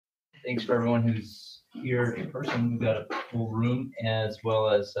thanks for everyone who's here in person. We've got a full room as well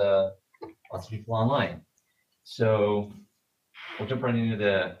as lots of people online. So we'll jump right into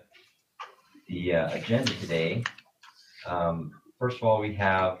the agenda today. First of all, we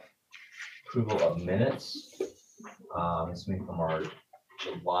have approval of minutes. This will be from our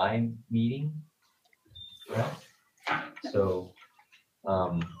July meeting. Correct? So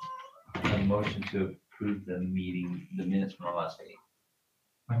a motion to approve the minutes from our last meeting.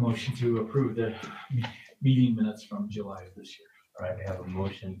 My motion to approve the meeting minutes from July of this year. All right, we have a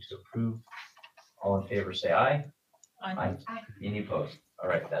motion to approve. All in favor, say aye. Aye. Any opposed? All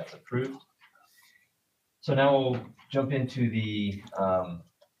right, that's approved. So now we'll jump into the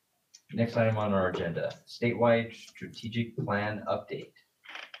next item on our agenda, statewide strategic plan update.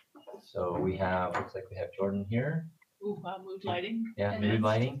 So we have, looks like we have Jordan here. Ooh, mood lighting. Yeah, And mood it's-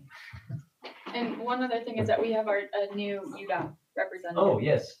 lighting. And one other thing is that we have a new UDOT representative. Oh,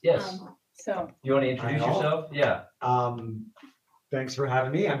 yes, yes. So You want to introduce Hi, all. yourself? Yeah. Thanks for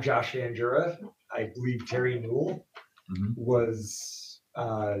having me. I'm Josh Andura. I believe Terry Newell was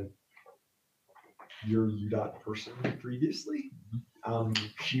your UDOT person previously.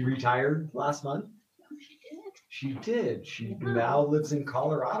 She retired last month. She did. She now lives in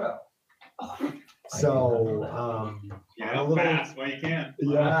Colorado. So Yeah, I'm a not little- fast. Well, you can.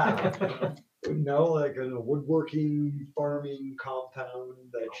 yeah. No, like in a woodworking farming compound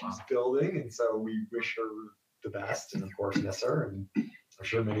that she's building, and so we wish her the best, and of course miss her, and I'm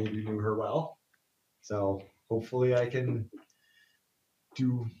sure many of you knew her well. So hopefully I can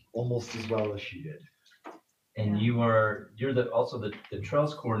do almost as well as she did. And you're also the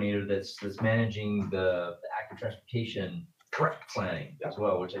trails coordinator that's managing the active transportation planning as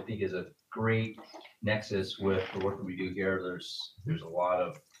well, which I think is a great nexus with the work that we do here. There's a lot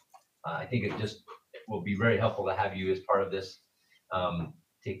of, I think it will be very helpful to have you as part of this,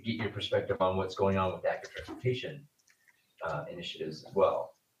 to get your perspective on what's going on with the active transportation initiatives as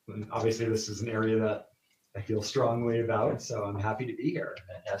well. And obviously this is an area that I feel strongly about, so I'm happy to be here.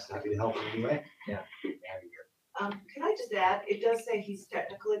 Fantastic. Happy to help in any way. Yeah, to have you here. Can I just add, it does say he's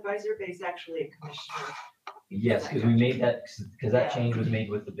technical advisor, but he's actually a commissioner. Yes, because we made that, because that Yeah. change was made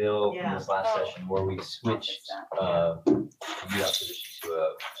with the bill in Yeah. this last Oh. session where we switched the UDOT position to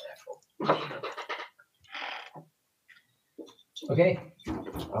an actual commissioner. Okay,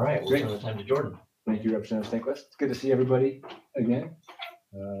 all right, we'll turn the time to Jordan. Thank you, Representative Stanquist. It's good to see everybody again.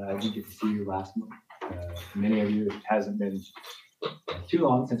 I did get to see you last month. Many of you, it hasn't been too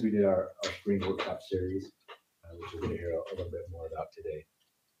long since we did our spring workshop series, which we're going to hear a little bit more about today.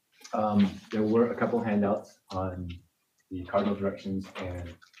 There were a couple handouts on the Cardinal Directions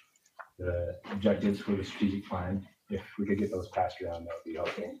and the objectives for the strategic plan. If we could get those passed around, that would be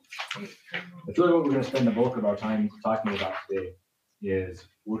helpful. That's really what we're going to spend the bulk of our time talking about today, is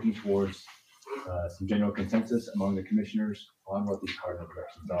working towards some general consensus among the commissioners on what these cardinal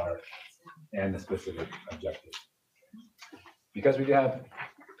directions are and the specific objectives. Because we do have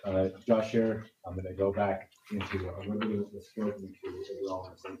Josh here, I'm going to go back into a little bit of the scope and make sure that we're all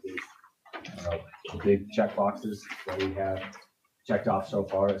on the same page. The big check boxes that we have checked off so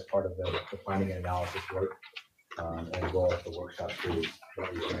far as part of the planning and analysis work, as well as the workshop series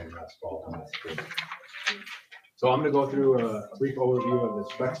that we ran last fall on this screen. So I'm going to go through a brief overview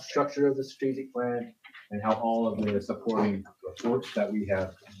of the structure of the strategic plan and how all of the supporting reports that we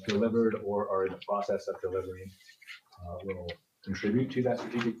have delivered or are in the process of delivering will contribute to that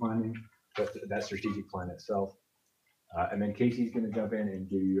strategic planning, that strategic plan itself. And then Casey's going to jump in and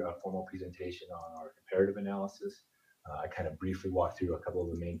give you a formal presentation on our comparative analysis. I kind of briefly walked through a couple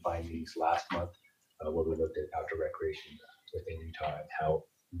of the main findings last month, where we looked at outdoor recreation within Utah and how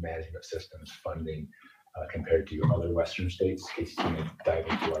management systems funding compared to other Western states. Casey's going to dive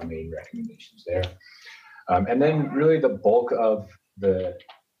into our main recommendations there. And then really the bulk of the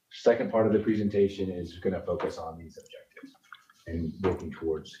second part of the presentation is going to focus on these objectives and working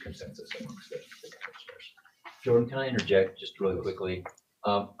towards consensus amongst the commissioners. Jordan, can I interject just really quickly?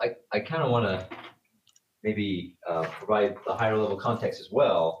 I kind of want to maybe provide the higher level context as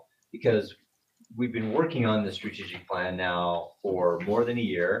well, because we've been working on the strategic plan now for more than a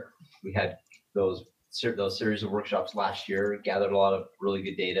year. We had those series of workshops last year, gathered a lot of really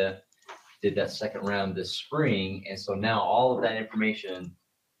good data, did that second round this spring. And so now all of that information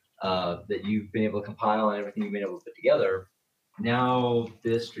that you've been able to compile and everything you've been able to put together, now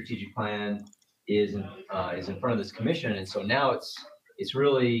this strategic plan is in front of this commission. And so now it's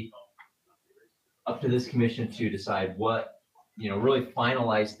really up to this commission to decide what, really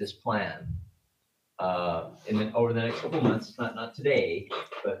finalize this plan. And then over the next couple of months, not today,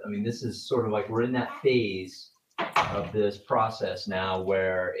 but I mean, this is sort of like we're in that phase of this process now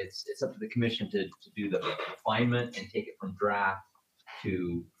where it's up to the commission to do the refinement and take it from draft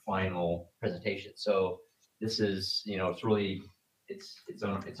to final presentation. So this is, it's really, it's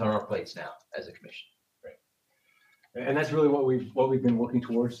on our plates now as a commission. And that's really what we've been working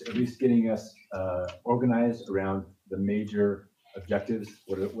towards, at least getting us organized around the major objectives.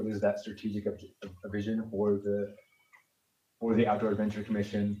 What is that strategic vision for the Outdoor Adventure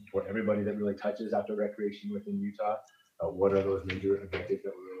Commission, for everybody that really touches outdoor recreation within Utah? What are those major objectives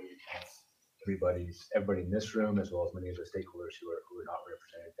that we really everybody in this room, as well as many of the stakeholders who are not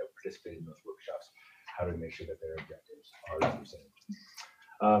represented that participate in those workshops, how to make sure that their objectives are represented.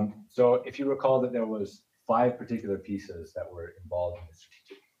 So if you recall that there was 5 particular pieces that were involved in the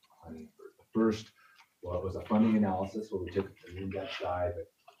strategic planning effort. The first was a funding analysis where we took an in-depth dive at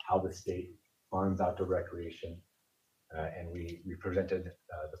how the state funds outdoor recreation, and we presented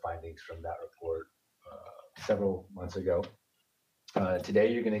the findings from that report several months ago.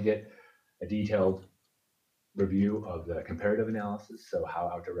 Today you're going to get a detailed review of the comparative analysis, so how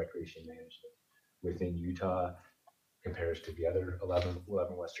outdoor recreation management within Utah compares to the other 11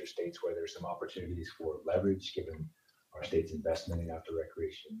 Western states, where there's some opportunities for leverage given our state's investment in outdoor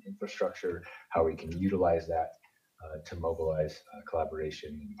recreation infrastructure, how we can utilize that to mobilize collaboration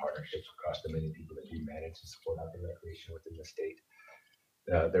and partnerships across the many people that do manage and support outdoor recreation within the state.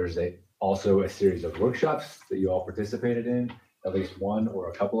 There's also a series of workshops that you all participated in, at least one or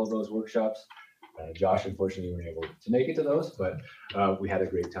a couple of those workshops. Josh, unfortunately, we weren't able to make it to those, but we had a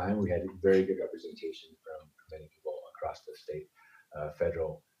great time. We had very good representation from many people across the state,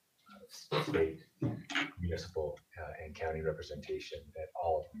 federal, state, municipal, and county representation at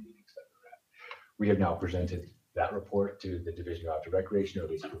all of the meetings that we're at. We have now presented that report to the Division of Outdoor Recreation, or at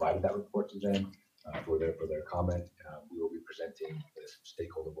least provided that report to them for their comment. We will be presenting this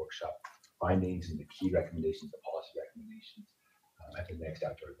stakeholder workshop findings and the key recommendations, the policy recommendations at the next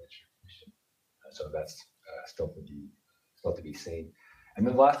Outdoor Adventure Commission. So that's still to be seen. And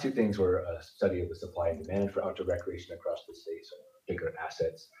then the last 2 things were a study of the supply and demand for outdoor recreation across the state. So bigger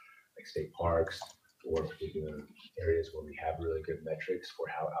assets like state parks or particular areas where we have really good metrics for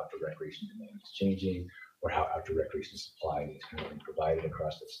how outdoor recreation demand is changing or how outdoor recreation supply is currently provided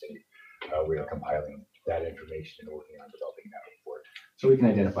across the state. We are compiling that information and working on developing that report so we can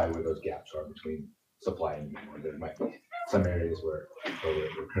identify where those gaps are between supply and demand, where there might be some areas where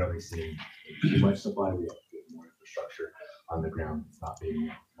we're currently seeing too much supply. We have to get more infrastructure on the ground. It's not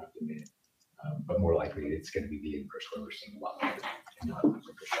being demand, but more likely it's going to be the inverse, where we're seeing a lot more and not enough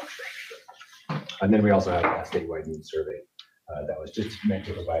infrastructure. And then we also have a statewide needs survey that was just meant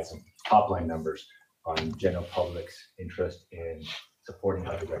to provide some top line numbers on general public's interest in supporting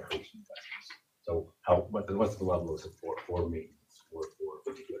outdoor recreation investments. So what's the level of support for maintenance or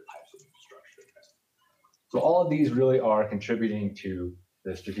for particular types of infrastructure investment? So all of these really are contributing to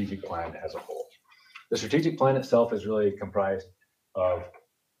the strategic plan as a whole. The strategic plan itself is really comprised of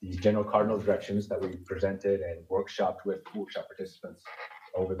the general cardinal directions that we presented and workshopped with workshop participants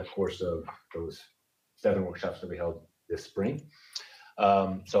over the course of those 7 workshops that we held this spring.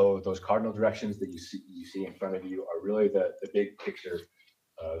 So those cardinal directions that you see in front of you are really the big picture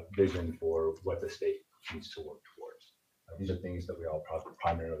vision for what the state needs to work towards. These are things that we all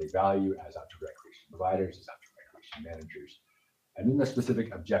primarily value as outdoor recreation providers, as outdoor recreation managers. And then the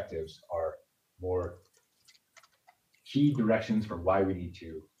specific objectives are more key directions for why we need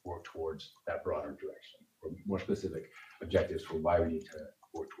to work towards that broader direction, or more specific objectives for why we need to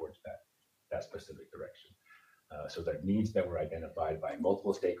work towards that specific direction. So there are needs that were identified by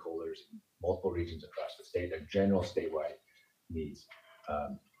multiple stakeholders in multiple regions across the state, they're general statewide needs.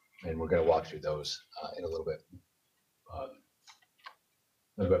 And we're going to walk through those in a little bit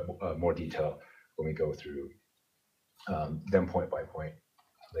more detail when we go through them point by point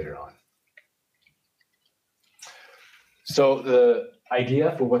later on. So the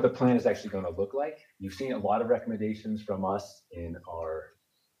idea for what the plan is actually going to look like, you've seen a lot of recommendations from us in our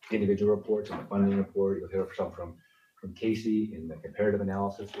individual reports and the funding report. You'll hear some from Casey in the comparative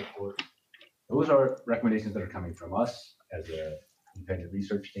analysis report. Those are recommendations that are coming from us as an independent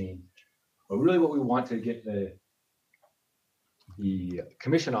research team. But really what we want to get the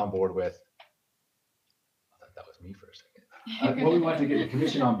commission on board with, I thought that was me for a second. What we want to get the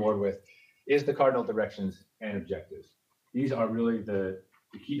commission on board with is the cardinal directions and objectives. These are really the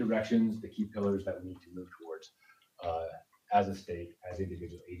key directions, the key pillars that we need to move towards as a state, as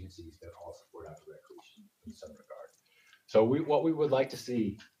individual agencies that all support outdoor recreation in some regard. So what we would like to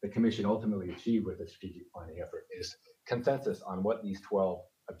see the commission ultimately achieve with the strategic planning effort is consensus on what these 12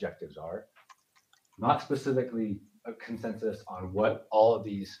 objectives are, not specifically a consensus on what all of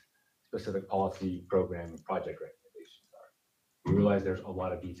these specific policy, program, and project recommendations are. We realize there's a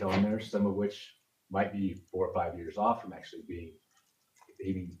lot of detail in there, some of which might be 4 or 5 years off from actually being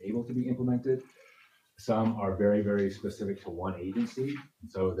able to be implemented. Some are very, very specific to one agency, and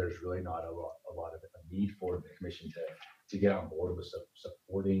so there's really not a lot of a need for the commission to get on board with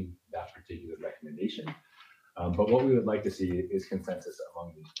supporting that particular recommendation. But what we would like to see is consensus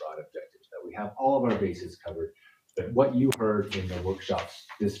among these broad objectives, that we have all of our bases covered, that what you heard in the workshops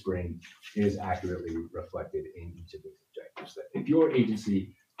this spring is accurately reflected in each of these objectives. That if your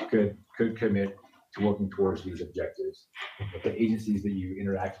agency could commit to working towards these objectives, if the agencies that you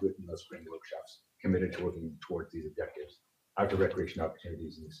interact with in those spring workshops committed to working towards these objectives, outdoor recreation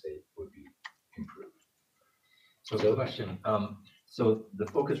opportunities in the state would be improved. So the question, so the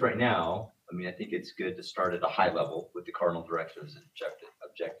focus right now, I mean, I think it's good to start at a high level with the cardinal directions and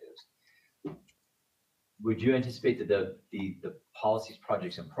objectives. Would you anticipate that the policies,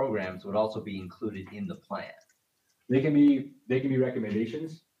 projects, and programs would also be included in the plan? They can be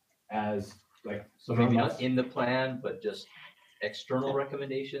recommendations as like, So maybe not in the plan, but just external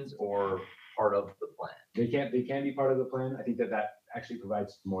recommendations or part of the plan? They can be part of the plan. I think that actually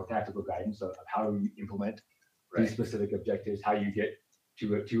provides more tactical guidance of how you implement these specific objectives, how you get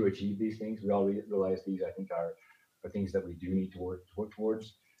to achieve these things. We all realize these, I think, are things that we do need to work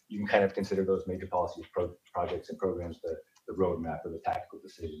towards. You can kind of consider those major policies, projects, and programs the roadmap or the tactical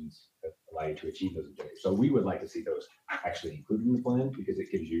decisions that allow you to achieve those objectives. So we would like to see those actually included in the plan, because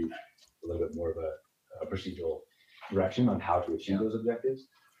it gives you a little bit more of a procedural direction on how to achieve those objectives.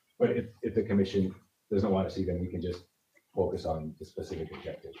 But if the commission doesn't want to see them, we can just focus on the specific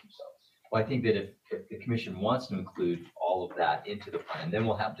objectives themselves. Well, I think that if the commission wants to include all of that into the plan, then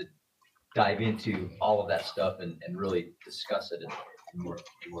we'll have to dive into all of that stuff and really discuss it in more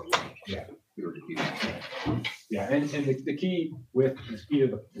length. Yeah. If we were to do that. Yeah, and the key with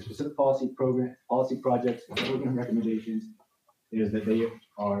either the specific policy projects, and program recommendations is that they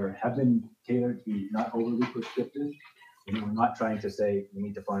have been tailored to be not overly prescriptive. You know, we're not trying to say we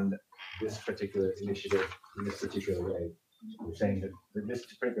need to fund this particular initiative in this particular way. We're saying that this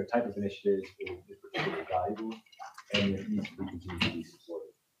particular type of initiative is particularly valuable, and it needs to be continued to be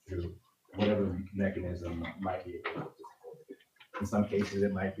supported through whatever mechanism might be able to support it. In some cases,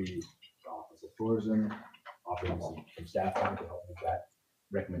 it might be the Office of Tourism offering some staff time to help make that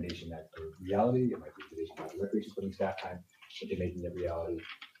recommendation a reality. It might be Division of Recreation putting staff time into making it reality.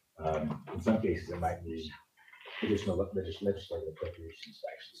 In some cases, it might be additional legislative appropriations to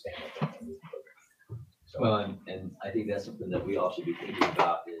actually stand up and move the program. So, Well, and I think that's something that we all should be thinking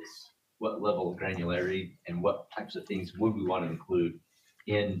about, is what level of granularity and what types of things would we want to include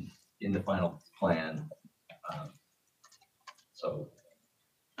in the final plan. So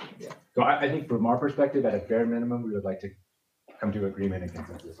I think from our perspective, at a bare minimum, we would like to come to agreement and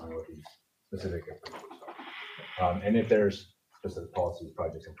consensus on what these specific approaches are. And if there's specific policies,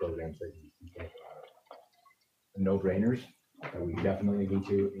 projects, and programs that you think are no-brainers that we definitely need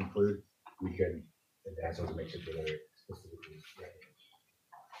to include, we could advance those and make sure that they're specifically recommended.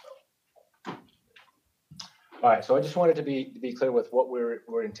 All right, so I just wanted to be clear with what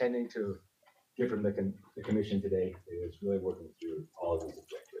we're intending to get from the commission today. Is really working through all of these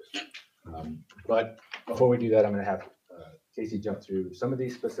objectives. But before we do that, I'm going to have Casey jump through some of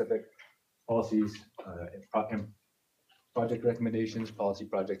these specific policies and project recommendations, policy,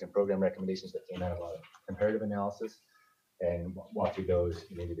 project, and program recommendations that came out of our comparative analysis, and walk through those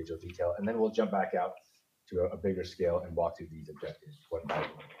in individual detail. And then we'll jump back out to a bigger scale and walk through these objectives. I'm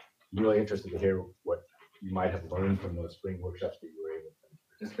really interested to hear what you might have learned from those spring workshops that you were able to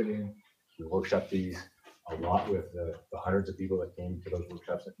participate in. We workshopped these a lot with the hundreds of people that came to those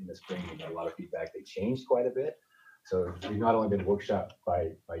workshops in the spring. We got a lot of feedback. They changed quite a bit. So we've not only been workshopped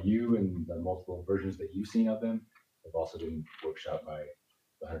by you and the multiple versions that you've seen of them, they've also been workshopped by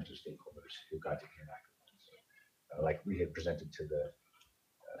the hundreds of stakeholders who got to interact with them. So, like we had presented to the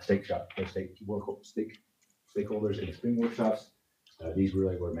stakeholders in the spring workshops, these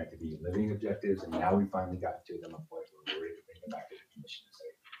really were meant to be living objectives, and now we finally got to them a point where we're ready to bring them back to the commission and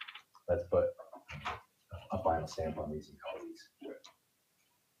say, let's put a final stamp on these and call these.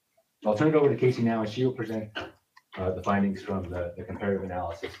 I'll turn it over to Casey now, and she will present the findings from the comparative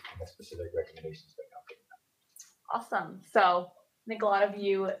analysis and the specific recommendations that come from that. Awesome. So I think a lot of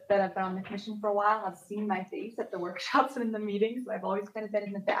you that have been on the commission for a while have seen my face at the workshops and in the meetings. I've always kind of been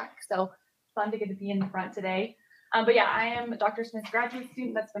in the back, so fun to get to be in the front today. But yeah, I am Dr. Smith's graduate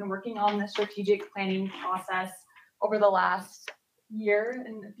student that's been working on the strategic planning process over the last year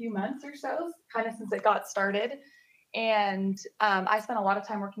and a few months or so, kind of since it got started. And I spent a lot of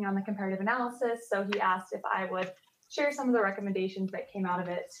time working on the comparative analysis. So he asked if I would share some of the recommendations that came out of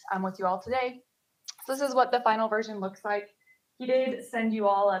it with you all today. So this is what the final version looks like. He did send you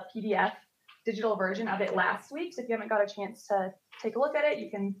all a PDF digital version of it last week. So if you haven't got a chance to take a look at it, you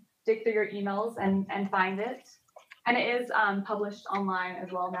can dig through your emails and find it. And it is published online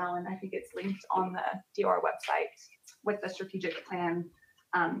as well now, and I think it's linked on the DOR website with the strategic plan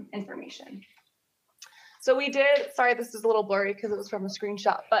information. So we did, sorry, this is a little blurry because it was from a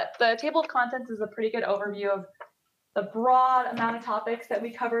screenshot, but the table of contents is a pretty good overview of the broad amount of topics that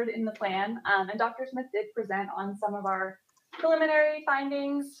we covered in the plan. And Dr. Smith did present on some of our preliminary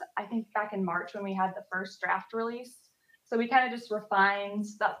findings, I think back in March when we had the first draft release. So we kind of just refined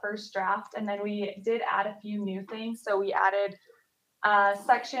that first draft, and then we did add a few new things. So we added a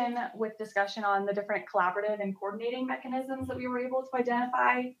section with discussion on the different collaborative and coordinating mechanisms that we were able to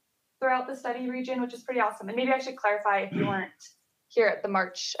identify throughout the study region, which is pretty awesome. And maybe I should clarify, if you weren't here at the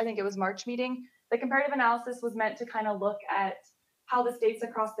March, I think it was March meeting, the comparative analysis was meant to kind of look at how the states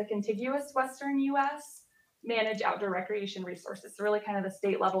across the contiguous Western US manage outdoor recreation resources. So really kind of the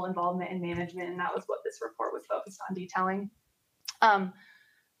state level involvement in management. And that was what this report was focused on detailing.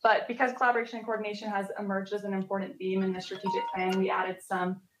 But because collaboration and coordination has emerged as an important theme in the strategic plan, we added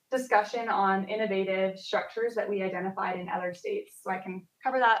some discussion on innovative structures that we identified in other states. So I can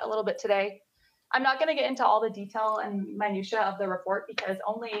cover that a little bit today. I'm not going to get into all the detail and minutia of the report because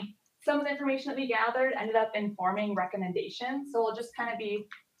only some of the information that we gathered ended up informing recommendations. So we'll just kind of be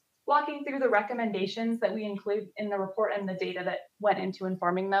walking through the recommendations that we include in the report and the data that went into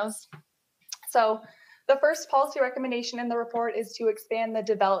informing those. So the first policy recommendation in the report is to expand the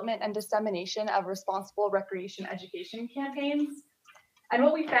development and dissemination of responsible recreation education campaigns. And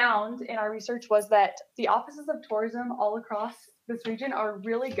what we found in our research was that the offices of tourism all across this region are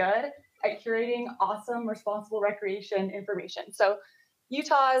really good at curating awesome responsible recreation information. So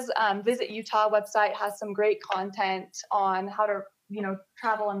Utah's Visit Utah website has some great content on how to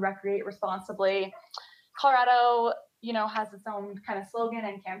travel and recreate responsibly. Colorado, has its own kind of slogan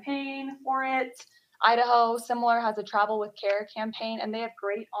and campaign for it. Idaho, similar, has a Travel with Care campaign, and they have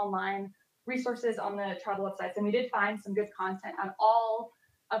great online resources on the travel websites. And we did find some good content on all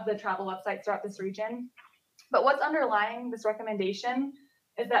of the travel websites throughout this region. But what's underlying this recommendation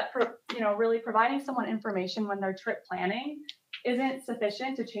is that, really providing someone information when they're trip planning isn't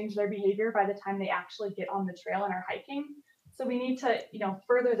sufficient to change their behavior by the time they actually get on the trail and are hiking. So we need to,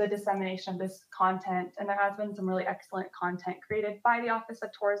 further the dissemination of this content. And there has been some really excellent content created by the Office of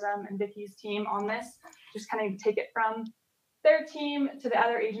Tourism and Vicky's team on this. Just kind of take it from their team to the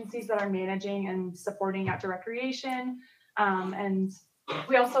other agencies that are managing and supporting outdoor recreation. And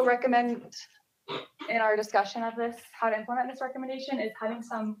we also recommend in our discussion of this, how to implement this recommendation is having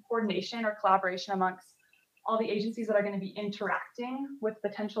some coordination or collaboration amongst all the agencies that are going to be interacting with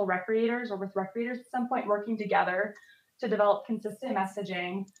potential recreators or with recreators at some point, working together to develop consistent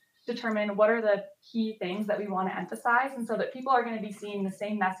messaging, determine what are the key things that we want to emphasize, and so that people are going to be seeing the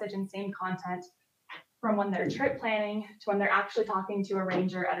same message and same content from when they're trip planning to when they're actually talking to a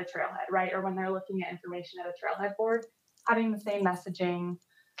ranger at a trailhead, right? Or when they're looking at information at a trailhead board, having the same messaging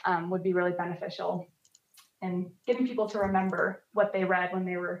would be really beneficial and getting people to remember what they read when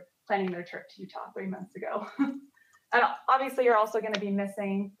they were planning their trip to Utah 3 months ago. And obviously you're also going to be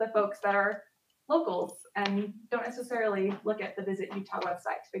missing the folks that are locals and don't necessarily look at the Visit Utah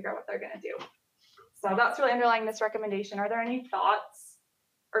website to figure out what they're going to do. So that's really underlying this recommendation. Are there any thoughts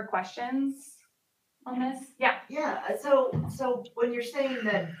or questions on this? Yeah. Yeah, so when you're saying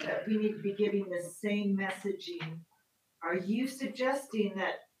that we need to be giving the same messaging, are you suggesting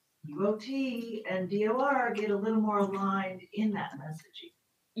that UOT and DOR get a little more aligned in that messaging?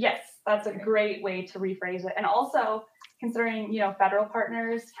 Yes, that's a great way to rephrase it. And also considering, federal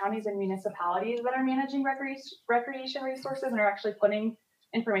partners, counties and municipalities that are managing recreation resources and are actually putting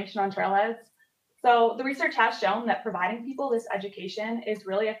information on trailheads. So the research has shown that providing people this education is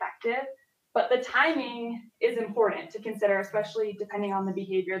really effective, but the timing is important to consider, especially depending on the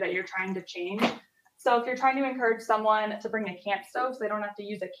behavior that you're trying to change. So if you're trying to encourage someone to bring a camp stove so they don't have to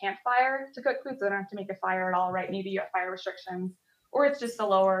use a campfire to cook food, so they don't have to make a fire at all, right? Maybe you have fire restrictions, or it's just a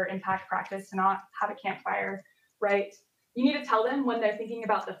lower impact practice to not have a campfire, right? You need to tell them when they're thinking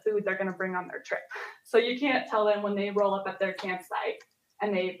about the food they're going to bring on their trip. So you can't tell them when they roll up at their campsite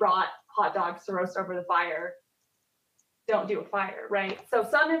and they brought hot dogs to roast over the fire, don't do a fire, right? So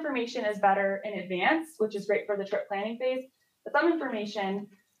some information is better in advance, which is great for the trip planning phase, but some information,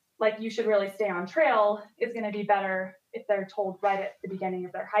 like you should really stay on trail, is going to be better if they're told right at the beginning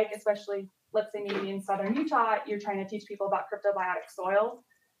of their hike, especially, let's say maybe in southern Utah, you're trying to teach people about cryptobiotic soil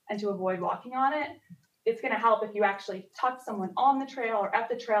and to avoid walking on it. it's gonna help if you actually talk to someone on the trail or at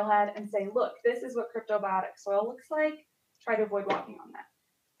the trailhead and say, look, this is what cryptobiotic soil looks like. Try to avoid walking on that.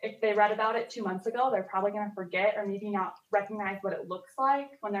 If they read about it 2 months ago, they're probably gonna forget or maybe not recognize what it looks like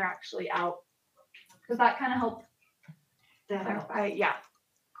when they're actually out. Does that kind of help clarify? Yeah,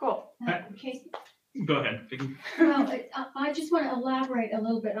 cool. Okay, Go ahead, Vicky. well, I just want to elaborate a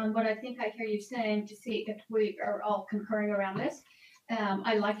little bit on what I think I hear you saying to see if we are all concurring around this.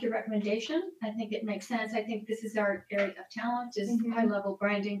 I like your recommendation. I think it makes sense. I think this is our area of talent, is high-level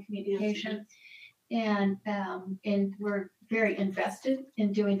branding, communication. And we're very invested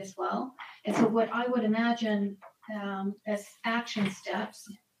in doing this well. And so what I would imagine as action steps,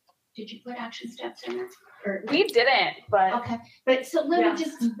 did you put action steps in there? Or, We didn't, but okay, but so let Yeah. me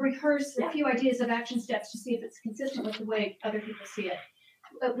just rehearse a Yeah. few ideas of action steps to see if it's consistent with the way other people see it.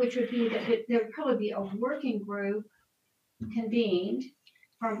 Which would be that there would probably be a working group convened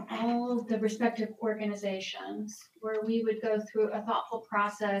from all the respective organizations where we would go through a thoughtful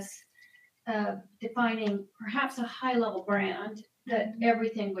process of defining perhaps a high-level brand that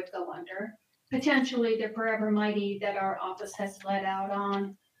everything would go under. Potentially the Forever Mighty that our office has led out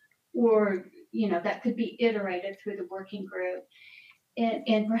on, or, that could be iterated through the working group.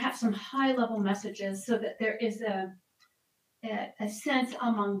 And perhaps some high-level messages so that there is a sense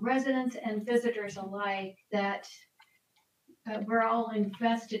among residents and visitors alike that we're all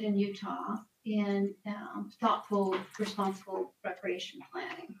invested in Utah in thoughtful, responsible recreation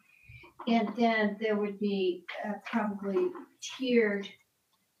planning. And then there would be probably tiered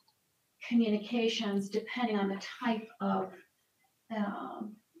communications depending on the type of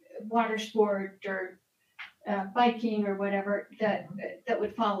water sport or biking or whatever that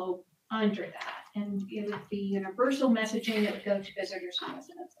would follow under that. And it would be universal messaging that would go to visitors and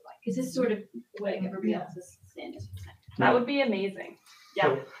residents alike. Is this sort of the way everybody else is saying this? that would be amazing.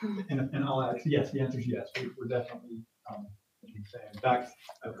 Yeah. So, and I'll add, yes, the answer is yes. We're definitely, as you say. In fact,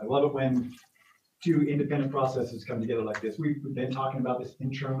 I love it when two independent processes come together like this. We've been talking about this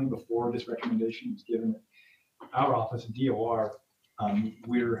internally before this recommendation was given. Our office, DOR,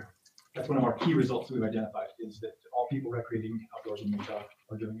 that's one of our key results we've identified, is that all people recreating outdoors in Utah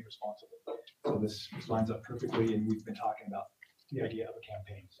are doing it responsibly. So this lines up perfectly, and we've been talking about the idea of a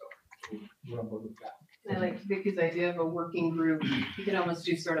campaign. So we're on board with that. I like Vicky's idea of a working group. You could almost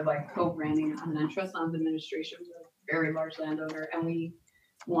do sort of like co-branding on an trust land administration, we're a very large landowner, and we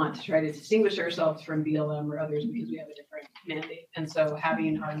want to try to distinguish ourselves from BLM or others because we have a different mandate. And so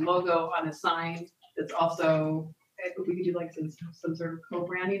having our logo on a sign that's also, if we could do like some sort of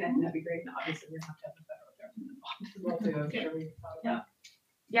co-branding, I think that'd be great. And obviously we're gonna have to have the federal government involved as well too. I'm sure we thought about.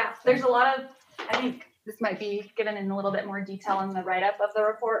 Yeah, there's a lot of, I think this might be given in a little bit more detail in the write-up of the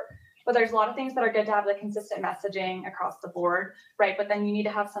report, but there's a lot of things that are good to have the consistent messaging across the board, right? But then you need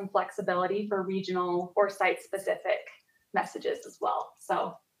to have some flexibility for regional or site-specific messages as well.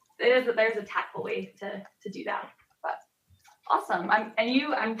 So there's a tactful way to do that. But awesome.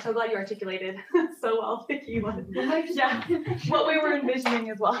 I'm so glad you articulated so well, Vicky, what we were envisioning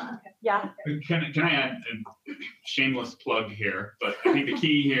as well. Yeah. Can I add a shameless plug here? But I think the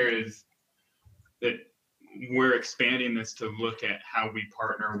key here is that we're expanding this to look at how we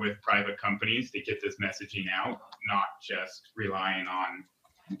partner with private companies to get this messaging out, not just relying on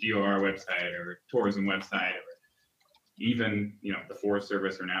DOR website or tourism website or even, the Forest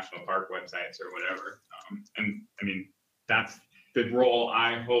Service or National Park websites or whatever. And I mean, that's the role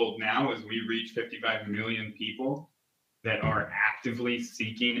I hold now as we reach 55 million people that are actively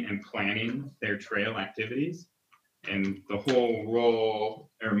seeking and planning their trail activities. And the whole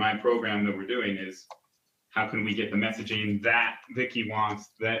role or my program that we're doing is how can we get the messaging that Vicky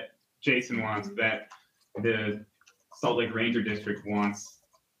wants, that Jason wants, that the Salt Lake Ranger District wants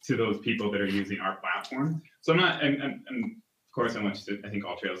to those people that are using our platform. So I'm not, and of course I want you to, I think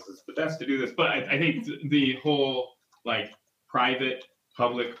All Trails is the best to do this, but I think the whole like private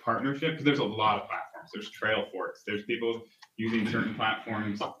public partnership, because there's a lot of platforms. There's Trail Forks, there's people using certain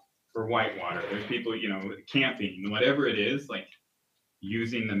platforms for whitewater, there's people, camping, whatever it is, like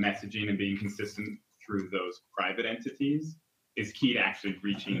using the messaging and being consistent through those private entities is key to actually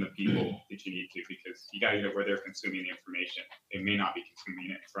reaching the people that you need to, because you got to get where they're consuming the information. They may not be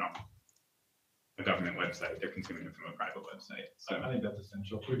consuming it from a government website. They're consuming it from a private website. So I think that's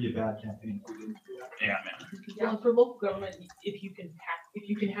essential. It would be a bad campaign if we didn't do that. yeah, man. Well, for local government, if you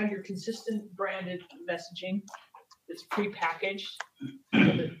can have your consistent branded messaging that's pre-packaged,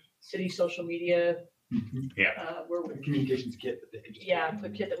 the city social media, where The communications kit that they can just. the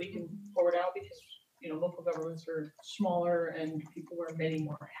kit that we can forward out, because local governments are smaller and people wear many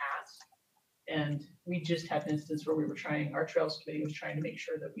more hats. And we just had an instance where our Trails Committee was trying to make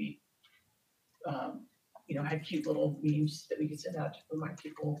sure that we had cute little memes that we could send out to remind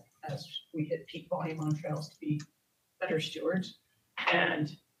people as we hit peak volume on trails to be better stewards.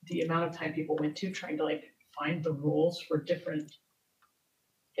 And the amount of time people went to trying to like find the rules for different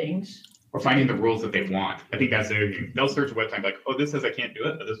things. Or finding the rules that they want. I think that's the other thing. They'll search a website like, oh, this says I can't do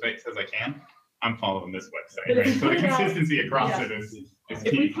it, but this website says I can. I'm following this website, But if right? you So the put it out- consistency across yeah. it is If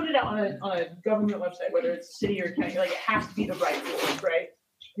we key. put it out on a government website, whether it's city or county, like it has to be the right rules, right?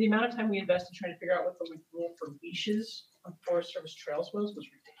 The amount of time we invested trying to figure out what the rule for leashes on Forest Service trails was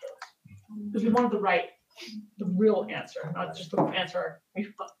ridiculous. Because we wanted the real answer, not just the answer we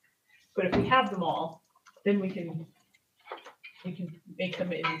want. But if we have them all, then we can make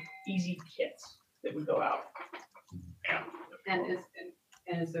them in easy kits that would go out. And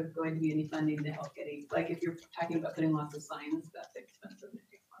is there going to be any funding to help getting, like if you're talking about putting lots of signs, that's expensive.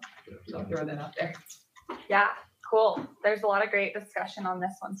 So I'll throw that out there. Yeah, cool. There's a lot of great discussion on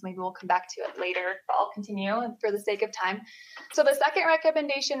this one, so maybe we'll come back to it later, but I'll continue for the sake of time. So the second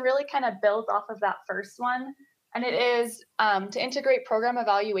recommendation really kind of builds off of that first one, and it is to integrate program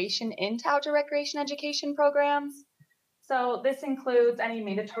evaluation into outdoor recreation education programs. So this includes any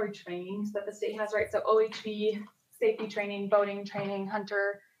mandatory trainings that the state has, right? So OHV, safety training, boating training,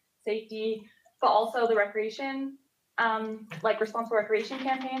 hunter safety, but also the recreation, like responsible recreation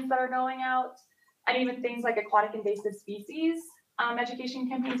campaigns that are going out, and even things like aquatic invasive species education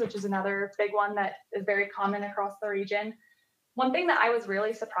campaigns, which is another big one that is very common across the region. One thing that I was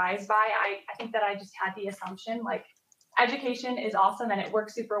really surprised by, I think that I just had the assumption, like education is awesome and it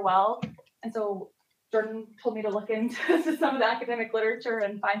works super well. And so Jordan told me to look into some of the academic literature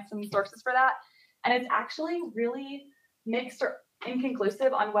and find some sources for that. And it's actually really mixed or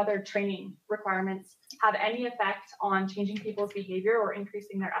inconclusive on whether training requirements have any effect on changing people's behavior or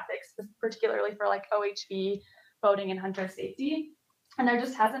increasing their ethics, particularly for like OHV, boating and hunter safety. And there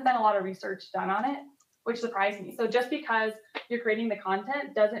just hasn't been a lot of research done on it, which surprised me. So just because you're creating the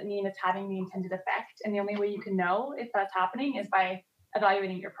content doesn't mean it's having the intended effect. And the only way you can know if that's happening is by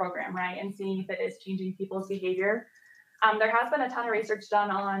evaluating your program, right? And seeing if it is changing people's behavior. There has been a ton of research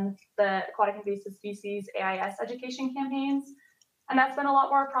done on the aquatic invasive species AIS education campaigns, and that's been a lot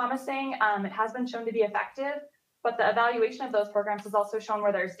more promising. It has been shown to be effective, but the evaluation of those programs has also shown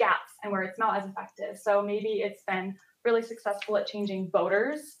where there's gaps and where it's not as effective. So maybe it's been really successful at changing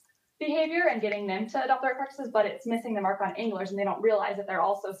boaters' behavior and getting them to adopt the right practices, but it's missing the mark on anglers, and they don't realize that they're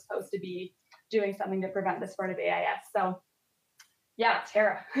also supposed to be doing something to prevent the spread of AIS. So yeah,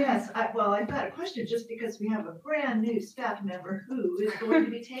 Tara. Yes, I've got a question, just because we have a brand new staff member who is going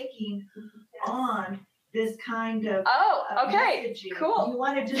to be taking on this kind of okay, messaging. cool. You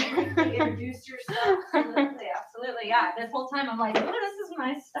want to just briefly introduce yourself? Absolutely, yeah. This whole time I'm like, oh, this is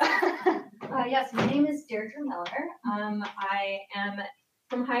my stuff. Yes, my name is Deirdre Miller. I am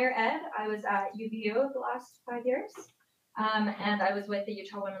from higher ed. I was at UVU the last 5 years. And I was with the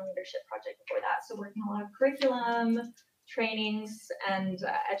Utah Women Leadership Project before that. So working a lot of curriculum, trainings, and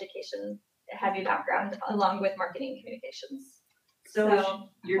education heavy background, along with marketing and communications. So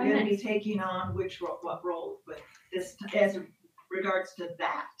you're going to be taking on what role with this as regards to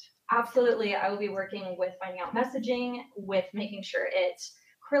that? Absolutely. I will be working with finding out messaging, with making sure it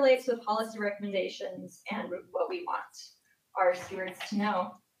correlates with policy recommendations and what we want our stewards to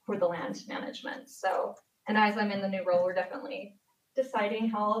know for the land management. So, and as I'm in the new role, we're definitely deciding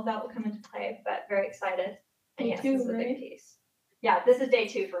how all of that will come into play, but very excited. And yes, this is a big piece. Yeah, this is day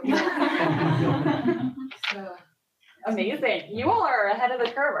 2 for me. So amazing. You all are ahead of the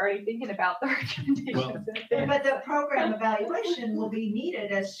curve already thinking about the recommendations. But the program evaluation will be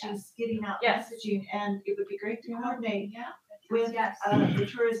needed as she's getting out messaging, and it would be great to coordinate with the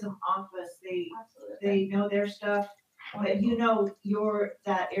tourism office. They know their stuff, but you know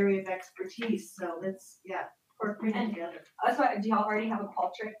that area of expertise. So let's work together. So do y'all already have a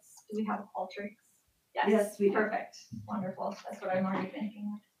Qualtrics? Do we have a Qualtrics? Yes, we do. Perfect. Wonderful. That's what I'm already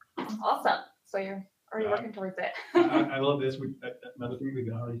thinking. Awesome. So you're already working towards it. I love this. Another thing we've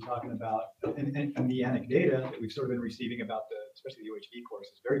been already talking about, and the anecdata that we've sort of been receiving about especially the OHV course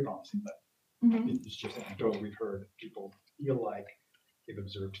is very promising, but it's just anecdotal. We've heard people feel like they've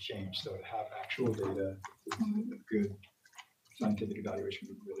observed change. So to have actual data with good scientific evaluation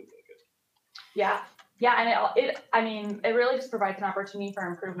would be really, really good. Yeah. Yeah. And it really just provides an opportunity for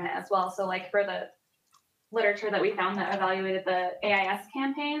improvement as well. So like for the literature that we found that evaluated the AIS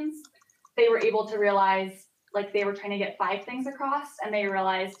campaigns, they were able to realize, like they were trying to get 5 things across, and they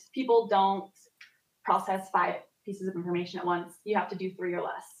realized people don't process 5 pieces of information at once. You have to do 3 or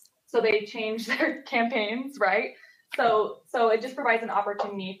less. So they changed their campaigns, right? So it just provides an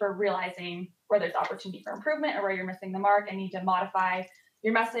opportunity for realizing where there's opportunity for improvement or where you're missing the mark and need to modify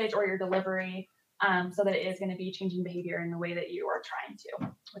your message or your delivery, so that it is going to be changing behavior in the way that you are trying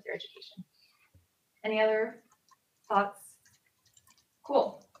to with your education. Any other thoughts?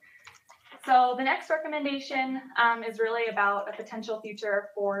 Cool. So the next recommendation is really about a potential future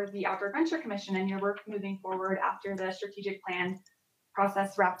for the Outdoor Adventure Commission and your work moving forward after the strategic plan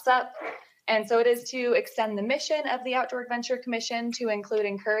process wraps up. And so it is to extend the mission of the Outdoor Adventure Commission to include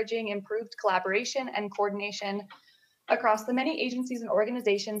encouraging improved collaboration and coordination across the many agencies and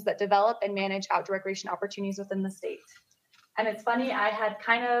organizations that develop and manage outdoor recreation opportunities within the state. And it's funny, I had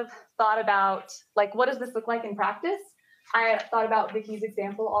kind of thought about, like, what does this look like in practice? I had thought about Vicki's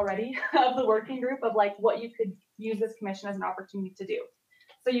example already of the working group of like what you could use this commission as an opportunity to do.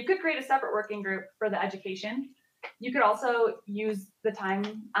 So you could create a separate working group for the education. You could also use the time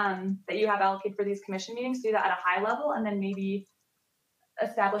that you have allocated for these commission meetings, do that at a high level, and then maybe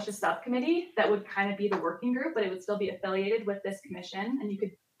establish a subcommittee that would kind of be the working group, but it would still be affiliated with this commission. And you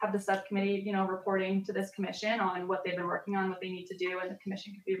could have the subcommittee, you know, reporting to this commission on what they've been working on, what they need to do, and the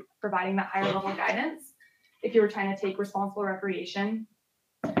commission could be providing that higher level guidance. If you were trying to take responsible recreation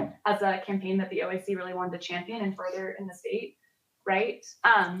as a campaign that the OAC really wanted to champion and further in the state, right?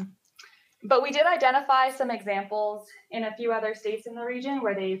 But we did identify some examples in a few other states in the region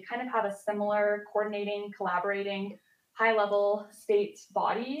where they kind of have a similar coordinating, collaborating, high-level state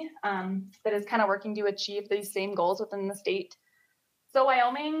body that is kind of working to achieve these same goals within the state. So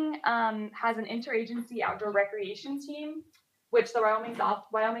Wyoming has an interagency outdoor recreation team, which the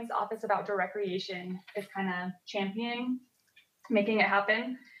Wyoming's Office of Outdoor Recreation is kind of championing, making it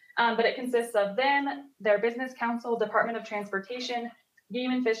happen. But it consists of them, their business council, Department of Transportation,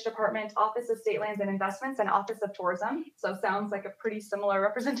 Game and Fish Department, Office of State Lands and Investments, and Office of Tourism. So sounds like a pretty similar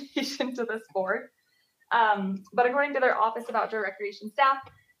representation to this board. But according to their Office of Outdoor Recreation staff,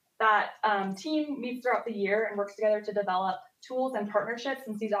 that team meets throughout the year and works together to develop tools and partnerships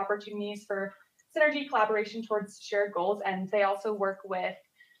and sees opportunities for synergy collaboration towards shared goals. And they also work with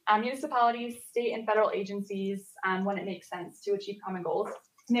municipalities, state and federal agencies when it makes sense to achieve common goals.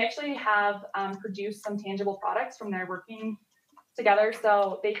 And they actually have produced some tangible products from their working together.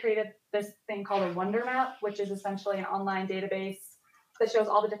 So they created this thing called a Wonder Map, which is essentially an online database that shows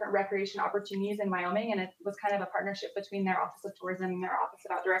all the different recreation opportunities in Wyoming. And it was kind of a partnership between their Office of Tourism and their Office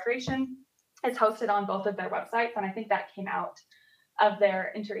of Outdoor Recreation. It's hosted on both of their websites. And I think that came out of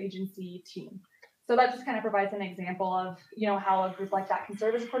their interagency team. So that just kind of provides an example of, you know, how a group like that can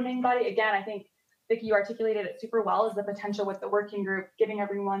serve as a coordinating body. Again, I think, Vicki, you articulated it super well, is the potential with the working group, getting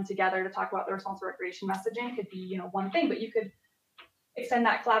everyone together to talk about the responsible recreation messaging could be, you know, one thing, but you could extend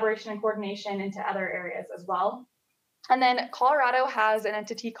that collaboration and coordination into other areas as well. And then Colorado has an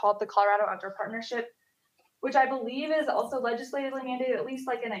entity called the Colorado Outdoor Partnership, which I believe is also legislatively mandated, at least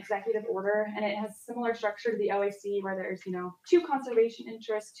like an executive order. And it has similar structure to the OAC where there's, you know, 2 conservation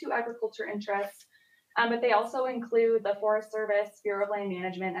interests, 2 agriculture interests, but they also include the Forest Service, Bureau of Land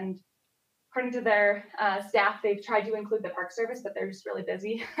Management, and according to their staff, they've tried to include the Park Service, but they're just really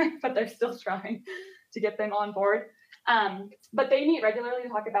busy, but they're still trying to get them on board. But they meet regularly to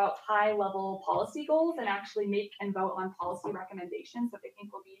talk about high-level policy goals and actually make and vote on policy recommendations that they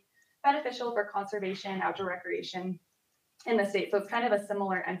think will be beneficial for conservation, outdoor recreation in the state. So it's kind of a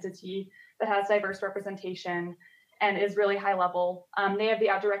similar entity that has diverse representation and is really high level. They have the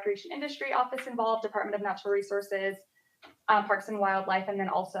Outdoor Recreation Industry Office involved, Department of Natural Resources, Parks and Wildlife, and then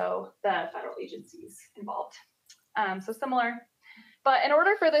also the federal agencies involved. So similar. But in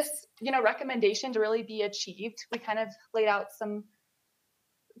order for this, you know, recommendation to really be achieved, we kind of laid out some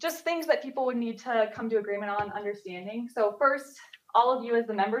just things that people would need to come to agreement on understanding. So first, all of you as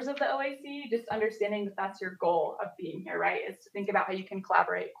the members of the OAC, just understanding that that's your goal of being here, right? Is to think about how you can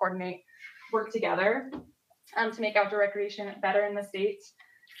collaborate, coordinate, work together to make outdoor recreation better in the state.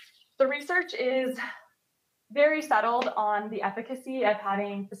 The research is very settled on the efficacy of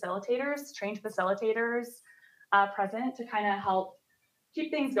having facilitators, trained facilitators present to kind of help keep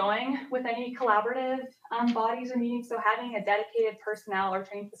things going with any collaborative bodies or meetings. So having a dedicated personnel or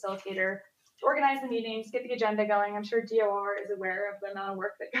trained facilitator to organize the meetings, get the agenda going. I'm sure DOR is aware of the amount of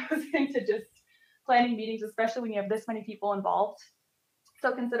work that goes into just planning meetings, especially when you have this many people involved.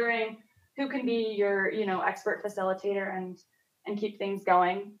 So considering who can be your, you know, expert facilitator and keep things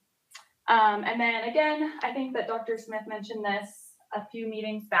going. And then again, I think that Dr. Smith mentioned this a few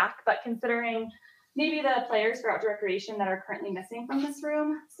meetings back, but considering maybe the players for outdoor recreation that are currently missing from this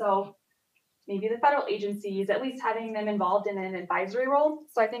room. So maybe the federal agencies, at least having them involved in an advisory role.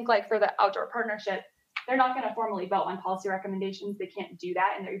 So I think like for the outdoor partnership, they're not going to formally vote on policy recommendations. They can't do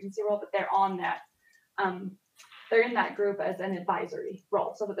that in their agency role, but they're on that they're in that group as an advisory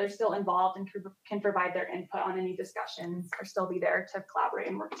role, so that they're still involved and can provide their input on any discussions or still be there to collaborate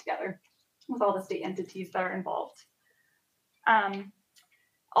and work together with all the state entities that are involved.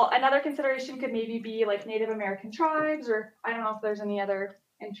 Another consideration could maybe be like Native American tribes, or I don't know if there's any other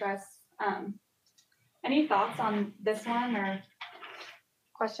interests. Any thoughts on this one or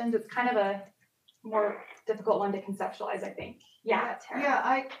questions? It's kind of a more difficult one to conceptualize, I think. Yeah, Tara.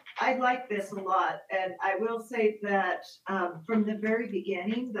 Yeah, I like this a lot, and I will say that from the very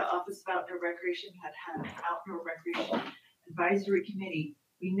beginning, the Office of Outdoor Recreation had an Outdoor Recreation Advisory Committee.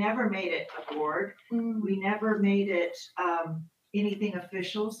 We never made it a board. We never made it anything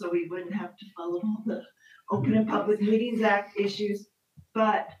official, so we wouldn't have to follow all the Open and Public Meetings Act issues.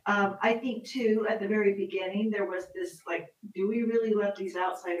 But I think too, at the very beginning, there was this like, do we really let these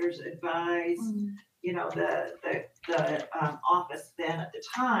outsiders advise, you know, the office then at the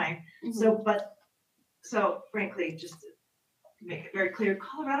time? So frankly, just to make it very clear,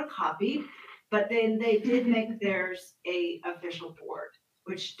 Colorado copied, but then they did make theirs a official board,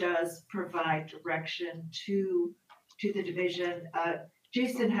 which does provide direction to the division.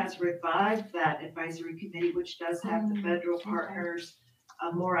 Jason has revived that advisory committee, which does have the federal partners,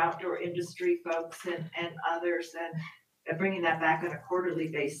 more outdoor industry folks and others, and bringing that back on a quarterly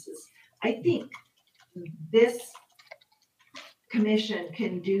basis. I think this commission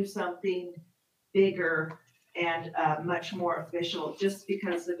can do something bigger and much more official just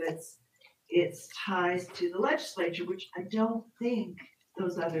because of its ties to the legislature, which I don't think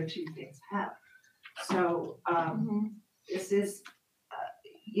those other two things have. So this is,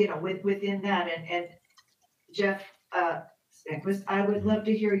 you know, within that, and Jeff Stenquist, I would love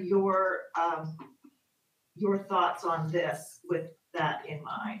to hear your thoughts on this with that in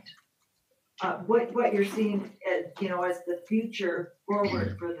mind. What you're seeing, you know, as the future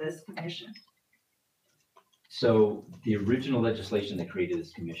forward for this commission. So the original legislation that created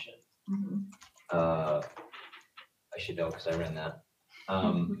this commission, I should know because I ran that,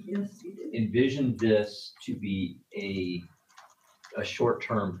 Yes, you did. envisioned this to be a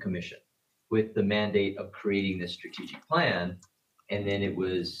short-term commission with the mandate of creating this strategic plan, and then it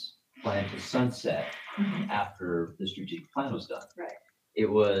was planned to sunset after the strategic plan was done. Right. It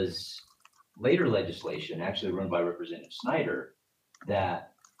was later legislation, actually run by Representative Snyder,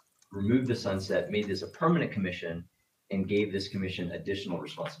 that removed the sunset, made this a permanent commission, and gave this commission additional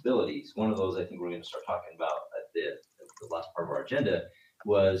responsibilities. One of those I think we're going to start talking about at the last part of our agenda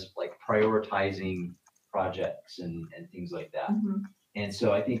was like prioritizing projects and things like that. And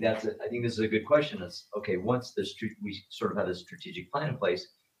so I think this is a good question. Is okay, once we sort of have this strategic plan in place,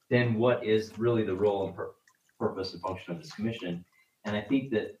 then what is really the role and purpose and function of this commission? And I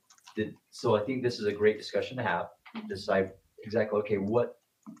think so I think this is a great discussion to have, decide exactly, okay, what,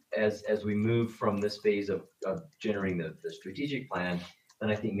 as we move from this phase of generating the strategic plan, then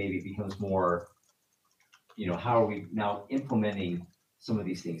I think maybe it becomes more, you know, how are we now implementing some of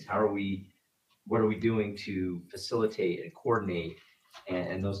these things? What are we doing to facilitate and coordinate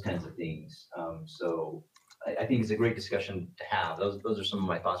and those kinds of things? So I think it's a great discussion to have. Those are some of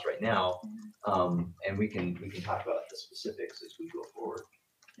my thoughts right now. And we can talk about the specifics as we go forward.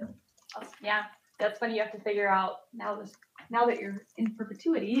 Yeah, that's when you have to figure out now that you're in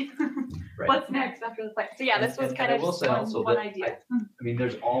perpetuity, Right. what's next after the plan. So yeah, this was kind of just one idea. I mean,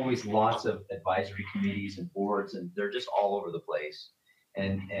 there's always lots of advisory committees and boards, and they're just all over the place.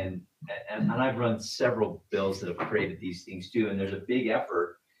 And I've run several bills that have created these things too. And there's a big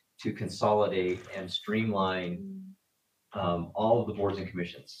effort to consolidate and streamline all of the boards and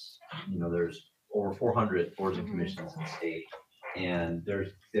commissions. You know, there's over 400 boards and commissions in the state, and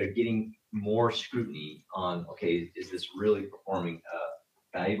they're getting more scrutiny on, okay, is this really performing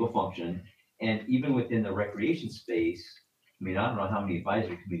a valuable function? And even within the recreation space, I mean, I don't know how many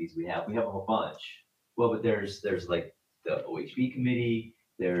advisory committees we have. We have a whole bunch. Well, but there's like the OHB committee,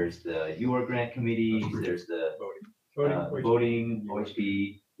 there's the UR grant committee, there's the voting,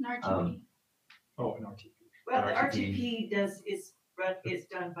 OHB. An RTP. Oh, an RTP. Well, the RTP is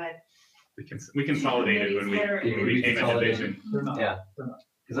done by. We consolidated when we came into vision. They're not. Yeah. They're not.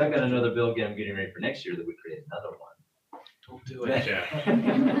 Because I've got another bill I'm getting ready for next year that would create another one. Don't do it, Jeff.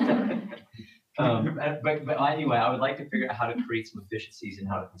 But anyway, I would like to figure out how to create some efficiencies and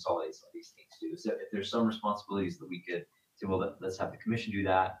how to consolidate some of these things too. So if there's some responsibilities that we could say, well, let's have the commission do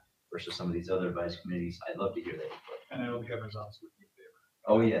that versus some of these other advisory committees, I'd love to hear that input. And I know the governor's office would be in favor.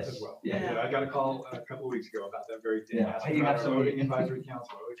 Oh, yes. As well. Yeah. I got a call a couple of weeks ago about that very thing. Yeah. Asking You have about some- our voting advisory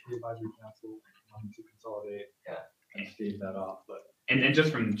council, OHB advisory council, wanting to consolidate. Yeah. And stave that off, but. And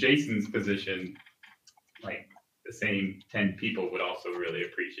just from Jason's position, like the same 10 people would also really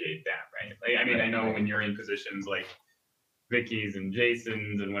appreciate that, right? Like, I mean, I know when you're in positions like Vicky's and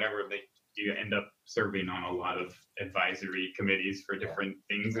Jason's and whatever, you end up serving on a lot of advisory committees for different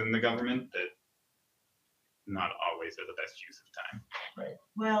things in the government that not always are the best use of time.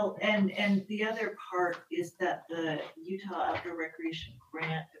 Well, and the other part is that the Utah Outdoor Recreation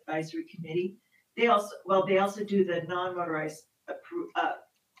Grant Advisory Committee, they also do the non-motorized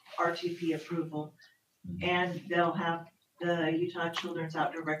RTP approval, and they'll have the Utah Children's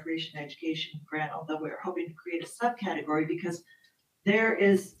Outdoor Recreation Education Grant, although we're hoping to create a subcategory because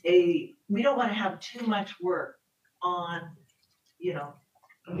we don't want to have too much work on,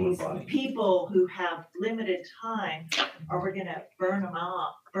 these people who have limited time, or we're gonna burn them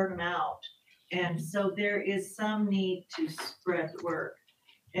out. And so there is some need to spread the work.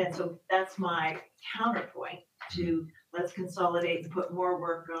 And so that's my counterpoint to let's consolidate and put more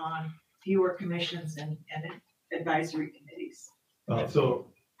work on fewer commissions and advisory committees.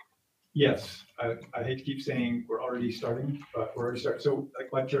 So, yes, I hate to keep saying we're already starting, but we're already starting. So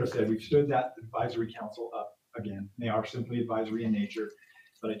like Tara said, we've stood that advisory council up again. They are simply advisory in nature,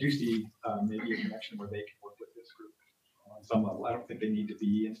 but I do see maybe a connection where they can work with this group on some level. I don't think they need to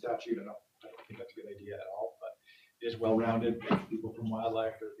be in statute. I don't think that's a good idea at all, but it is well-rounded. There's people from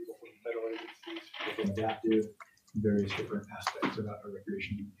wildlife, there are people from federal agencies, people from adaptive, various different aspects of outdoor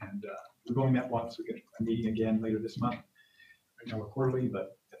recreation. And we've only met once. We get a meeting again later this month. Right now we're quarterly,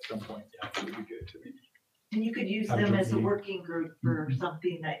 but at some point, yeah, it would be good to maybe. And you could use them as a working group for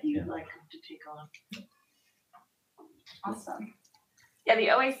something that you'd like them to take on. Awesome. Yeah, the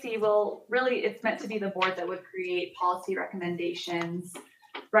OAC it's meant to be the board that would create policy recommendations,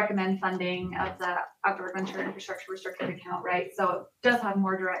 recommend funding of the outdoor adventure infrastructure restricted account, right? So it does have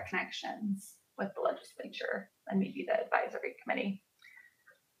more direct connections with the legislature than maybe the advisory committee.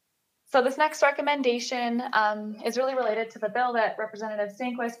 So this next recommendation is really related to the bill that Representative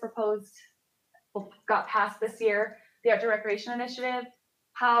Stanquist proposed, got passed this year, the Outdoor Recreation Initiative.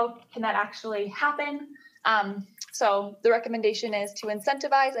 How can that actually happen? So the recommendation is to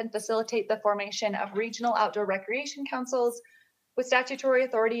incentivize and facilitate the formation of regional outdoor recreation councils with statutory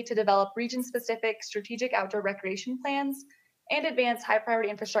authority to develop region-specific strategic outdoor recreation plans and advance high-priority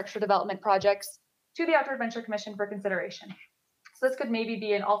infrastructure development projects to the Outdoor Adventure Commission for consideration. So this could maybe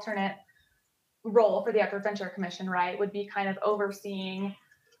be an alternate role for the Outdoor Adventure Commission, right? Would be kind of overseeing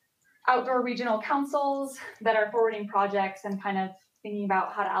outdoor regional councils that are forwarding projects and kind of thinking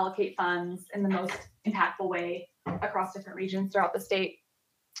about how to allocate funds in the most impactful way across different regions throughout the state.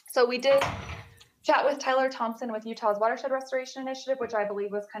 So we did chat with Tyler Thompson with Utah's Watershed Restoration Initiative, which I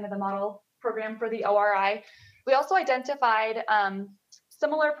believe was kind of the model program for the ORI. We also identified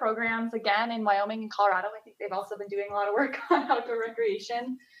similar programs again in Wyoming and Colorado. I think they've also been doing a lot of work on outdoor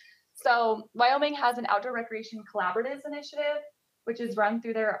recreation. So Wyoming has an Outdoor Recreation Collaboratives Initiative, which is run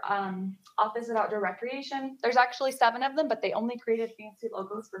through their Office of Outdoor Recreation. There's actually 7 of them, but they only created fancy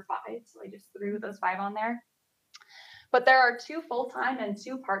logos for 5. So I just threw those 5 on there. But there are 2 full-time and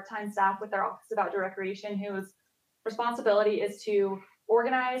 2 part-time staff with their Office of Outdoor Recreation whose responsibility is to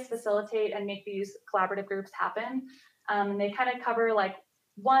organize, facilitate, and make these collaborative groups happen. They kind of cover like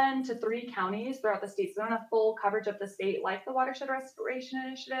 1 to 3 counties throughout the state. So they don't have full coverage of the state like the Watershed Restoration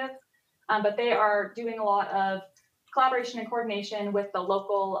Initiative, but they are doing a lot of collaboration and coordination with the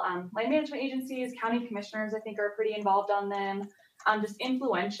local land management agencies. County commissioners, I think, are pretty involved on them. Just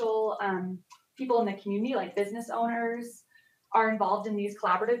influential people in the community, like business owners, are involved in these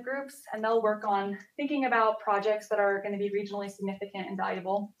collaborative groups, and they'll work on thinking about projects that are going to be regionally significant and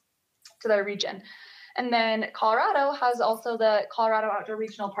valuable to their region. And then Colorado has also the Colorado Outdoor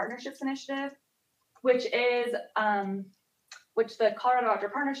Regional Partnerships Initiative, which is which the Colorado Outdoor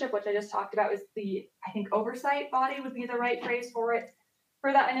Partnership, which I just talked about, is the, I think, oversight body would be the right phrase for it,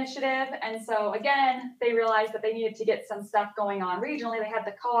 for that initiative. And so again, they realized that they needed to get some stuff going on regionally. They had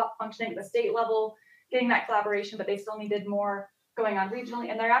the co-op functioning at the state level, getting that collaboration, but they still needed more going on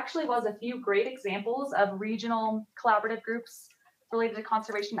regionally. And there actually was a few great examples of regional collaborative groups related to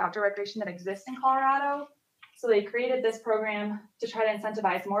conservation and outdoor recreation that exist in Colorado. So they created this program to try to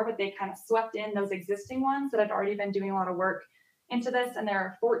incentivize more, but they kind of swept in those existing ones that had already been doing a lot of work into this. And there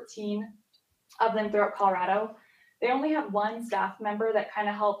are 14 of them throughout Colorado. They only have 1 staff member that kind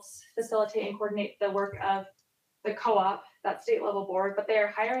of helps facilitate and coordinate the work of the co-op, that state level board, but they are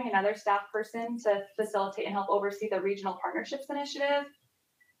hiring another staff person to facilitate and help oversee the Regional Partnerships Initiative.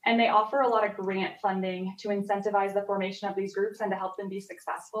 And they offer a lot of grant funding to incentivize the formation of these groups and to help them be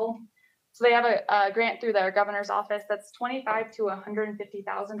successful. So they have a grant through their governor's office that's $25,000 to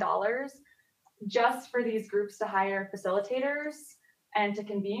 $150,000 just for these groups to hire facilitators and to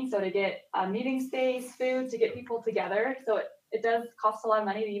convene. So to get meeting space, food, to get people together. So it does cost a lot of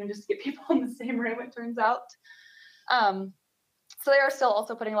money to even just get people in the same room, it turns out. So they are still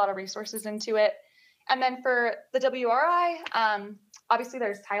also putting a lot of resources into it. And then for the WRI, obviously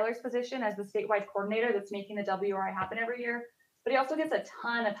there's Tyler's position as the statewide coordinator that's making the WRI happen every year, but he also gets a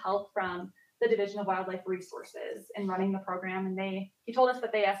ton of help from the Division of Wildlife Resources in running the program. And he told us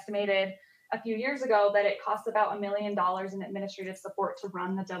that they estimated a few years ago that it costs about $1 million in administrative support to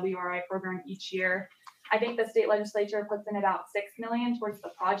run the WRI program each year. I think the state legislature puts in about $6 million towards the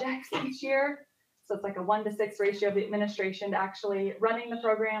projects each year. So it's like a 1-to-6 ratio of the administration to actually running the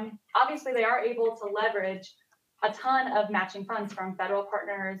program. Obviously, they are able to leverage a ton of matching funds from federal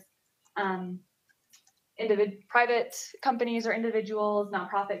partners, private companies or individuals,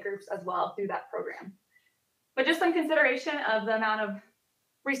 nonprofit groups as well through that program. But just some consideration of the amount of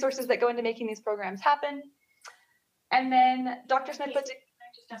resources that go into making these programs happen. And then Dr. Smith put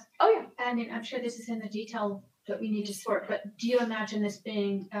oh yeah, and I'm sure this is in the detail that we need to sort, but do you imagine this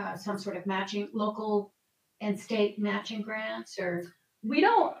being some sort of matching, local and state matching grants, or? We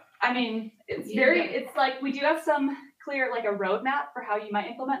don't, I mean, it's like, we do have some clear, like a roadmap for how you might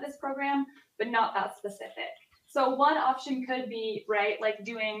implement this program, but not that specific. So one option could be, right, like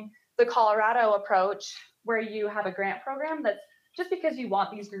doing the Colorado approach where you have a grant program that's just because you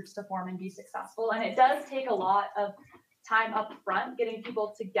want these groups to form and be successful. And it does take a lot of time up front, getting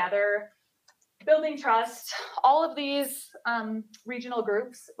people together, building trust. All of these regional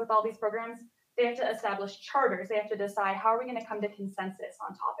groups with all these programs, they have to establish charters. They have to decide, how are we going to come to consensus on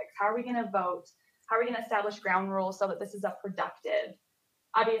topics? How are we going to vote? How are we going to establish ground rules so that this is a productive?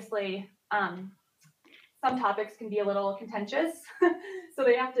 Obviously, some topics can be a little contentious. So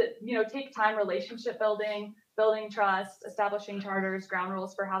they have to, take time, relationship building, building trust, establishing charters, ground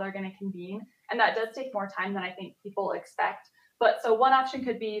rules for how they're going to convene. And that does take more time than I think people expect. But so one option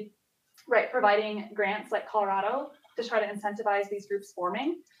could be, right, providing grants like Colorado to try to incentivize these groups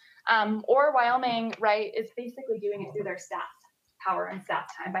forming. Or Wyoming, right, is basically doing it through their staff power and staff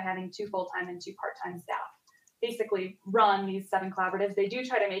time by having 2 full-time and 2 part-time staff. Basically run these 7 collaboratives. They do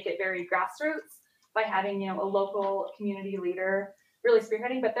try to make it very grassroots by having, a local community leader really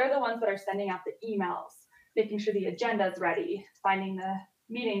spearheading, but they're the ones that are sending out the emails, making sure the agenda is ready, finding the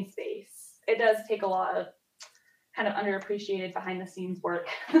meeting space. It does take a lot of kind of underappreciated behind the scenes work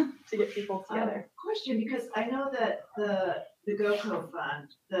to get people together. Question, because I know that the GOCO fund,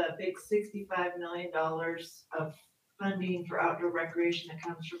 the big $65 million of funding for outdoor recreation that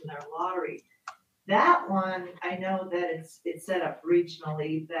comes from their lottery, that one, I know that it's set up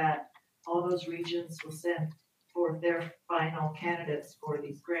regionally, that all those regions will send for their final candidates for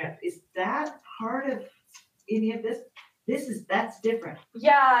these grants. Is that part of any of this? That's different.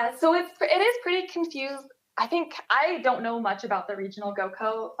 Yeah, so it is pretty confused. I think I don't know much about the regional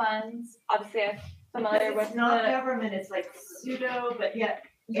GOCO funds. Obviously, I'm familiar with not government. It's like pseudo, but yet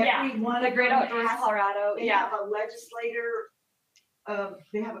every one the of Great them Outdoors Colorado. They have a legislator.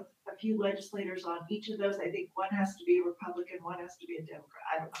 They have a few legislators on each of those. I think one has to be a Republican, one has to be a Democrat.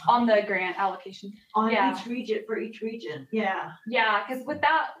 I don't know. On the grant allocation. On each region, for each region. Yeah. Yeah, because with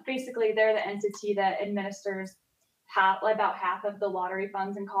that, basically, they're the entity that administers about half of the lottery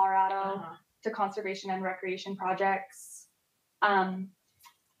funds in Colorado to conservation and recreation projects.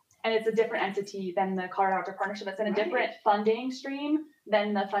 And it's a different entity than the Colorado Outdoor Partnership. It's in a different funding stream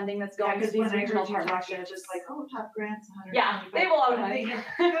than the funding that's going to these regional partnerships. Just like, top grants, yeah, they have a lot of money.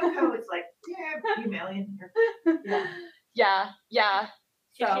 GOCO, it's like, a few million. Yeah.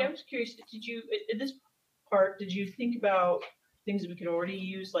 So I was curious, did you, in this part, did you think about things that we could already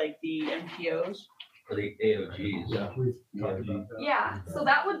use, like the MPOs? Or the AOGs. Yeah, we've talked about that. Yeah, so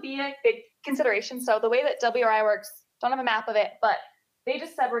that would be a big consideration. So the way that WRI works, don't have a map of it, but they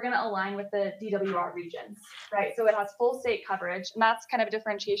just said we're going to align with the DWR regions, right? So it has full state coverage, and that's kind of a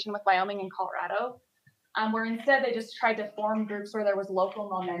differentiation with Wyoming and Colorado, where instead they just tried to form groups where there was local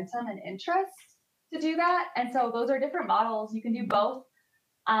momentum and interest to do that. And so those are different models. You can do both.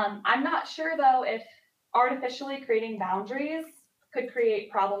 I'm not sure, though, if artificially creating boundaries could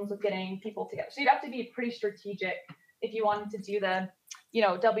create problems with getting people together. So you'd have to be pretty strategic if you wanted to do the,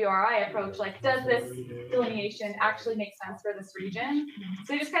 WRI approach. Like, does this delineation actually make sense for this region?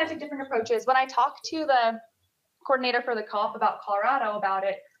 So you just kind of take different approaches. When I talked to the coordinator for the co-op about Colorado about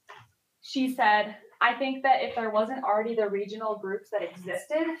it, she said, I think that if there wasn't already the regional groups that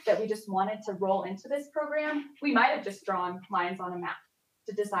existed that we just wanted to roll into this program, we might have just drawn lines on a map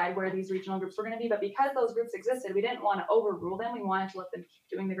to decide where these regional groups were going to be. But because those groups existed, we didn't want to overrule them. We wanted to let them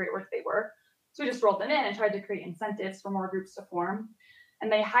keep doing the great work they were. So we just rolled them in and tried to create incentives for more groups to form.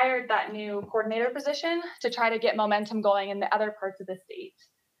 And they hired that new coordinator position to try to get momentum going in the other parts of the state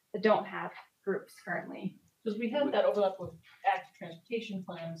that don't have groups currently. Because we had that overlap with active transportation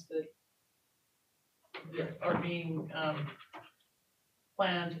plans that are being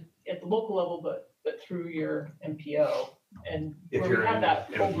planned at the local level, but through your MPO. And If where you're we had in that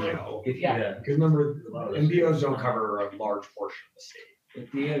an MPO. yeah. Because remember, MPOs don't cover a large portion of the state.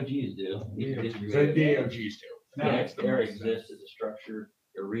 If the AOGs do. So the AOGs do. Yeah, there exists as a structure,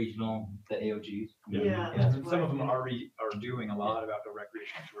 the regional, the AOGs. Yeah, And that's some of right. them already are doing a lot about the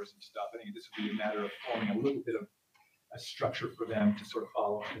recreational tourism stuff. I think this would be a matter of forming a little bit of a structure for them to sort of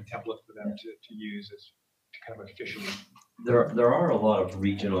follow, and a template for them to use as kind of officially. There are a lot of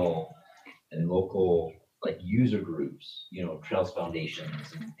regional and local like user groups, Trails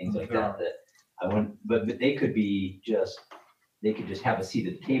Foundations and things like that, that I want, but they could just have a seat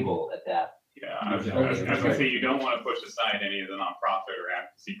at the table at that. Yeah, I was gonna say, you don't want to push aside any of the nonprofit or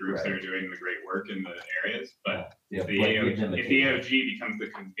advocacy groups that are doing the great work in the areas, but Yeah, if the AOG becomes the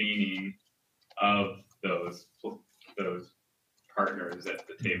convening of those partners at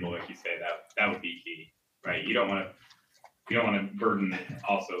the table, like you say, that would be key, right? You don't want to burden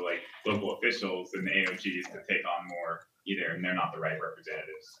also like local officials and the AOGs to take on more either, and they're not the right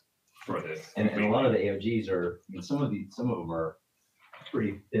representatives for this. And a lot of the AOGs are, some of them are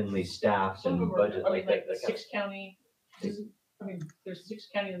pretty thinly staffed Some of and them are, budget I mean, like the that 6 county, there's 6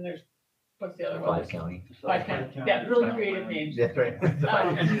 county and there's, what's the other kind one? of 5 county. 5 county, yeah, really creative names. That's right.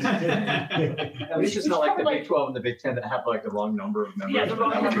 At least it's not like the Big 12 and the Big 10 that have like the wrong number of members. Yeah, the wrong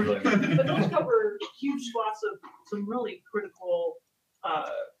That would be number, really- but those cover huge swaths of some really critical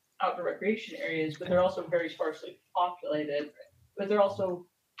outdoor recreation areas, but they're also very sparsely populated. But they're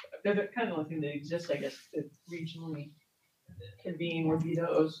the kind of only thing that exists, I guess, that regionally convene would be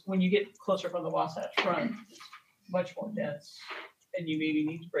those. When you get closer from the Wasatch Front, it's much more dense, and you maybe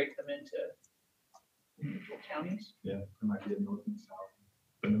need to break them into individual counties. Yeah, there might be a north and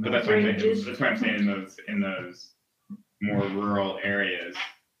south. But that's what I'm saying. That's what I'm saying in those more rural areas.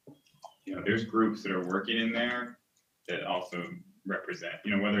 There's groups that are working in there that also represent.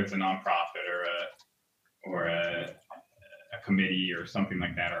 Whether it's a nonprofit or a committee or something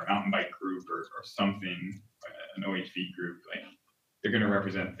like that, or a mountain bike group or something, an OHV group. Like they're going to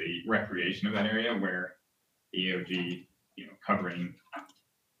represent the recreation of that area, where the EOG, covering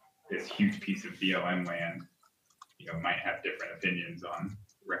this huge piece of BLM land, might have different opinions on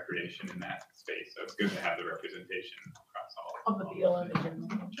recreation in that space. So it's good to have the representation across all Of the BLM in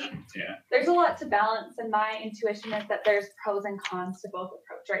general. Yeah. There's a lot to balance, and my intuition is that there's pros and cons to both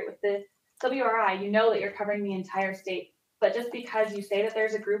approach, right? With the WRI, that you're covering the entire state, but just because you say that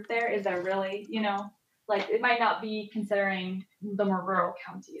there's a group there, is there really, like it might not be considering the more rural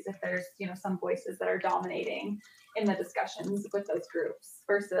counties if there's, some voices that are dominating in the discussions with those groups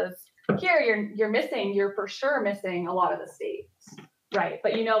versus here you're for sure missing a lot of the state, right?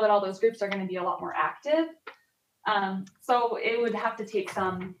 But that all those groups are going to be a lot more active. So it would have to take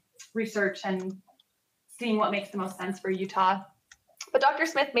some research and seeing what makes the most sense for Utah. But Dr.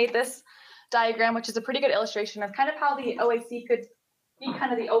 Smith made this diagram, which is a pretty good illustration of kind of how the OAC could be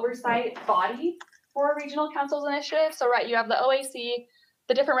kind of the oversight body for a regional councils initiative. So, right, you have the OAC,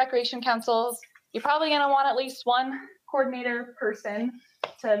 the different recreation councils. You're probably going to want at least one coordinator person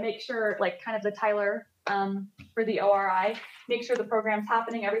to make sure, like kind of the Tyler for the ORI, make sure the program's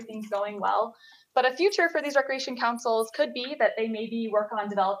happening, everything's going well. But a future for these recreation councils could be that they maybe work on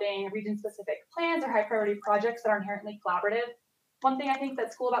developing region-specific plans or high-priority projects that are inherently collaborative. One thing I think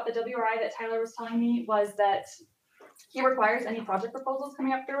that's cool about the WRI that Tyler was telling me was that he requires any project proposals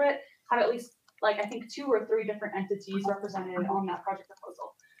coming up through it have at least, like, I think 2 or 3 different entities represented on that project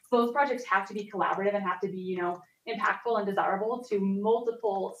proposal. So those projects have to be collaborative and have to be, impactful and desirable to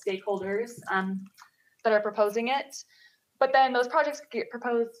multiple stakeholders that are proposing it. But then those projects get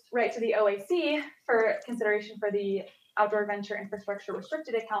proposed right to the OAC for consideration for the Outdoor Adventure Infrastructure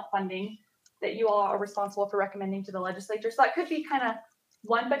Restricted Account funding that you all are responsible for recommending to the legislature. So that could be kind of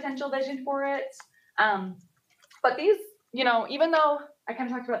one potential vision for it. But these, even though I kind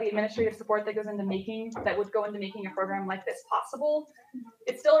of talked about the administrative support that would go into making a program like this possible,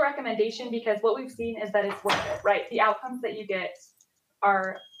 it's still a recommendation because what we've seen is that it's worth it, right? The outcomes that you get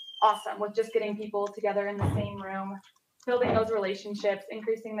are awesome with just getting people together in the same room, building those relationships,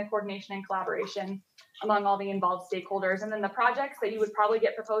 increasing the coordination and collaboration among all the involved stakeholders. And then the projects that you would probably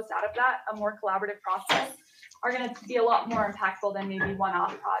get proposed out of that, a more collaborative process, are going to be a lot more impactful than maybe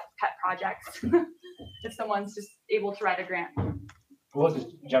one-off pet projects if someone's just able to write a grant. We'll just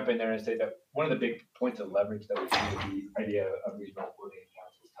jump in there and say that one of the big points of leverage that we see with the idea of regional coordinating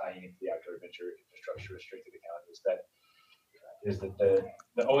councils tying into the outdoor adventure infrastructure restricted account is that is that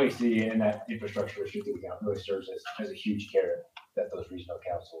the OAC and that infrastructure restricted account really serves as a huge carrot that those regional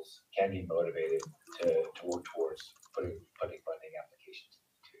councils can be motivated to work towards putting funding applications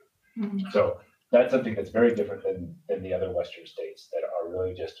into. So that's something that's very different than the other Western states that are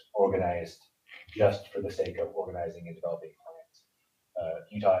really just organized just for the sake of organizing and developing plans.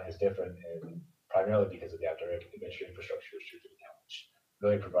 Utah is different primarily because of the outdoor adventure infrastructure restricted account, which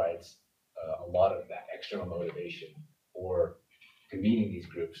really provides a lot of that external motivation for convening these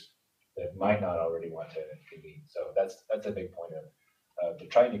groups that might not already want to convene. So that's a big point of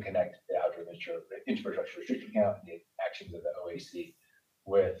trying to connect the outdoor infrastructure restricted account and the actions of the OAC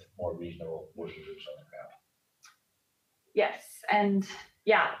with more regional working groups on the ground. Yes, and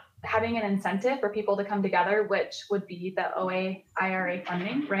yeah, having an incentive for people to come together, which would be the OA-IRA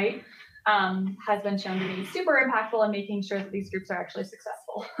funding, right, has been shown to be super impactful in making sure that these groups are actually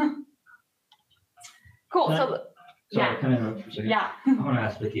successful. Cool. Sorry, can I interrupt for a second? Yeah. I want to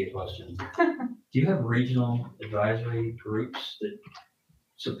ask Vicki a question. Do you have regional advisory groups that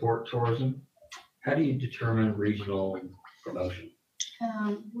support tourism? How do you determine regional promotion?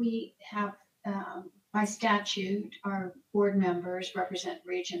 We have, by statute, our board members represent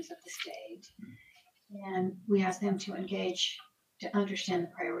regions of the state. And we ask them to engage to understand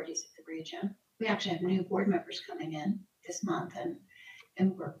the priorities of the region. We actually have new board members coming in this month,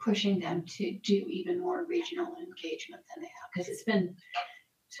 and we're pushing them to do even more regional engagement than they have, because it's been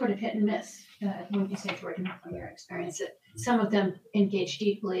sort of hit and miss. When you say, Jordan, from your experience, that some of them engage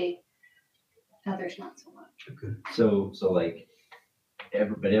deeply, others not so much. Okay. So like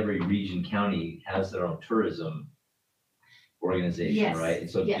every region, county has their own tourism organization, Yes, right? And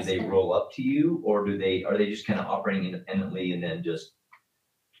so yes. do they roll up to you, or are they just kind of operating independently and then just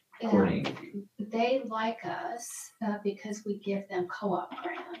coordinating with you? They like us because we give them co-op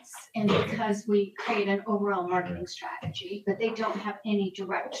grants and because we create an overall marketing strategy, but they don't have any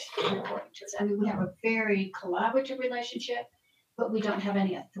direct reporting to us. I mean, we have a very collaborative relationship, but we don't have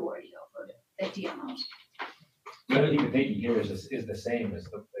any authority over the DMOs. I don't think the thinking here is the same as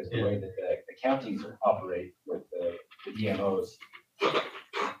the way that the counties operate with the DMOs.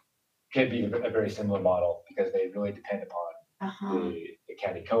 Can be a very similar model because they really depend upon the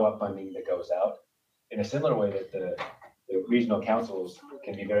county co-op funding that goes out in a similar way that the regional councils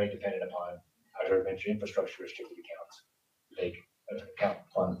can be very dependent upon outdoor adventure infrastructure restricted accounts. They account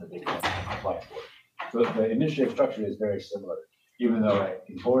funds that they can apply for. So the administrative structure is very similar, even though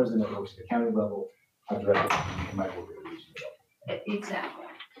in tourism it works at the county level, outdoor adventure it might work at the regional level. Exactly,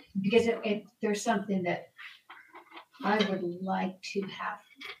 because if there's something that I would like to have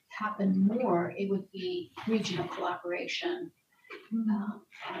happen more, it would be regional collaboration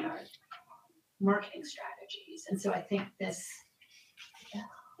on our marketing strategies. And so I think this,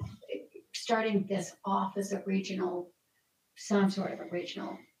 starting this off as a regional, some sort of a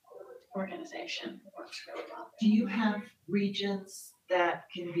regional organization works really well. Do you have regions that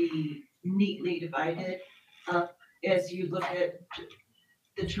can be neatly divided up as you look at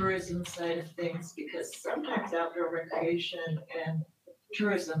the tourism side of things? Because sometimes outdoor recreation and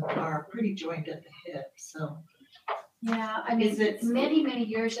tourism are pretty joined at the hip, so. Yeah, I mean, Is it- many, many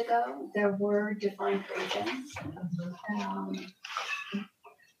years ago, there were defined regions.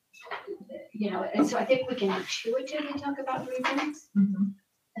 You know, and so I think we can intuitively talk about regions.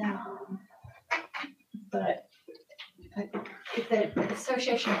 But the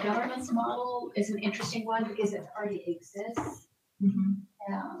Association of Governments model is an interesting one because it already exists.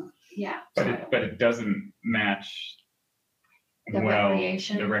 Yeah. But it doesn't match The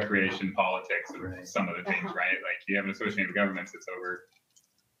recreation. the recreation politics of some of the things, right? Like you have an association of governments that's over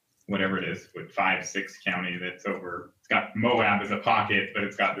whatever it is with 5-6 county that's over. It's got Moab as a pocket, but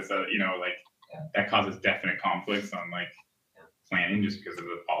it's got this other, that causes definite conflicts on like planning just because of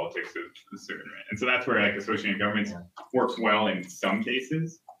the politics of the certain. And so that's where like association of governments works well in some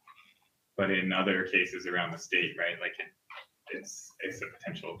cases, but in other cases around the state, right? Like it's a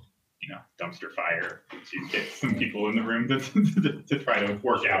potential dumpster fire to get some people in the room to try to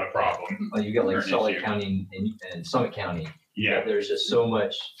work out a problem. Well, you got like or an Solid issue. County and Summit County. Yeah, There's just so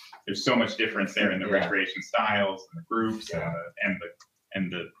much. there's so much difference there in the recreation styles and the groups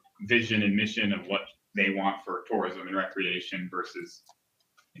and the vision and mission of what they want for tourism and recreation versus,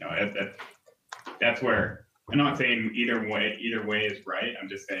 that's where I'm not saying either way is right. I'm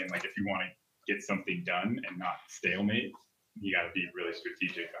just saying like if you want to get something done and not stalemate, you got to be really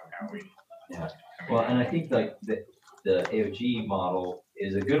strategic on how we. Yeah. Well, and I think like the AOG model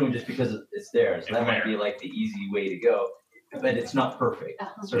is a good one just because it's there. So that might be like the easy way to go, but it's not perfect.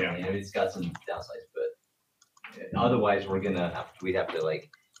 Certainly, it's got some downsides, but otherwise we'd have to like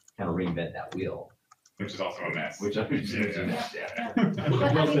kind of reinvent that wheel. Which is also a mess. Which I Yeah.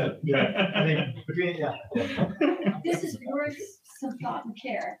 Well said. Yeah, I think between, yeah. This is worth some thought and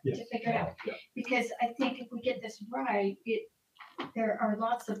care Yes. to figure out, Yeah. because I think if we get this right, there are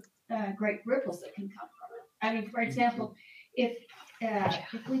lots of great ripples that can come from it. I mean, for example, if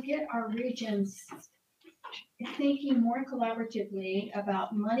we get our regions thinking more collaboratively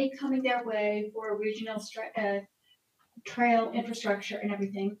about money coming their way for regional trail infrastructure and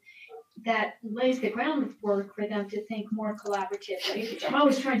everything, that lays the groundwork for them to think more collaboratively, which I'm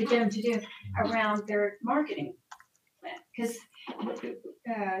always trying to get them to do around their marketing plan. Because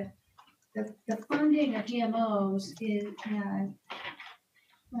the funding of GMOs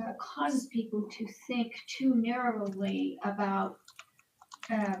causes people to think too narrowly about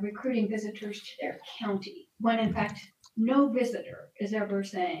recruiting visitors to their county, when in fact, no visitor is ever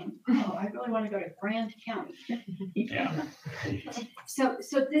saying, oh, I really want to go to Grand County. Yeah. So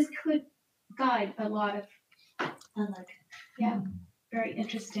this could guide a lot of, very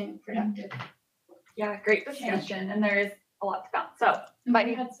interesting, productive. Yeah, great discussion, and there is a lot to bounce. So, might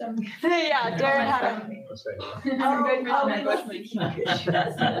We need, had some. yeah, Darren had a. Oh, Good oh, reason, we question. must-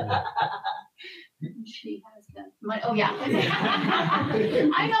 She has them. Oh, yeah.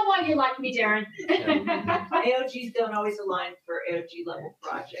 I know why you like me, Darren. AOGs don't always align for AOG level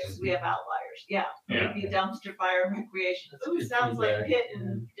projects. We have outliers. Yeah. Yeah. Maybe dumpster fire and recreation. Ooh, sounds like Pitt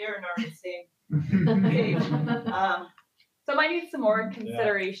and Darren are on the same page. So might need some more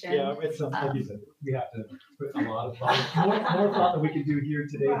consideration. Yeah, it's like you said, we have to put a lot of thought, more thought than we can do here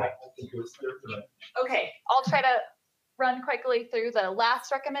today. But I think they're right. Okay, I'll try to run quickly through the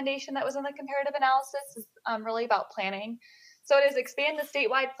last recommendation that was in the comparative analysis. Is really about planning. So it is expand the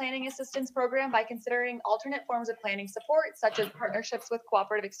statewide planning assistance program by considering alternate forms of planning support, such as partnerships with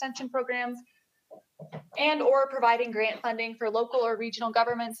cooperative extension programs, and or providing grant funding for local or regional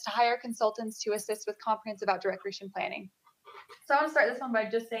governments to hire consultants to assist with comprehensive outdoor recreation planning. So I want to start this one by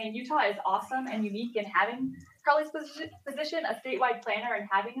just saying Utah is awesome and unique in having Carly's position, a statewide planner, and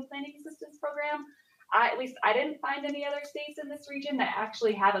having a planning assistance program. At least I didn't find any other states in this region that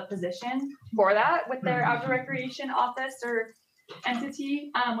actually have a position for that with their outdoor recreation office or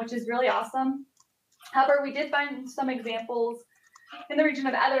entity, which is really awesome. However, we did find some examples in the region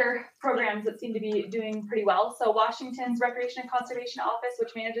of other programs that seem to be doing pretty well. So Washington's Recreation and Conservation Office,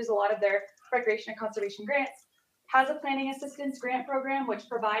 which manages a lot of their recreation and conservation grants, has a planning assistance grant program, which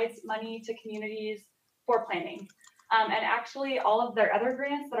provides money to communities for planning. And actually all of their other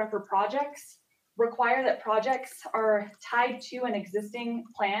grants that are for projects require that projects are tied to an existing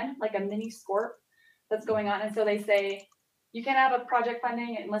plan, like a mini SCORP that's going on. And so they say, you can't have a project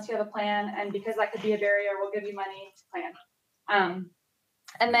funding unless you have a plan. And because that could be a barrier, we'll give you money to plan.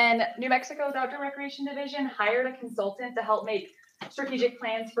 And then New Mexico's Outdoor Recreation Division hired a consultant to help make strategic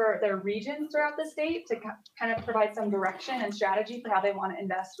plans for their regions throughout the state to kind of provide some direction and strategy for how they want to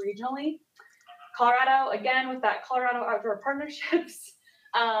invest regionally. Colorado, again, with that Colorado Outdoor Partnerships,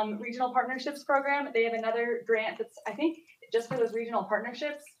 Regional Partnerships Program, they have another grant that's, I think, just for those regional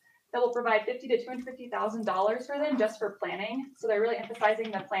partnerships that will provide $50,000 to $250,000 for them just for planning. So they're really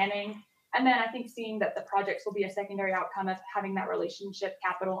emphasizing the planning. And then I think seeing that the projects will be a secondary outcome of having that relationship,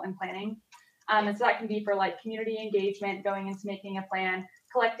 capital, and planning. And so that can be for like community engagement, going into making a plan,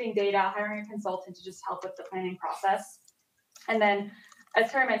 collecting data, hiring a consultant to just help with the planning process. And then,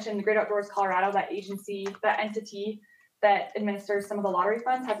 as Tara mentioned, the Great Outdoors Colorado, that agency, that entity that administers some of the lottery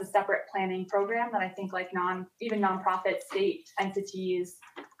funds, has a separate planning program that I think like even nonprofit state entities,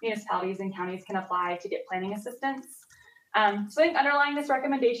 municipalities, and counties can apply to get planning assistance. So I think underlying this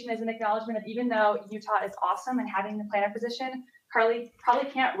recommendation is an acknowledgement of, even though Utah is awesome and having the planner position, Carly probably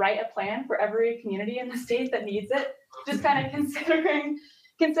can't write a plan for every community in the state that needs it. Just kind of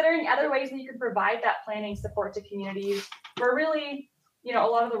considering other ways that you could provide that planning support to communities where really, a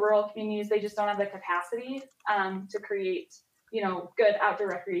lot of the rural communities, they just don't have the capacity to create, good outdoor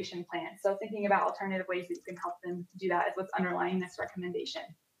recreation plans. So thinking about alternative ways that you can help them do that is what's underlying this recommendation.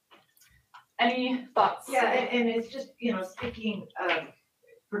 Any thoughts? Yeah, and it's just, speaking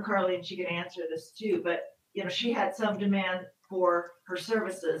for Carly, and she can answer this too, but, she had some demand for her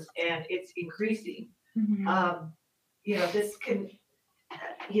services and it's increasing. Mm-hmm. This can,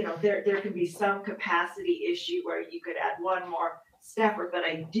 there can be some capacity issue where you could add one more staffer, but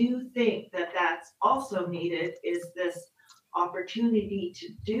I do think that that's also needed, is this opportunity to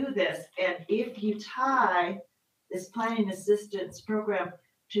do this. And if you tie this planning assistance program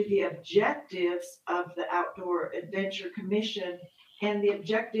to the objectives of the Outdoor Adventure Commission and the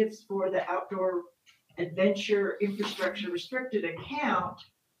objectives for the Outdoor Adventure Infrastructure Restricted Account,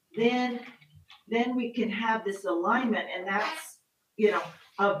 then we can have this alignment. And that's,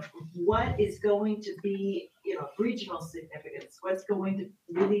 of what is going to be, regional significance, what's going to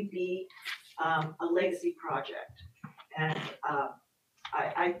really be a legacy project. And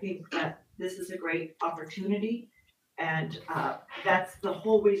I think that this is a great opportunity. And that's the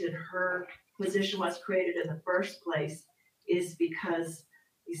whole reason her position was created in the first place, is because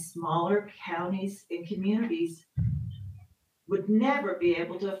these smaller counties and communities would never be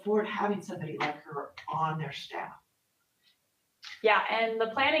able to afford having somebody like her on their staff. Yeah, and the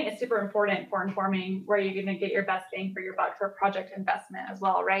planning is super important for informing where you're gonna get your best bang for your buck for project investment as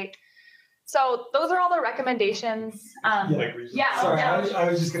well, right? So those are all the recommendations. Yeah. Sorry, yeah. I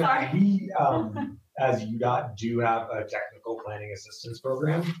was just gonna, Sorry. we, as UDOT do have a technical planning assistance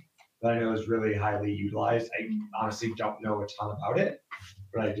program that I know is really highly utilized. I honestly don't know a ton about it,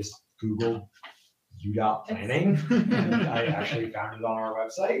 but I just Googled UDOT planning. And I actually found it on our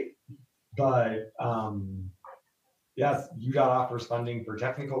website. But yes, UDOT offers funding for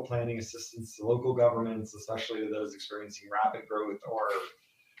technical planning assistance to local governments, especially to those experiencing rapid growth or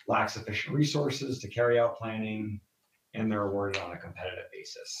lack sufficient resources to carry out planning, and they're awarded on a competitive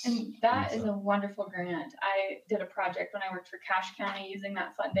basis. And that is a wonderful grant. I did a project when I worked for Cache County using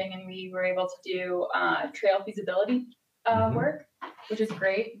that funding, and we were able to do trail feasibility work, which is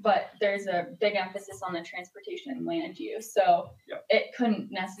great, but there's a big emphasis on the transportation and land use. So it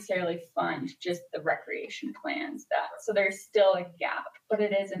couldn't necessarily fund just the recreation plans so there's still a gap, but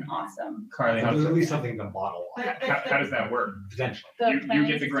it is an awesome. Carly, There's at least something to model on. how does that work? Potentially. You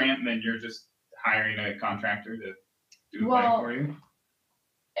get the grant and then you're just hiring a contractor to do the plan for you?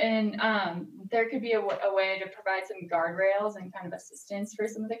 And there could be a way to provide some guardrails and kind of assistance for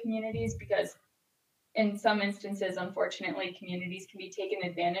some of the communities, because in some instances, unfortunately, communities can be taken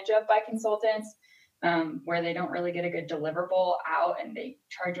advantage of by consultants, where they don't really get a good deliverable out and they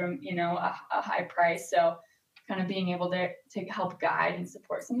charge them, a high price. So kind of being able to help guide and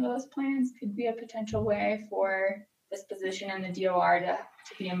support some of those plans could be a potential way for this position and the DOR to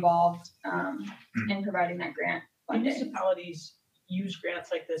be involved in providing that grant funding. Municipalities use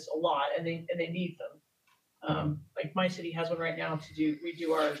grants like this a lot, and they need them. Like my city has one right now to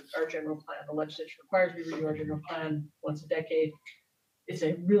redo our general plan. The legislature requires we redo our general plan once a decade. It's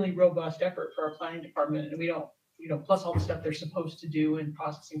a really robust effort for our planning department, and we don't, plus all the stuff they're supposed to do in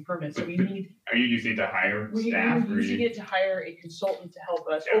processing permits. So we need. Are you using to hire staff? We usually get to hire a consultant to help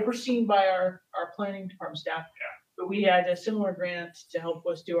us, overseen by our planning department staff. But we had a similar grant to help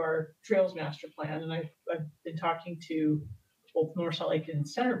us do our trails master plan, and I've been talking to both North Salt Lake and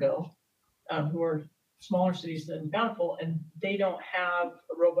Centerville, who are smaller cities than Bountiful, and they don't have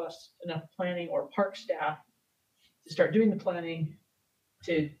a robust enough planning or park staff to start doing the planning,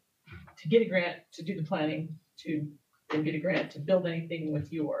 to get a grant to do the planning, to then get a grant to build anything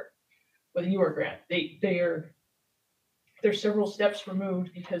with your grant. They're several steps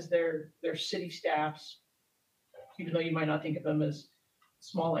removed because they're city staffs, even though you might not think of them as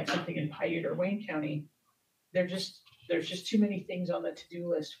small, like something in Paiute or Wayne County. There's just too many things on the to-do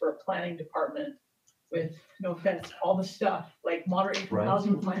list for a planning department, with no offense, all the stuff like moderate income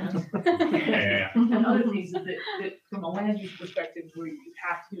housing plans and other things that from a land use perspective, where you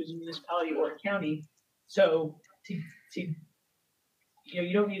have to do as a municipality or a county. So you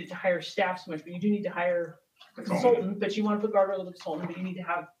don't need to hire staff so much, but you do need to hire a consultant. But you want to put guardrails on the consultant, but you need to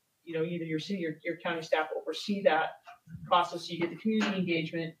have either your city or your county staff oversee that process. So you get the community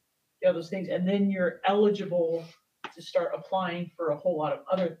engagement, those things, and then you're eligible to start applying for a whole lot of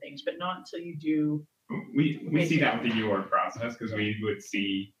other things, but not until you do. We see that with the UR process, because we would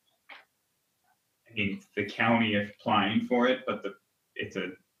see, the county applying for it, but it's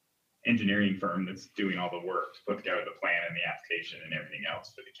a engineering firm that's doing all the work to put together the plan and the application and everything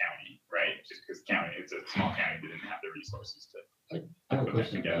else for the county, right? Just because it's a small county that didn't have the resources to I have a put it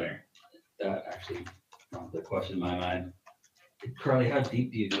question together. that actually prompted the question in my mind. Carly, how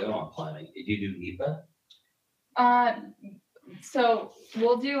deep do you go on planning? Do you do NEPA? So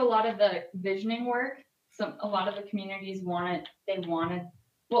we'll do a lot of the visioning work. A lot of the communities want it.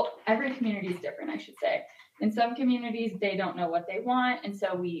 Well, every community is different, I should say. In some communities, they don't know what they want. And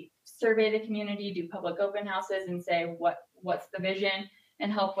so we survey the community, do public open houses, and say, what's the vision,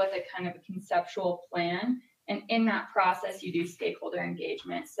 and help with a kind of a conceptual plan. And in that process, you do stakeholder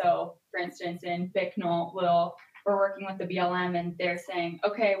engagement. So for instance, in Bicknell, we're working with the BLM, and they're saying,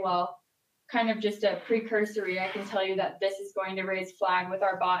 okay, well, kind of just a precursory, I can tell you that this is going to raise flag with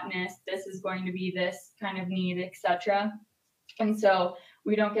our botanist, this is going to be this kind of need, etc. And so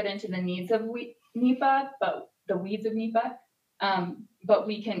we don't get into the needs of NEPA, but the weeds of NEPA. But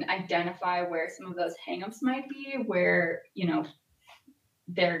we can identify where some of those hangups might be, where,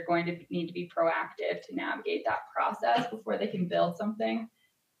 they're going to need to be proactive to navigate that process before they can build something.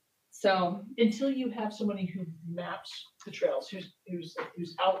 So Until you have somebody who maps the trails,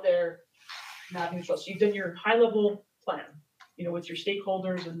 who's out there mapping the trails. So you've done your high level plan, you know, with your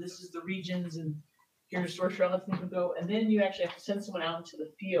stakeholders, and this is the regions, and here's where trailheads need to go. And then you actually have to send someone out into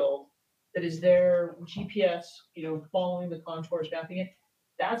the field that is there, GPS, you know, following the contours, mapping it.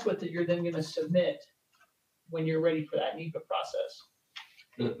 That's what you're then gonna submit when you're ready for that NEPA process.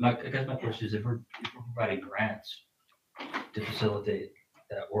 I guess my question is, if we're providing grants to facilitate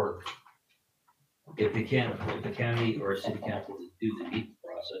that work, if the county or a city council to do the NEPA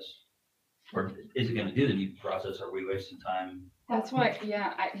process, or is it gonna do the NEPA process, are we wasting time? that's why,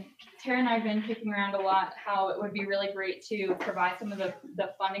 yeah, Tara and I have been kicking around a lot how it would be really great to provide some of the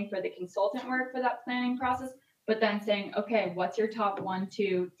funding for the consultant work for that planning process, but then saying, okay, what's your top 1,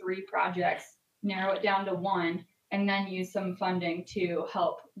 2, 3 projects? Narrow it down to 1, and then use some funding to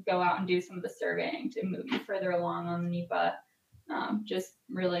help go out and do some of the surveying to move you further along on NEPA. Just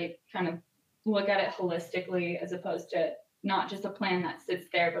really kind of look at it holistically as opposed to not just a plan that sits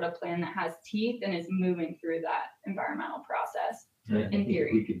there, but a plan that has teeth and is moving through that environmental process. I think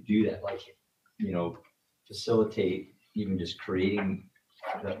theory. we could do that, like, you know, facilitate even just creating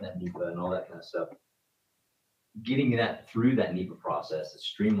that NEPA and all that kind of stuff. Getting that through that NEPA process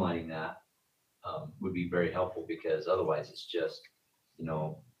and streamlining that would be very helpful, because otherwise it's just, you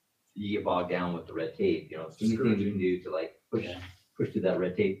know, you get bogged down with the red tape, you know, anything you can do to like push through that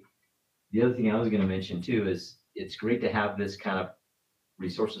red tape. The other thing I was gonna mention too is it's great to have this kind of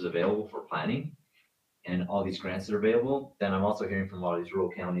resources available for planning and all these grants that are available. Then I'm also hearing from a lot of these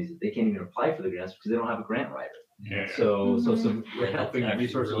rural counties that they can't even apply for the grants because they don't have a grant writer. Yeah. So some Yeah, helping that's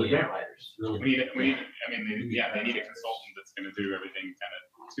resources really with grant writers. Really, We need, I mean, they need a consultant that's gonna do everything kind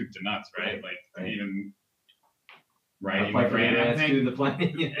of soup to nuts, right? Like Right. even writing Apply the for the grant, grants, do everything. the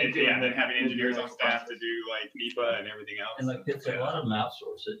planning. Yeah, and then having engineers on staff to do like NEPA and everything else. and like, it's a lot of them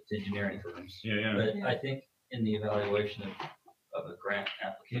outsource it to engineering firms. Yeah, yeah. But I think in the evaluation of a grant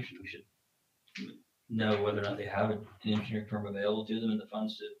application, we should know whether or not they have an engineering firm available to them and the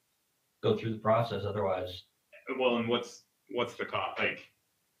funds to go through the process. Otherwise, Well, and what's the cost, like,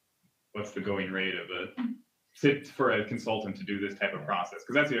 what's the going rate of for a consultant to do this type of process?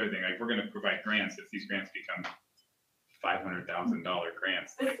 Because that's the other thing, like, we're gonna provide grants, if these grants become $500,000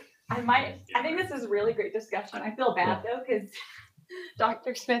 grants. I think this is really great discussion. I feel bad though, because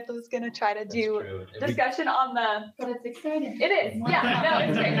Dr. Smith was gonna try to do discussion on the. But it's exciting. It is, yeah, no,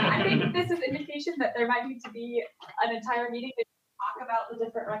 it's great. I think this is indication that there might need to be an entire meeting to talk about the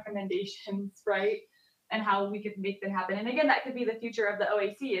different recommendations, right? And how we could make that happen. And again, that could be the future of the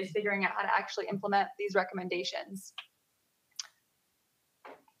OAC, is figuring out how to actually implement these recommendations.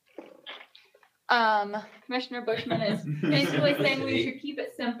 Commissioner Bushman is basically saying we should keep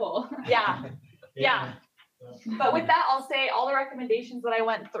it simple. Yeah. But with that, I'll say all the recommendations that I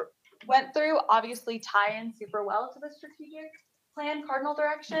went through obviously tie in super well to the strategic plan cardinal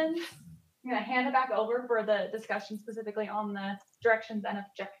directions. I'm gonna hand it back over for the discussion specifically on the directions and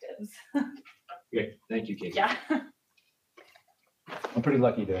objectives. Great, thank you, Casey. Yeah. I'm pretty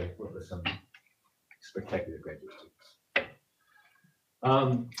lucky to work with some spectacular graduate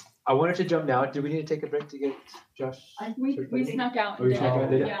students. I wanted to jump now. Do we need to take a break to get Josh? We snuck out. Oh, you and snuck out,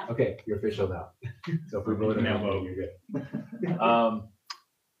 did it? Yeah. Okay, you're official now. So if we vote on Now that, vote. you're good.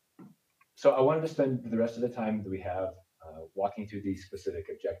 So I wanted to spend the rest of the time that we have walking through these specific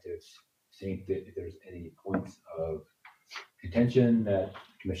objectives, seeing if there's any points of contention that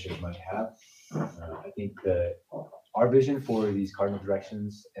commissioners might have. I think that our vision for these cardinal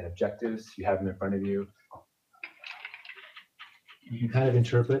directions and objectives, you have them in front of you. You can kind of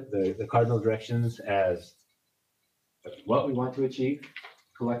interpret the cardinal directions as what we want to achieve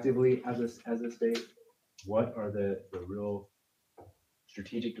collectively as a state. What are the real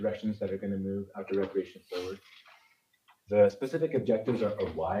strategic directions that are going to move outdoor recreation forward? The specific objectives are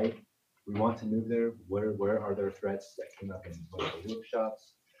why we want to move there. Where are there threats that came up in one of the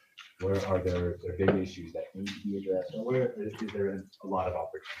workshops? Where are there big issues that need to be addressed? And where is there a lot of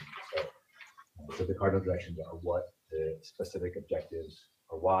opportunity? So the cardinal directions are what, the specific objectives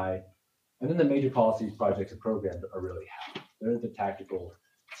are why, and then the major policies, projects, and programs are really how. They're the tactical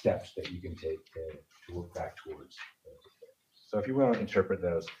steps that you can take to work back towards those objectives. So if you want to interpret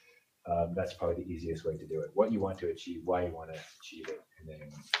those, that's probably the easiest way to do it. What you want to achieve, why you want to achieve it, and then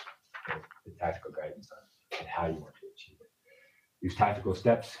the tactical guidance on how you want to achieve it. These tactical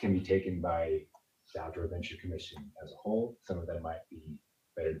steps can be taken by the Outdoor Adventure Commission as a whole. Some of them might be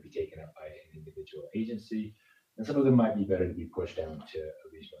better to be taken up by an individual agency, and some of them might be better to be pushed down to a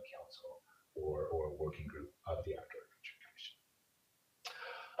regional council or a working group of the Outdoor Adventure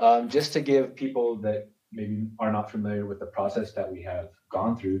Commission. Just to give people that maybe are not familiar with the process that we have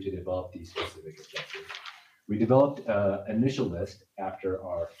gone through to develop these specific objectives. We developed an initial list after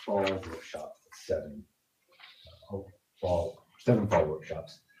our fall workshop, seven fall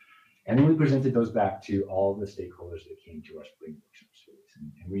workshops. And then we presented those back to all the stakeholders that came to our spring workshop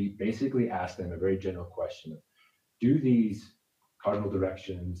series. And we basically asked them a very general question of, do these cardinal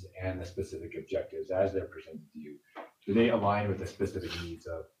directions and the specific objectives as they're presented to you, do they align with the specific needs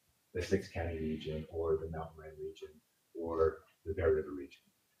of the 6-county region or the Mountain Land region or the Bear River region?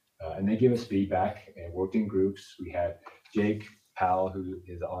 And they give us feedback and worked in groups. We had Jake Powell, who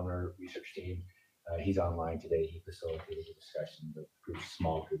is on our research team. He's online today. He facilitated the discussion of groups,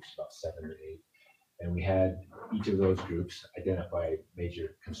 small groups, about 7 or 8. And we had each of those groups identify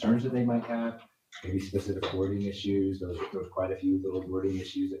major concerns that they might have, maybe specific wording issues. There was quite a few little wording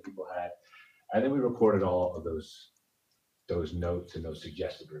issues that people had. And then we recorded all of those notes and those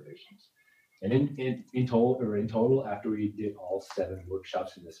suggested revisions. And in total, after we did all 7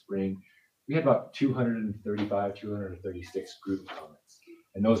 workshops in the spring, we had about 235, 236 group comments.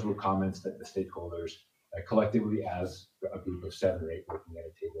 And those were comments that the stakeholders collectively, as a group of 7 or 8 working at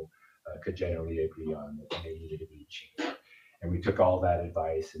a table, could generally agree on that they needed to be changed. And we took all that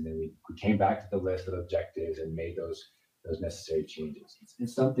advice, and then we came back to the list of objectives and made those necessary changes. And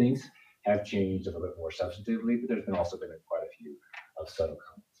some things have changed a little bit more substantively, but there's also been quite a few of subtle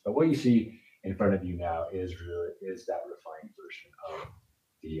comments. But what you see in front of you now is that refined version of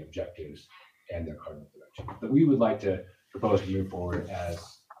the objectives and their cardinal direction that we would like to propose to move forward as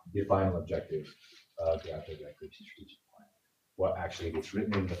the final objective of the Outdoor Recreation Strategic Plan. What actually gets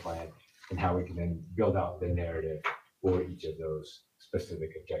written into the plan and how we can then build out the narrative for each of those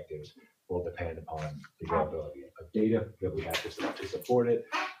specific objectives will depend upon the availability of data that we have to support it.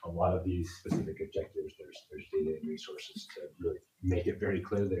 A lot of these specific objectives, there's data and resources to really make it very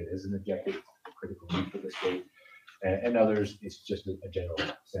clear that it is an objective, a critical need for the state. And others, it's just a general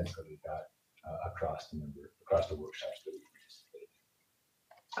sense that we've got across the workshops that we participated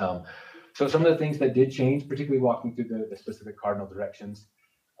in. So some of the things that did change, particularly walking through the specific cardinal directions,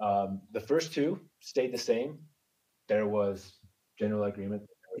 the first 2 stayed the same. There was general agreement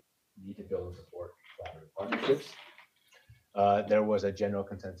that we need to build and support collaborative partnerships. There was a general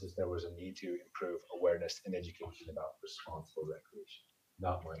consensus. There was a need to improve awareness and education about responsible recreation.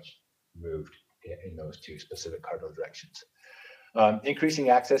 Not much moved in those 2 specific cardinal directions. Increasing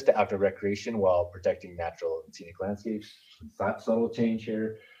access to outdoor recreation while protecting natural and scenic landscapes. Subtle change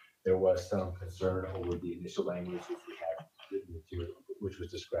here. There was some concern over the initial language which we had written into it, which was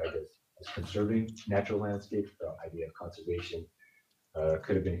described as conserving natural landscapes. The idea of conservation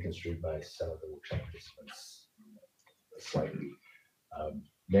could have been construed by some of the workshop participants a slightly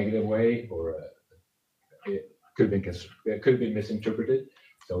negative way, or it could have been misinterpreted.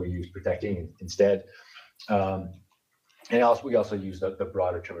 So we used protecting instead. And we also used the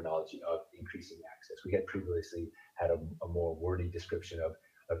broader terminology of increasing access. We had previously had a more wordy description of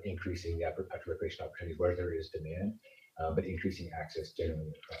increasing the outdoor recreation opportunities where there is demand, but increasing access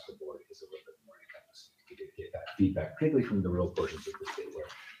generally across the board is a little bit more encompassing to get that feedback, particularly from the rural portions of the state where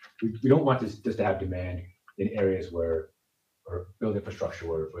we don't want this just to have demand in areas or build infrastructure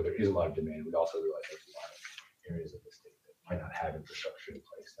where there is a lot of demand. We also realize there's a lot of areas of the state that might not have infrastructure in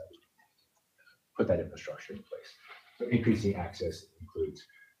place that we put that infrastructure in place. So increasing access includes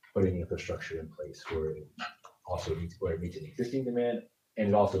putting infrastructure in place where it meets an existing demand, and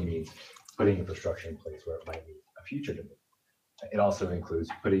it also means putting infrastructure in place where it might meet a future demand. It also includes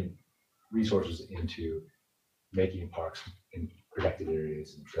putting resources into making parks in protected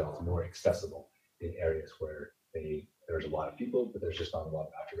areas and trails more accessible in areas where there's a lot of people, but there's just not a lot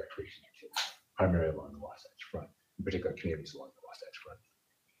of outdoor recreation activity, primarily along the Wasatch Front, in particular communities along the Wasatch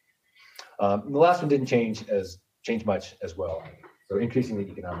Front. The last one didn't change much as well. So increasing the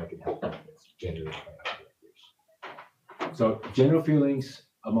economic and health benefits generated by outdoor recreation. So general feelings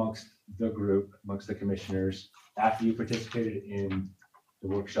amongst the group, amongst the commissioners, after you participated in the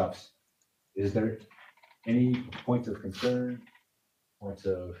workshops, is there any points of concern, points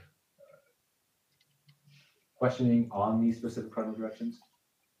of questioning on these specific cardinal directions?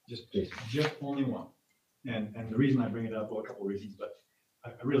 Just only one. And the reason I bring it up, well, a couple of reasons, but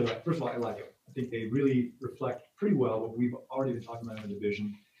I really like, first of all, I like it. I think they really reflect pretty well what we've already been talking about in the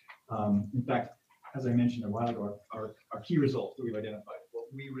division. In fact, as I mentioned a while ago, our key results that we've identified, what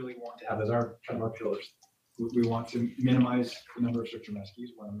we really want to have as our kind of our pillars. We want to minimize the number of search and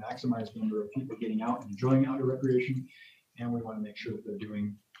rescues. We want to maximize the number of people getting out and enjoying outdoor recreation, and we want to make sure that they're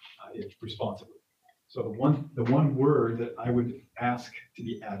doing it responsibly. So the one word that I would ask to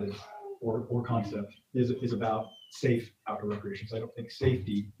be added or concept is about safe outdoor recreation. So I don't think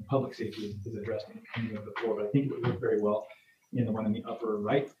safety, public safety is addressed in any of the four, but I think it would work very well in the one in the upper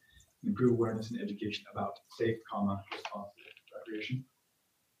right, improve awareness and education about safe, responsible recreation.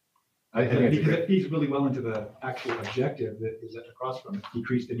 I think it's a Because great, it feeds really well into the actual objective that is across from it,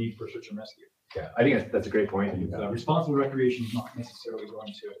 decrease the need for search and rescue. yeah, I think that's a great point. Responsible recreation is not necessarily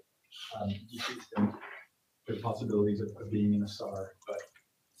going to decrease the possibilities of being in a SAR, but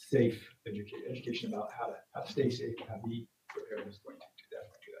safe education about how to stay safe and how to be prepared is going to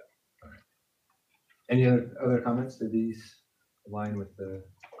definitely do that. Any other comments? Do these align with the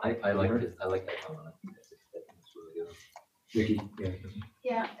I like this, I like that comment. I think that's really good. Vicky? Yeah.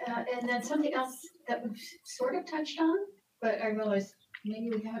 Yeah, and then something else that we've sort of touched on, but I realize maybe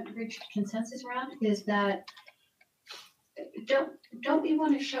we haven't reached consensus around, is that don't we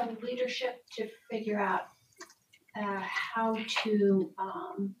want to show leadership to figure out how to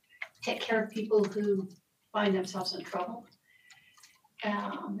take care of people who find themselves in trouble?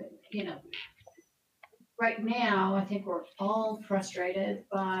 You know, right now, I think we're all frustrated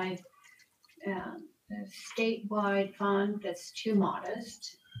by a statewide fund that's too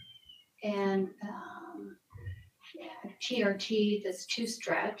modest and TRT that's too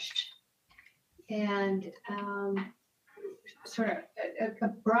stretched, and sort of a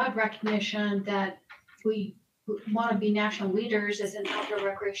broad recognition that we want to be national leaders as an outdoor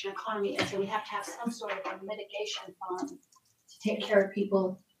recreation economy, and so we have to have some sort of a mitigation fund to take care of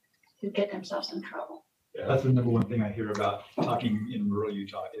people who get themselves in trouble. Yeah, that's the number one thing I hear about talking in rural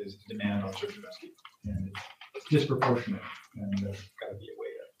Utah is demand on search and rescue. And it's disproportionate, and there's got to be a way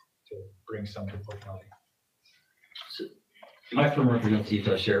to bring some proportionality. So, my firm represents the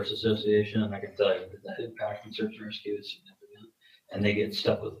Utah Sheriff's Association, and I can tell you that the impact in search and rescue is significant. And they get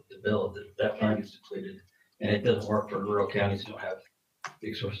stuck with the bill that fund gets depleted, and it doesn't work for rural counties who don't have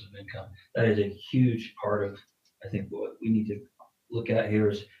big sources of income. That is a huge part of, I think, what we need to look at here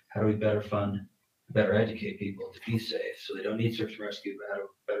is how do we better educate people to be safe, so they don't need search and rescue, but how to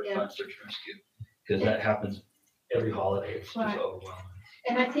better fund search and rescue, because that happens every holiday. It's just overwhelming.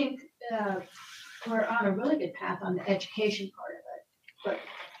 And I think we're on a really good path on the education part of it, but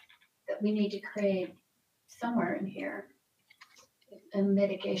that we need to create somewhere in here a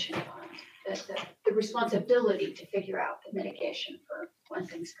mitigation fund, the responsibility to figure out the mitigation for when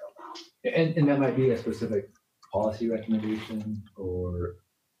things go wrong. And that might be a specific policy recommendation or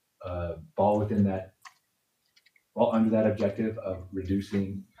fall under that objective of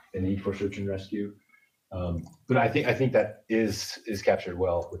reducing the need for search and rescue. But I think that is captured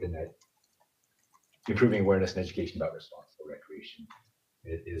well within that. Improving awareness and education about responsible recreation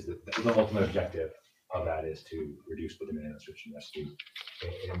is the ultimate objective of that is to reduce the demand on search and rescue.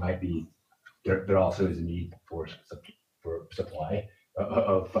 It might be there also is a need for supply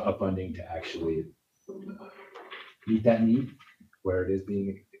of funding to actually meet that need where it is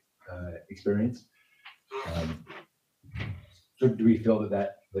being experienced. So do we feel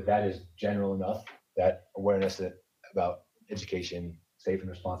that is general enough, that awareness about education, safe and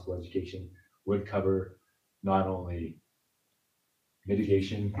responsible education would cover not only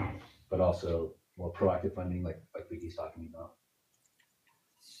mitigation, but also more proactive funding like Vicky's talking about?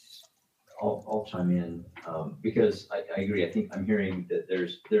 I'll chime in because I agree. I think I'm hearing that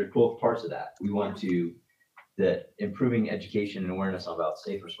there's both parts of that. We want that improving education and awareness about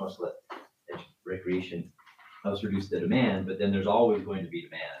safe, responsible recreation helps reduce the demand, but then there's always going to be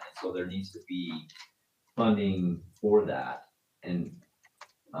demand. And so there needs to be funding for that. And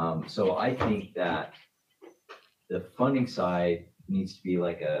so I think that the funding side needs to be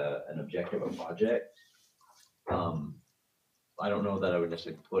like an objective, a project. I don't know that I would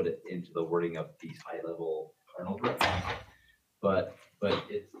necessarily put it into the wording of these high-level Cardinal Directions, but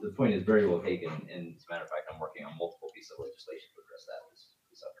the point is very well taken. And as a matter of fact, I'm working on multiple pieces of legislation to address that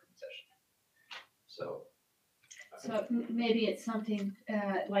this upcoming session. So maybe it's something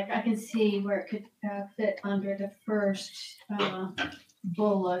like I can see where it could fit under the first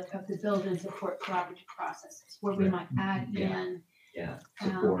bullet of the build and support collaborative processes, where we might add in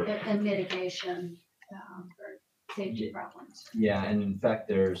support a mitigation for safety problems. Yeah, and in fact,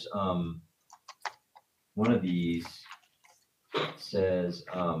 there's one of these says,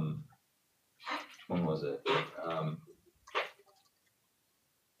 which one was it?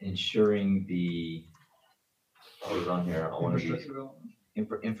 Ensuring the, what was on here? I want to be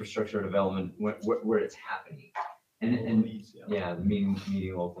infrastructure development where it's happening, and Needs, the meeting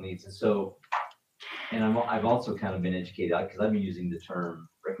local needs, and so, and I've also kind of been educated because I've been using the term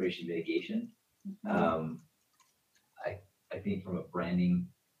recreation mitigation. I think from a branding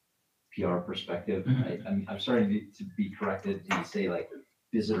PR perspective, I'm starting to be corrected to say like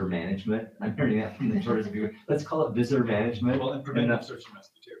visitor management. I'm hearing that from the tourist viewer. Let's call it visitor management. Well, and preventive search and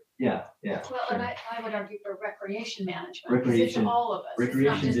rescue too. Yeah, yeah. Well, and I would argue for recreation management. 'cause Recreation- It's all of us. It's not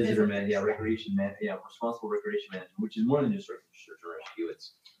Recreation just visitor visitors. responsible recreation management, which is more than just search and rescue.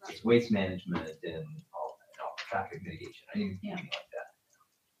 It's waste management and all traffic mitigation, anything Yeah. like that.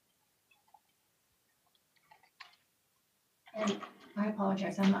 And I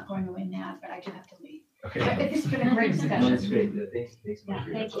apologize, I'm not going away now, but I do have to leave. Okay. But it's been a great No, discussion. that's great. Thanks. Yeah,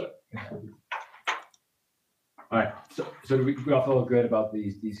 thank you. All right, so do we all feel good about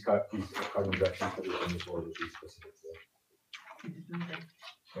these cardinal directions that we can move forward with these specifics?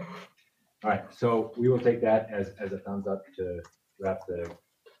 All right, so we will take that as a thumbs up to wrap the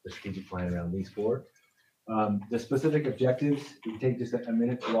strategic plan around these four. The specific objectives, we take just a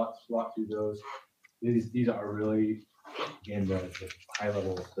minute to walk through those. These are really, again, the high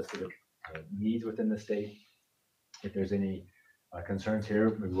level specific needs within the state. If there's any concerns here,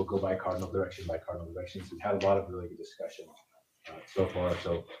 maybe we'll go by cardinal directions. We've had a lot of really good discussion so far.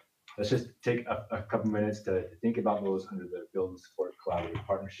 So let's just take a couple minutes to think about those under the build and support collaborative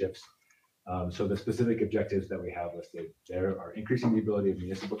partnerships. So the specific objectives that we have listed there are increasing the ability of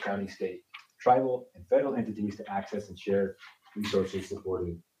municipal, county, state, tribal, and federal entities to access and share resources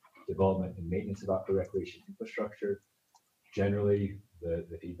supporting development and maintenance of outdoor recreation infrastructure. Generally,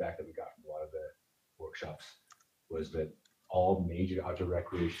 the feedback that we got from a lot of the workshops was that all major outdoor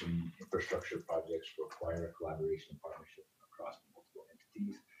recreation infrastructure projects require a collaboration and partnership across multiple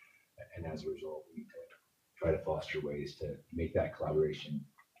entities. And as a result, we need to try to foster ways to make that collaboration,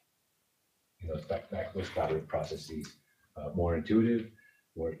 those collaborative processes more intuitive,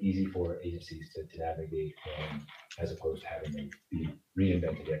 more easy for agencies to navigate, as opposed to having them be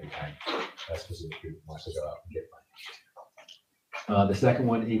reinvented every time a specific group wants to go out and get money. The second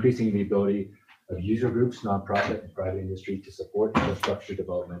one, increasing the ability of user groups, nonprofit, and private industry to support infrastructure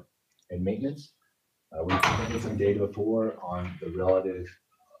development and maintenance. We've presented some data before on the relative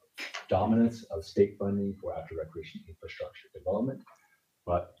dominance of state funding for outdoor recreation infrastructure development,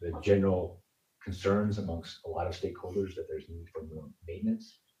 but the general concerns amongst a lot of stakeholders that there's need for more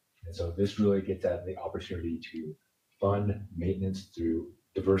maintenance. And so this really gets at the opportunity to fund maintenance through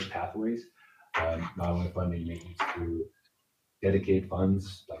diverse pathways, not only funding maintenance through dedicated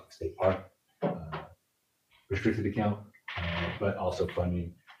funds like the state park restricted account, but also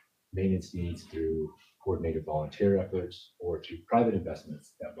funding maintenance needs through coordinated volunteer efforts or through private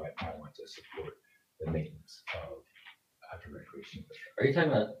investments that might want to support the maintenance of outdoor recreation infrastructure. Are you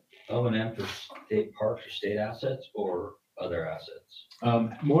talking about O&M for state parks or state assets or other assets?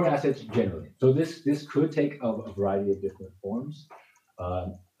 More assets generally. So this could take a variety of different forms,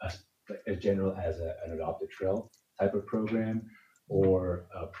 as general as an adopted trail type of program, or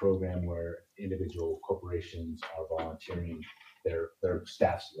a program where individual corporations are volunteering their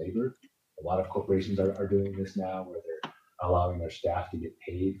staff's labor. A lot of corporations are doing this now, where they're allowing their staff to get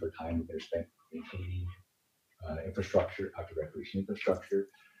paid for time that they're spent maintaining infrastructure, outdoor recreation infrastructure.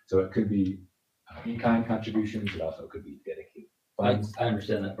 So it could be in-kind contributions. It also could be dedicated funds. I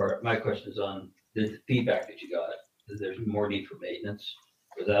understand that part. My question is on the feedback that you got, that there's more need for maintenance.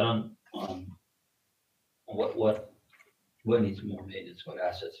 Was that on what needs more maintenance? What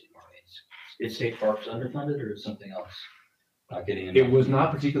assets need more maintenance? Is state parks underfunded or is something else not getting enough? It was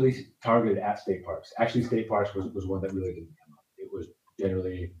not particularly targeted at state parks. Actually, state parks was one that really didn't come up. It was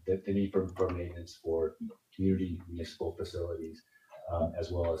generally the need for maintenance for community municipal facilities,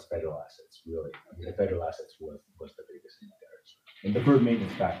 as well as federal assets, really. I mean, the federal assets was the biggest thing there. And deferred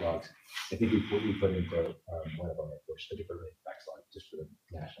maintenance backlogs, I think we put into one of our reports, the deferred maintenance backlog just for the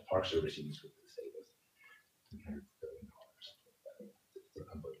National Park Service use with the state was $300 billion. It's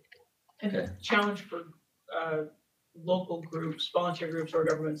unbelievable. And the challenge for local groups, volunteer groups, or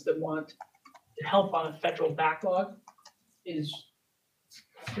governments that want to help on a federal backlog is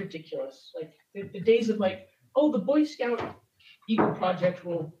ridiculous. Like the days of like, oh, the Boy Scout Eagle Project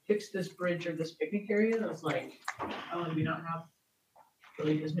will fix this bridge or this picnic area. And it's like, oh, we don't have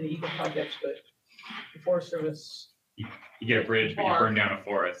really as many Eagle projects, but the Forest Service. You get a bridge, but you burn down a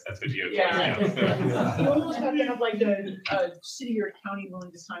forest. That's what you do. Yeah. You almost have to have like a city or a county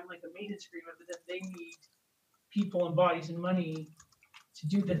willing to sign like a maintenance agreement, but then they need people and bodies and money to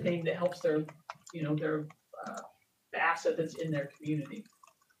do the thing that helps their, the asset that's in their community.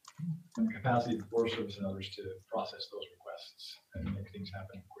 And the capacity of the Forest Service and others to process those requests and make things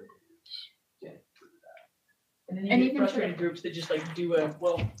happen quickly. And then you get frustrated groups that just like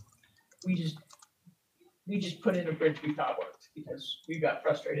we just put in a bridge we thought worked because we got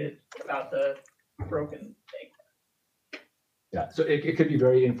frustrated about the broken thing. Yeah, so it could be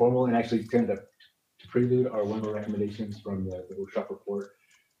very informal, and actually kind of to prelude one of our recommendations from the workshop report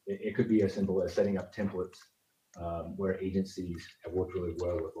It could be as simple as setting up templates where agencies have worked really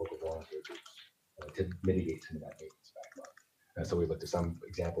well with local volunteer groups to mitigate some of that maintenance backlog. And so we looked at some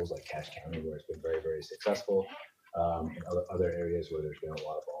examples like Cache County, where it's been very, very successful. And other areas where there's been a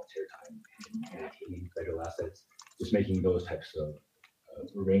lot of volunteer time in maintaining federal assets, just making those types of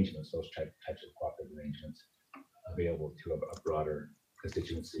arrangements, those types of cooperative arrangements available to a broader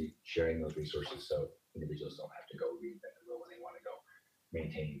constituency, sharing those resources so individuals don't have to go reinvent the wheel when they want to go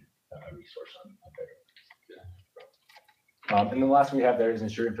maintain a resource on federal. And the last we have there is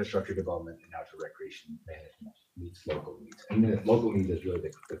ensure infrastructure development and outdoor recreation management meets local needs. And the local need is really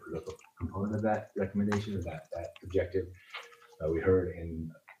the critical component of that recommendation or that objective. We heard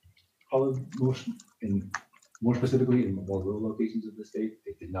in more specifically in more rural locations of the state,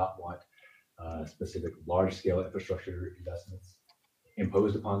 they did not want specific large-scale infrastructure investments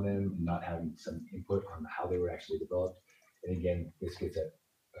imposed upon them and not having some input on how they were actually developed. And again, this gets at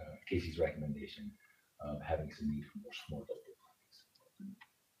Casey's recommendation of having some need for more local plans.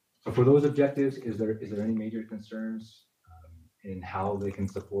 So for those objectives, is there any major concerns in how they can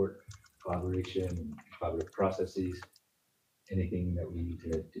support collaboration and collaborative processes? Anything that we need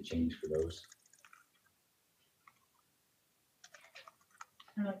to change for those?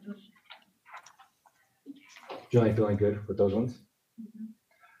 Generally feeling good with those ones.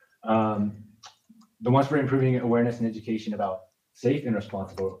 The ones for improving awareness and education about safe and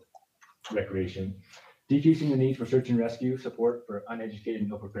responsible recreation, decreasing the need for search and rescue support for uneducated and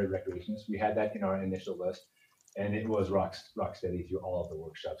ill-prepared recreationists. We had that in our initial list, and it was rock steady through all of the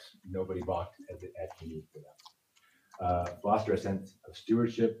workshops. Nobody balked at the need for that. Foster a sense of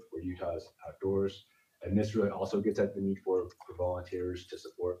stewardship for Utah's outdoors, and this really also gets at the need for volunteers to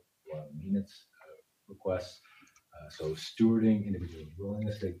support maintenance requests. So stewarding individuals'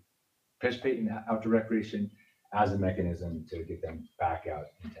 willingness to participate in outdoor recreation as a mechanism to get them back out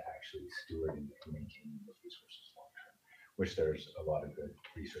into actually stewarding and maintaining those resources long term, which there's a lot of good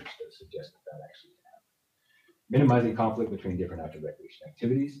research that suggests that actually can happen. Minimizing conflict between different outdoor recreation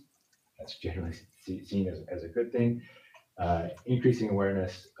activities, that's generally seen as a good thing. Increasing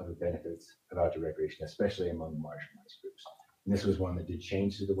awareness of the benefits of outdoor recreation, especially among marginalized groups. And this was one that did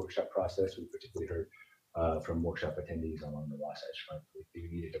change through the workshop process. We particularly heard from workshop attendees along the Wasatch Front. We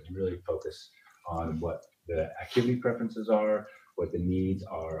needed to really focus on what the activity preferences are, what the needs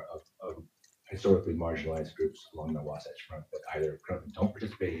are of historically marginalized groups along the Wasatch Front that either currently don't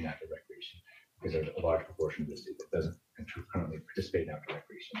participate in outdoor recreation, because there's a large proportion of the state that doesn't currently participate in outdoor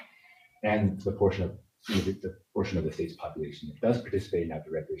recreation, and the portion of the state's population that does participate in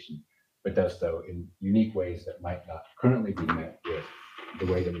outdoor recreation, but does so in unique ways that might not currently be met with the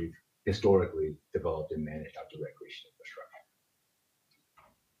way that we've historically developed and managed outdoor recreation infrastructure.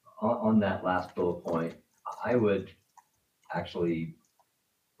 On that last bullet point, I would actually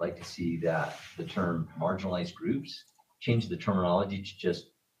like to see that the term marginalized groups change the terminology to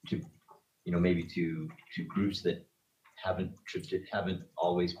just maybe to groups that haven't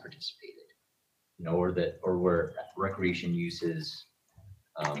always participated, or where recreation uses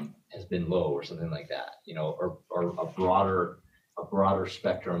has been low or something like that, or a broader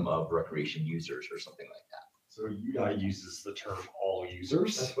spectrum of recreation users or something like that. So UDI uses the term all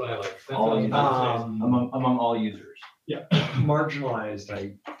users. That's what I like. That's All what I was users. about to say. Among all users. Yeah. Marginalized,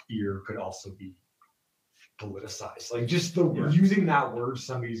 I fear, could also be politicized. Like just Yeah. using that word,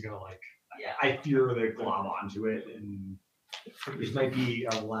 somebody's gonna Yeah. I fear they glob onto it, and this might be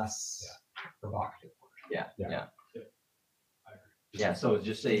a less provocative word. Yeah. I agree. Yeah, so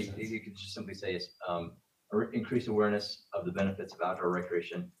just say, you could just simply say, increase awareness of the benefits of outdoor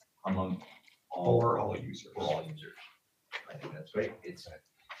recreation among all users. For all users. I think that's right.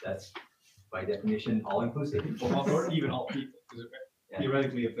 That's by definition, all inclusive. Or even all people, because Yeah.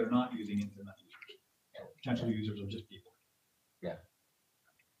 theoretically, if they're not using it, they're not users. Potential users are just people.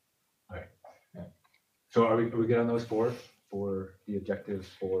 So are we good on those four for the objectives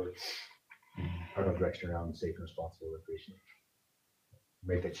for Cardinal Direction around safe and responsible recreation?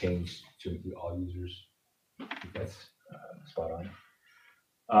 Make that change to include all users. I think that's spot on.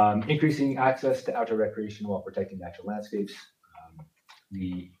 Increasing access to outdoor recreation while protecting natural landscapes.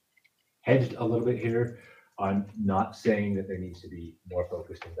 We hedged a little bit here on not saying that there needs to be more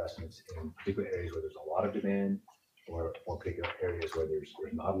focused investments in particular areas where there's a lot of demand, or particular areas where there's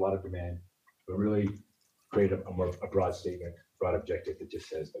not a lot of demand, but really create a broad statement, broad objective that just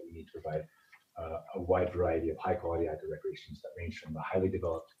says that we need to provide a wide variety of high quality outdoor recreations that range from the highly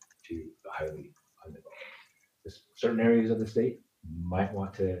developed to the highly undeveloped. Certain areas of the state might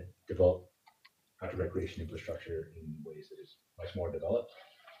want to develop outdoor recreation infrastructure in ways that is much more developed.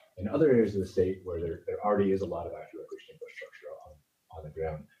 In other areas of the state where there already is a lot of outdoor recreation infrastructure on the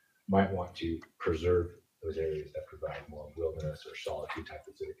ground, might want to preserve those areas that provide more wilderness or solitude type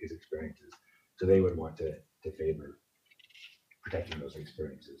of experiences. So they would want to favor protecting those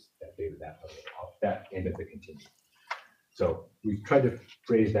experiences that favor that end of the continuum. So we've tried to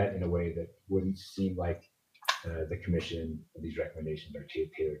phrase that in a way that wouldn't seem like the commission of these recommendations are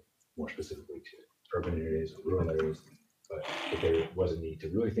tailored more specifically to urban areas or rural areas, but that there was a need to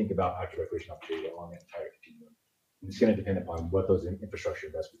really think about outdoor recreation opportunity along that entire continuum. And it's going to depend upon what those infrastructure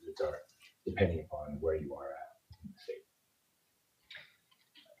investment needs are, depending upon where you are at in the state.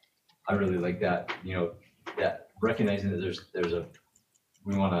 I really like that, that recognizing that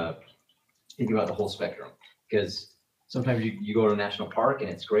we want to think about the whole spectrum, because sometimes you go to a national park and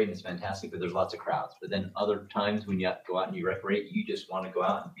it's great and it's fantastic, but there's lots of crowds. But then other times when you have to go out and you recreate, you just want to go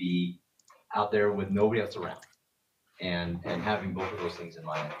out and be out there with nobody else around. And having both of those things in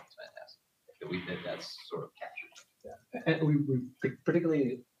mind, I think is fantastic. That's sort of captured. Yeah, and we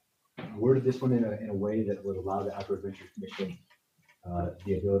particularly worded this one in a way that would allow the Outdoor Adventure Commission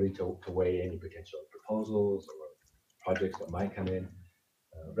the ability to weigh any potential proposals or projects that might come in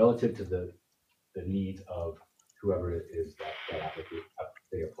relative to the needs of whoever it is that applicant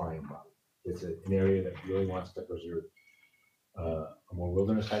they applying from. It's an area that really wants to preserve a more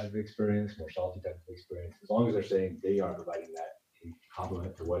wilderness type of experience, more salty type of experience. As long as they're saying they are providing that in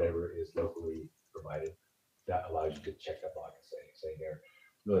complement to whatever is locally provided, that allows you to check that box and say they're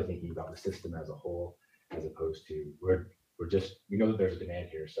really thinking about the system as a whole, as opposed to we know that there's a demand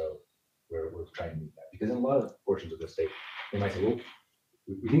here, so we're trying to meet that. Because in a lot of portions of the state, they might say, well,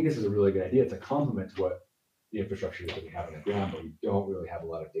 we think this is a really good idea. It's a complement to what the infrastructure that we have on the ground, but we don't really have a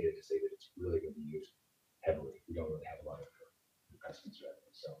lot of data to say that it's really going to be used heavily. We don't really have a lot of precedents right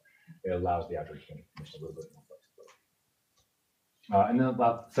now. So it allows the Outdoor Commission a little bit more flexibility. And then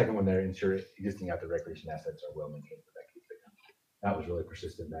about the second one there, ensure existing outdoor recreation assets are well maintained for decades to come. That was really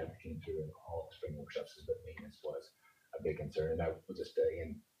persistent. That came through in all the spring workshops, is that maintenance was a big concern. And that was just,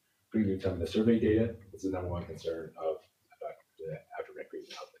 again, preview some of the survey data. It's the number one concern of the outdoor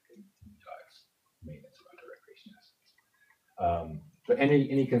recreation outlet in maintenance of outdoor recreation assets. But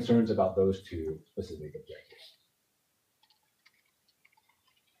any concerns about those two specific objectives?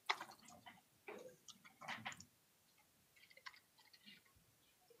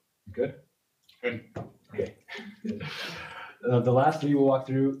 Good? Good. Okay. The last three we'll walk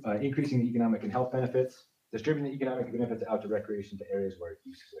through, increasing the economic and health benefits, distributing the economic benefits of outdoor recreation to areas where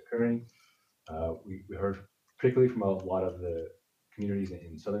use is occurring. We heard particularly from a lot of the communities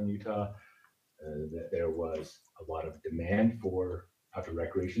in southern Utah that there was a lot of demand for outdoor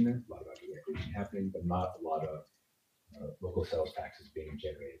recreation there, a lot of outdoor recreation happening, but not a lot of local sales taxes being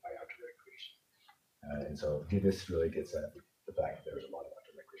generated by outdoor recreation. And so this really gets at the fact that there's a lot of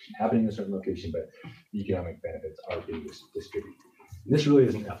outdoor recreation happening in a certain location, but the economic benefits are being distributed. And this really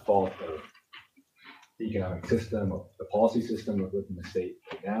isn't a fault of the economic system or the policy system within the state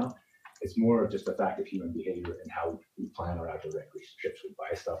right now. It's more of just a fact of human behavior and how we plan our outdoor recreation trips. We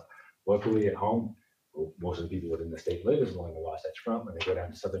buy stuff locally at home. Most of the people within the state live is along the Wasatch Front. When they go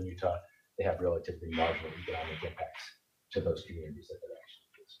down to southern Utah, they have relatively marginal economic impacts to those communities that they're actually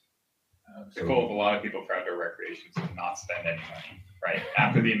using. The goal of a lot of people for outdoor recreation is to not spend any money, right?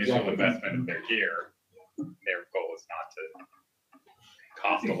 After the initial investment of their gear, their goal is not to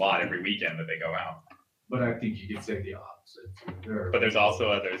cost a lot every weekend that they go out. But I think you could say the opposite. But there's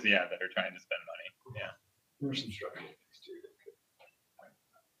also others, that are trying to spend money. Yeah. There's some structural things too.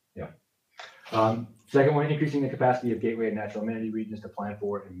 Second one, increasing the capacity of gateway and natural amenity regions to plan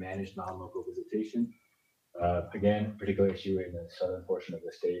for and manage non-local visitation. Again, particular issue in the southern portion of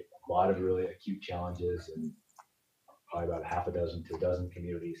the state, a lot of really acute challenges and probably about half a dozen to a dozen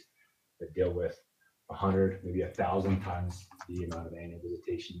communities that deal with 100, maybe 1,000 times the amount of annual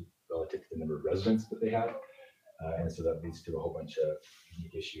visitation relative to the number of residents that they have. And so that leads to a whole bunch of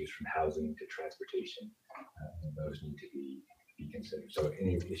unique issues from housing to transportation, and those need to be considered. So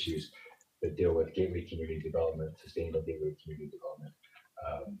any issues that deal with gateway community development, sustainable gateway community development,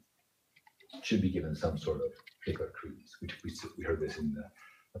 should be given some sort of particular credence. We heard this in the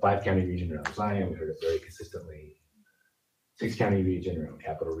 5-county region around Zion. We heard it very consistently in the 6-county region around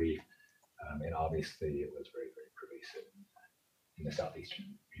Capitol Reef. And obviously it was very, very pervasive in the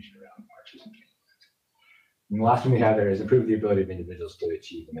southeastern region around Arches and Canyonlands. And the last one we have there is improve the ability of individuals to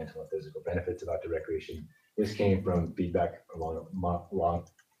achieve the mental and physical benefits of outdoor recreation. This came from feedback from a lot of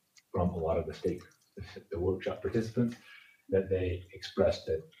the workshop participants, that they expressed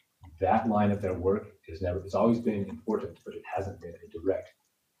that line of their work it's always been important, but it hasn't been a direct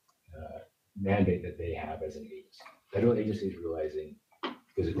mandate that they have as an agency. Federal agencies realizing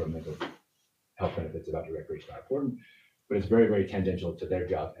physical and mental health benefits of outdoor recreation are important, but it's very, very tangential to their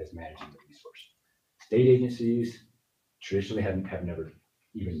job as managing the resource. State agencies traditionally have never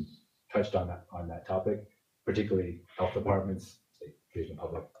even touched on that topic, particularly health departments, state division of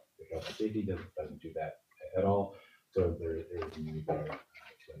public health and safety doesn't do that at all. So there's a need there to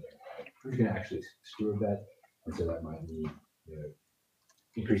identify who's going to actually steward that, and so that might mean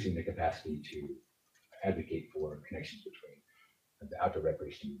increasing the capacity to advocate for connections between the outdoor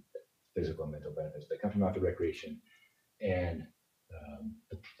recreation, physical and mental benefits that come from outdoor recreation, and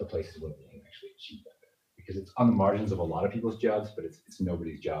the places where we can actually achieve that. Because it's on the margins of a lot of people's jobs, but it's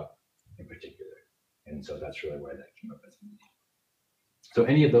nobody's job in particular. And so that's really why that came up as a need. So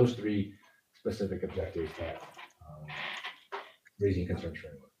any of those three specific objectives that raising concerns for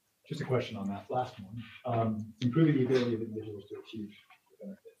anyone. Just a question on that last one. Improving the ability of individuals to achieve the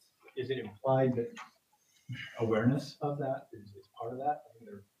benefits. Is it implied that awareness of that is part of that? I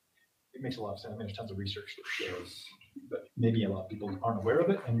mean, it makes a lot of sense. I mean, there's tons of research that shows, but maybe a lot of people aren't aware of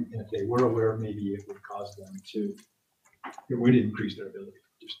it. And if they were aware, maybe it would cause them to, it would increase their ability,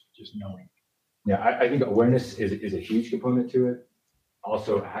 just knowing. Yeah, I think awareness is a huge component to it.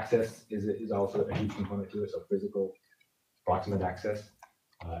 Also, access is also a huge component to it. So physical, proximate access.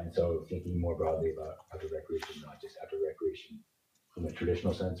 And so thinking more broadly about outdoor recreation, not just outdoor recreation from a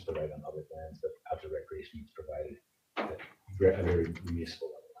traditional sense, provided on public lands, but outdoor recreation is provided at a very municipal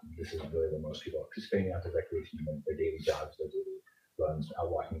level. This is really where most people are participating in outdoor recreation, their daily jogs, their daily runs,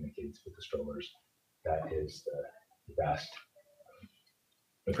 out walking the kids with the strollers. That is the vast,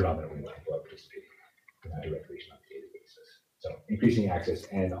 the predominant way that people are participating in outdoor recreation on a daily basis. So increasing access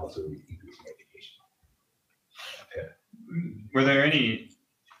and also increasing education. Were there any,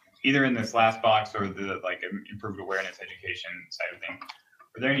 either in this last box or the like improved awareness education side of things,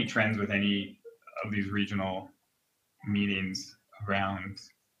 were there any trends with any of these regional meetings around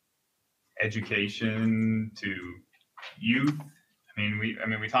education to youth? I mean,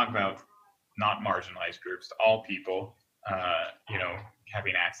 we talk about not marginalized groups, all people,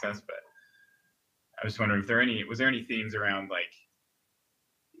 having access, but I was wondering if was there any themes around like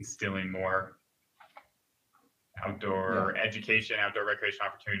instilling more outdoor education, outdoor recreation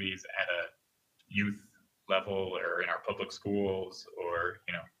opportunities at a youth level or in our public schools, or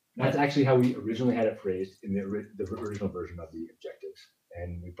That's actually how we originally had it phrased in the original version of the objectives.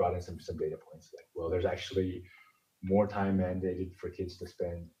 And we brought in some data points like, well, there's actually more time mandated for kids to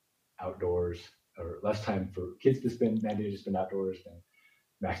spend outdoors, or less time for kids to spend mandated to spend outdoors than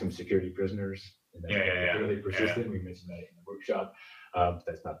maximum security prisoners. And that's really persistent. We mentioned that in the workshop.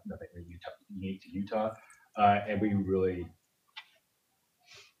 That's nothing really unique to Utah. And we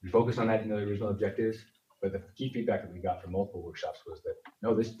focused on that in the original objectives. But the key feedback that we got from multiple workshops was that,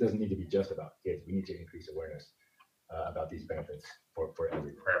 no, this doesn't need to be just about kids. We need to increase awareness about these benefits for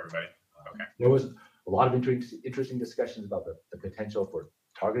everybody. Okay. There was a lot of interesting discussions about the potential for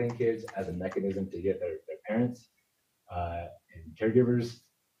targeting kids as a mechanism to get their parents and caregivers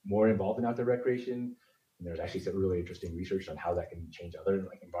more involved in outdoor recreation. And there's actually some really interesting research on how that can change other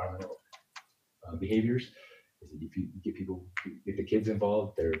like environmental behaviors. If you get the kids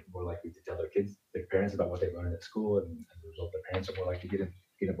involved, they're more likely to tell their parents about what they learned at school, and as a result, their parents are more likely to get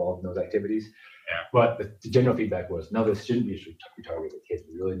involved in those activities. Yeah. But the general feedback was, no, this shouldn't be targeted at kids.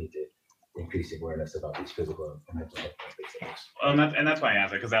 We really need to increase awareness about these physical and mental health benefits. Well, and that's why I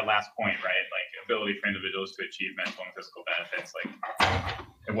asked it, because that last point, right? Like ability for individuals to achieve mental and physical benefits. Like,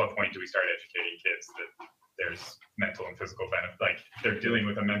 at what point do we start educating kids that there's mental and physical benefits? Like, they're dealing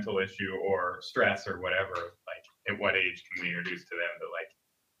with a mental issue or stress or whatever. Like, at what age can we introduce to them that like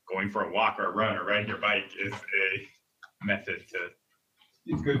going for a walk or a run or riding your bike is a method to?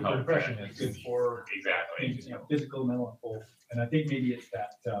 It's good for depression. It's good for exactly physical, mental, and both. And I think maybe it's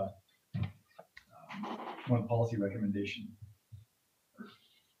that one of the policy recommendation or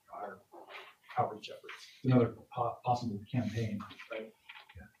our outreach efforts. Another possible campaign, right?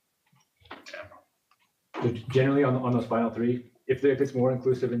 So generally on those final three, if it's more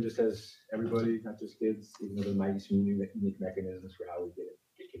inclusive and just has everybody, not just kids, even though there might be some unique mechanisms for how we get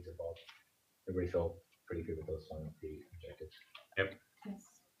kids involved, everybody felt pretty good with those final three objectives. Yep. Yes.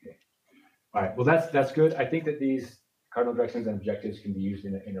 Okay. All right. Well, that's good. I think that these cardinal directions and objectives can be used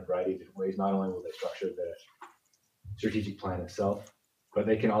in a variety of different ways. Not only will they structure the strategic plan itself, but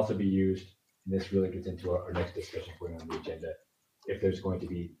they can also be used, and this really gets into our next discussion point on the agenda, if there's going to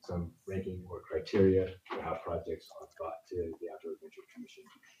be some ranking or criteria for how projects are brought to the Outdoor Adventure Commission.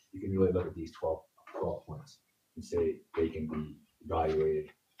 You can really look at these 12 points and say they can be evaluated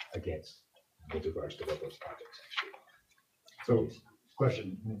against with regards to what those projects actually are. So,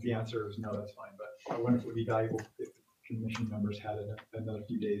 question, and if the answer is no, that's fine, but I wonder if it would be valuable if the commission members had another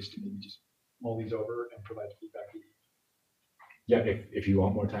few days to maybe just mull these over and provide feedback. Yeah, if you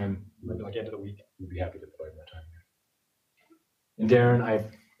want more time, Maybe like end of the week. we'd be happy to provide more time. And Darren, I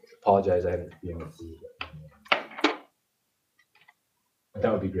apologize, I haven't been able to see you. But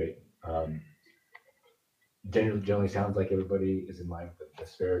that would be great. Generally sounds like everybody is in line with the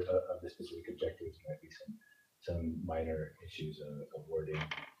spirit of the specific objectives. There might be some minor issues of wording.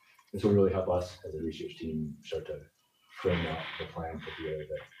 This will really help us as a research team start to frame out the plan for the area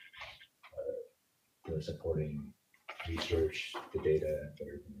that the supporting research, the data that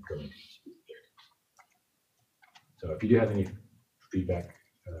are going to these objectives. So if you do have any feedback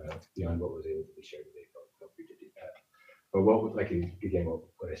beyond what was able to be shared today, feel free to do that. But again,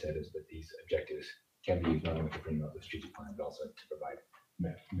 what I said is that these objectives can be used not only to frame out the strategic plan, but also to provide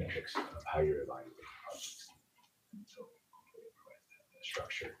metrics of how you're evaluating projects. And so hopefully it provides that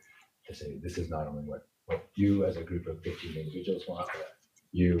structure to say this is not only what you as a group of 15 individuals want, but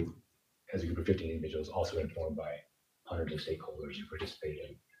you as a group of 15 individuals also informed by hundreds of stakeholders who participated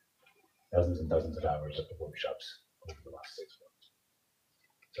in dozens and dozens of hours of the workshops over the last 6 months.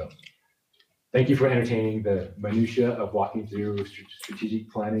 So thank you for entertaining the minutia of walking through strategic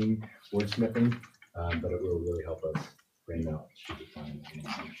planning wordsmithing, but it will really help us frame out strategic planning and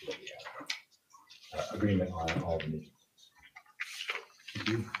make sure that we have agreement on all the needs. Thank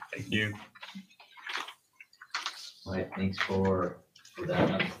you. Thank you. All right, thanks for that.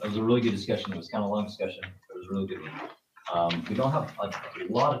 That was a really good discussion. It was kind of a long discussion, but it was a really good one. We don't have a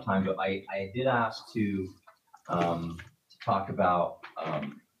lot of time, but I did ask to talk about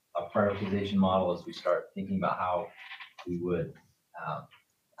a prioritization model as we start thinking about how we would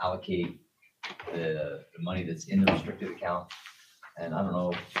allocate the money that's in the restricted account. And I don't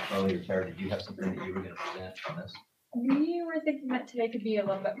know, Charlie or Tara, did you have something that you were going to present on this? We were thinking that today could be a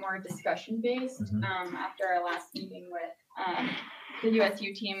little bit more discussion based after our last meeting with the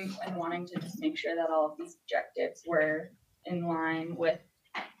USU team and wanting to just make sure that all of these objectives were in line with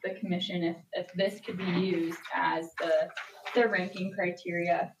the commission. If this could be used as the ranking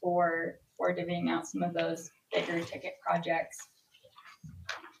criteria for divvying out some of those bigger ticket projects.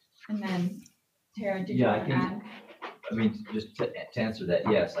 And then Tara, did you want to add? I mean, just to answer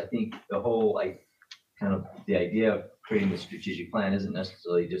that, yes, I think the whole the idea of creating the strategic plan isn't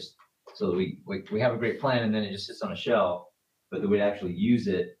necessarily just so that we have a great plan and then it just sits on a shelf, but that we actually use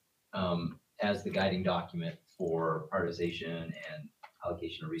it as the guiding document for prioritization and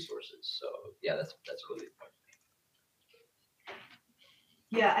allocation of resources. So yeah, that's really the point.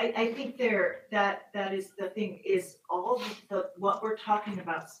 Yeah, I think that is the thing, is all what we're talking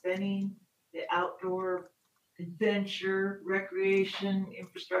about, spending the outdoor adventure, recreation,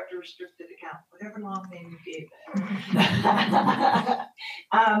 infrastructure, restricted account, whatever long name you gave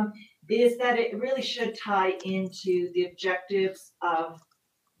it, is that it really should tie into the objectives of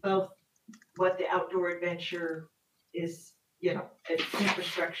both what the outdoor adventure is,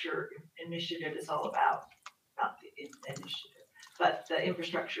 infrastructure initiative is all about, not the initiative, but the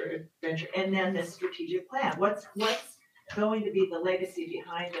infrastructure adventure, and then the strategic plan. What's going to be the legacy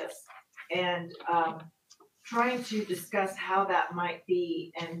behind us, and trying to discuss how that might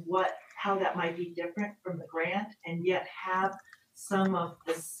be and how that might be different from the grant, and yet have some of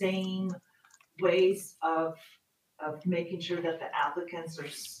the same ways of making sure that the applicants are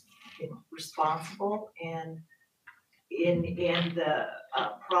responsible and in the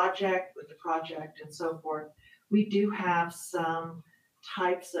project, with the project and so forth. We do have some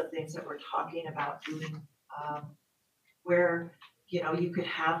types of things that we're talking about doing, where you could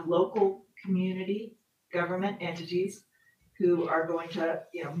have local community government entities who are going to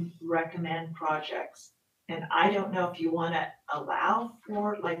recommend projects. And I don't know if you want to allow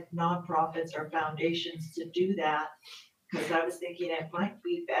for like nonprofits or foundations to do that, because I was thinking it might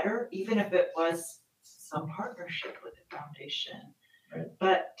be better, even if it was some partnership with the foundation, right,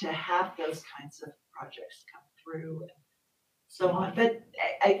 but to have those kinds of projects come through and so on. But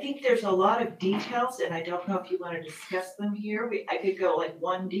I think there's a lot of details, and I don't know if you want to discuss them here. I could go like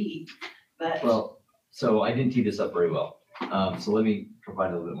 1D, but well, so I didn't tee this up very well. So let me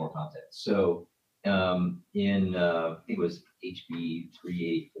provide a little bit more context. So in I think it was HB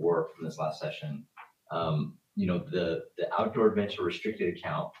 384 from this last session, the outdoor adventure restricted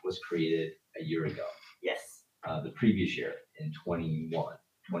account was created a year ago. Yes. The previous year in 22.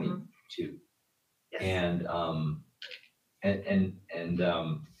 Yes. And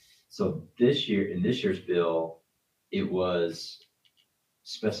so this year, in this year's bill, it was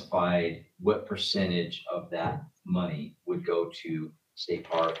specified what percentage of that money would go to state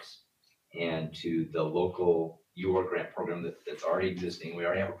parks and to the local UR grant program that's already existing. We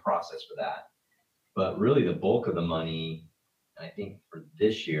already have a process for that. But really the bulk of the money, I think for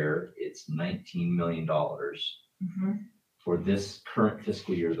this year, it's $19 million for this current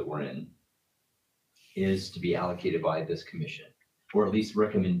fiscal year that we're in is to be allocated by this commission, or at least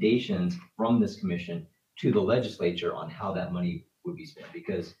recommendations from this commission to the legislature on how that money would be spent,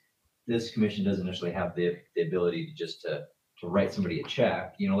 because this commission doesn't necessarily have the ability to just to write somebody a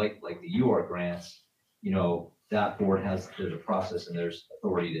check, like the UARC grants, that board there's a process and there's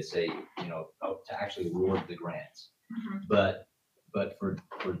authority to say, to actually award the grants. But for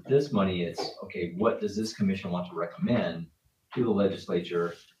this money, it's, okay, what does this commission want to recommend to the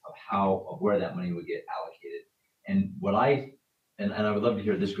legislature of where that money would get allocated? And and I would love to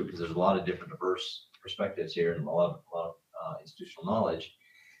hear this group, because there's a lot of different diverse perspectives here and a lot of institutional knowledge.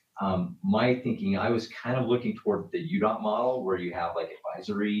 My thinking, I was kind of looking toward the UDOT model, where you have like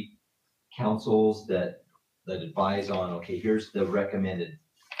advisory councils that advise on, okay, here's the recommended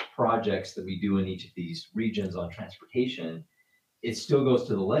projects that we do in each of these regions on transportation. It still goes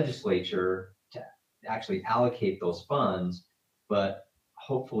to the legislature to actually allocate those funds, but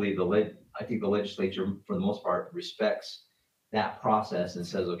hopefully I think the legislature, for the most part, respects that process and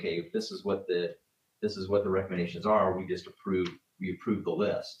says, okay, if this is what the recommendations are, we approve the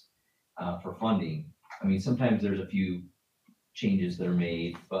list for funding. I mean, sometimes there's a few changes that are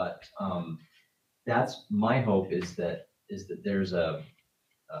made, but that's my hope, is that there's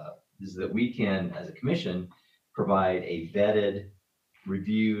is that we can, as a commission, provide a vetted,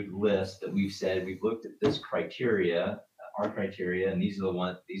 reviewed list that we've said, we've looked at this criteria, our criteria, and these are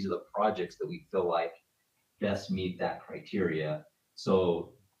the projects that we feel like best meet that criteria.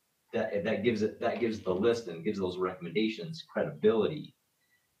 So that gives the list and gives those recommendations credibility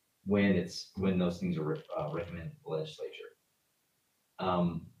when those things are recommended to the legislature.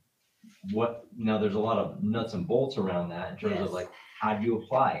 Now there's a lot of nuts and bolts around that in terms of like, how do you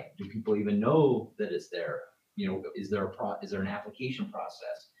apply? Do people even know that it's there? Is there an application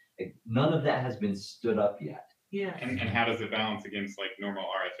process? Like, none of that has been stood up yet. Yeah. And how does it balance against like normal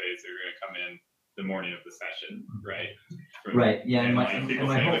RFAs that are going to come in the morning of the session, right? Right. Yeah. And people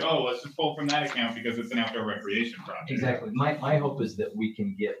say like, oh, let's just pull from that account because it's an outdoor recreation project. Exactly. My hope is that we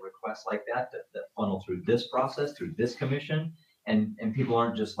can get requests like that funnel through this process, through this commission, and people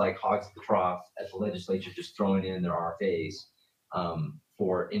aren't just like hogs at the trough at the legislature, just throwing in their RFAs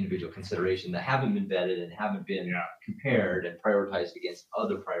for individual consideration that haven't been vetted and haven't been compared and prioritized against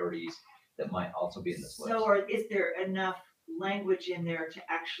other priorities that might also be in this list. So, is there enough language in there to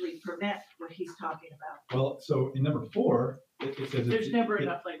actually prevent what he's talking about? Well, so in number 4, it says There's never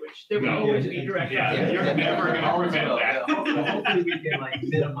enough language. There will No. always be direct. You're never going to prevent that. Hopefully we can like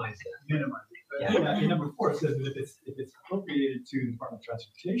minimize that. Yeah, in number 4, it says that if it's appropriated to the Department of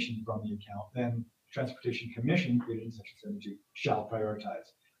Transportation from the account, then Transportation Commission, created in section 72, shall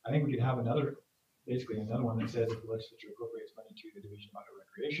prioritize. I think we could have another one that says if the legislature appropriates money to the Division of Outdoor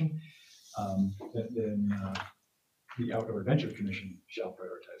Recreation, then the Outdoor Adventure Commission shall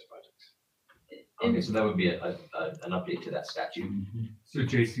prioritize projects. Okay, so that would be an update to that statute. So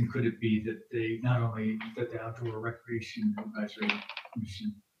Jason, could it be that not only that the Outdoor Recreation Advisory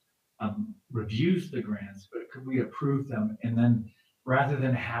Commission reviews the grants, but could we approve them, and then rather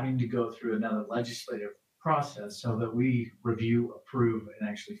than having to go through another legislative process, so that we review, approve, and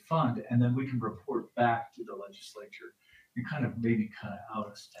actually fund, and then we can report back to the legislature and kind of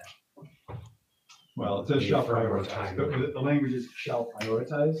out a step? Well, it says shall prioritize, but the language is shall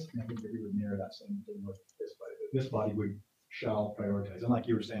prioritize, and I think that we would mirror that same thing with this body. This body would shall prioritize, and like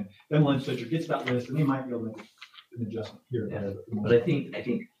you were saying, then the legislature gets that list, and they might be able to make an adjustment here. But I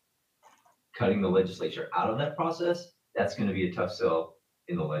think cutting the legislature out of that process, that's going to be a tough sell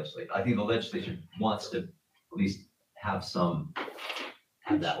in the legislature. I think the legislature wants to at least have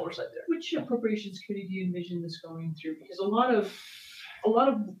that oversight there. Which appropriations committee do you envision this going through? Because a lot of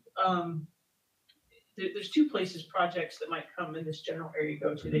there's 2 places projects that might come in this general area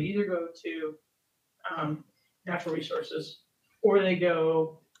go to. They either go to natural resources, or they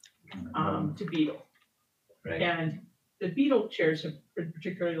go to Beetle. Right. And the Beetle chairs have been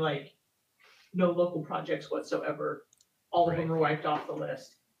particularly like no local projects whatsoever. All of them are wiped off the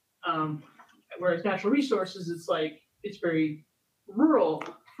list. Whereas natural resources, it's very rural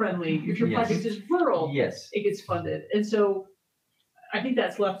friendly. If your project is rural, it gets funded. And so I think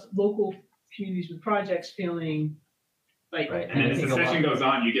that's left local communities with projects feeling like. And then as the session goes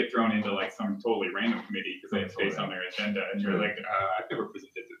on, you get thrown into like some totally random committee because they have space on their agenda, and you're like, I've never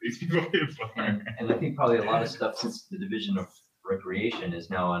presented to these people before. And I think probably a lot of stuff, since the Division of Recreation is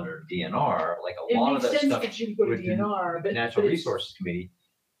now under DNR, like a lot of that stuff. It makes sense that you go to DNR, but Natural Resources Committee.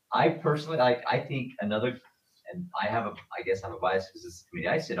 I personally, I think another, and I guess I have a bias because this committee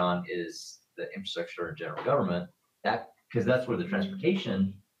I sit on is the Infrastructure and General Government. Because that's where the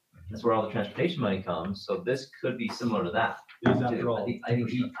transportation That's where all the transportation money comes. So this could be similar to that. Is too. after all. I think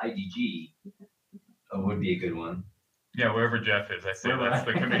IDG would be a good one. Yeah, wherever Jeff is, I say that's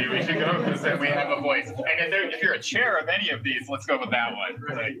the committee we should go, because then we have a voice. And if you're a chair of any of these, let's go with that one.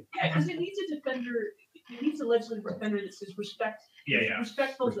 Like, Yeah, because it needs a defender, it needs a legislative defender that says respect. Yeah.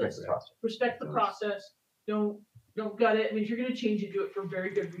 Respect the process, don't gut it. I mean, if you're gonna change it, do it for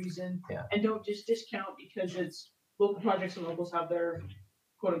very good reason. Yeah. And don't just discount because it's local projects and locals have their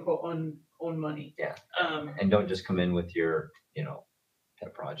quote unquote own money. Yeah. And And don't just come in with your,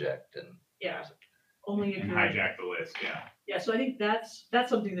 pet project and. yeah, only if and you're. hijack the list, yeah. Yeah, so I think that's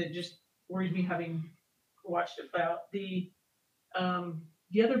something that just worries me having watched it play out. The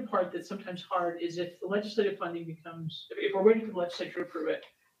other part that's sometimes hard is if the legislative funding becomes, if we're waiting for the legislature to approve it,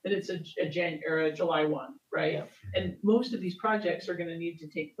 then it's a July 1, right? Yeah. And most of these projects are gonna need to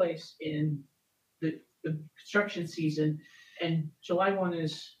take place in the construction season, and July 1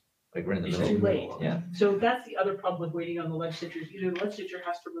 is Like we're in the It's middle. too late. Yeah. So that's the other problem with waiting on the legislature. Either the legislature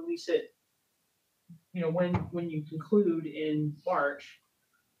has to release it, when you conclude in March,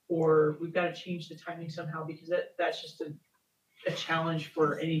 or we've got to change the timing somehow, because that's just a challenge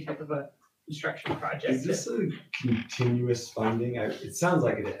for any type of a construction project. Is this a continuous funding? It sounds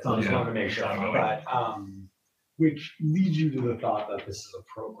like it is. I just want to make sure. But, which leads you to the thought that this is a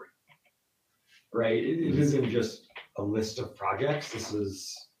program, right? It isn't just a list of projects. This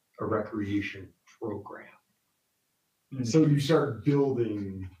is a recreation program. So you start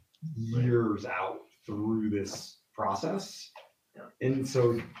building years out through this process. And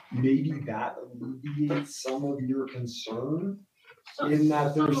so maybe that alleviates some of your concern in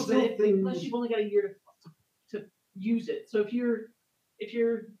that there's Some of still it, things. unless you've only got a year to use it. So if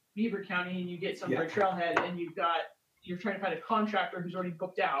you're Beaver County and you get some for a trailhead and you're trying to find a contractor who's already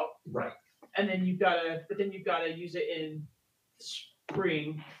booked out. Right. And then you've got to use it in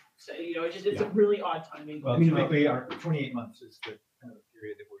spring. So, it's a really odd timing. Well, typically our 28 months is the kind of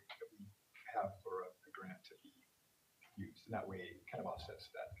period that we have for a grant to be used. And that way it kind of offsets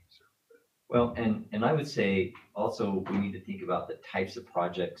that concern. Well, and I would say also we need to think about the types of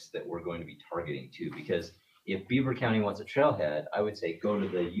projects that we're going to be targeting too, because if Beaver County wants a trailhead, I would say go to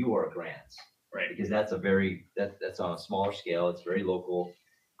the UR grants. Right. Because that's that's on a smaller scale, it's very local.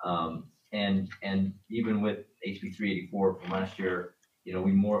 And even with HB 384 from last year,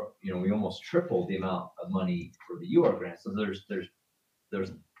 we almost tripled the amount of money for the UR grants. So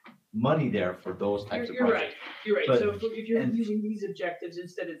there's money there for those types of projects. You're right. But- So if you're using these objectives,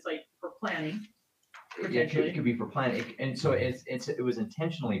 instead it's like for planning. Yeah, it could be for planning. And so it was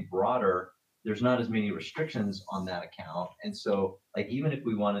intentionally broader. There's not as many restrictions on that account. And so like, even if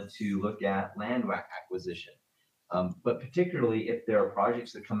we wanted to look at land acquisition, but particularly if there are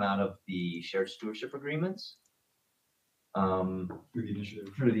projects that come out of the shared stewardship agreements, through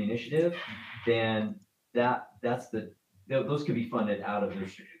the initiative, then those could be funded out of the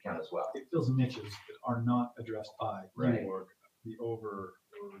restricted account as well. It fills niches that are not addressed by Right. or the or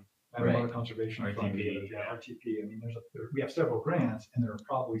Right. Water Conservation Fund, RTP, RTP. I mean, we have several grants, and there are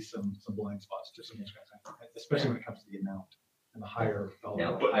probably some blind spots to some of those grants, especially when it comes to the amount and the higher dollar.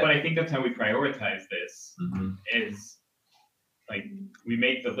 Yeah, But I think that's how we prioritize this, Mhm. is like, we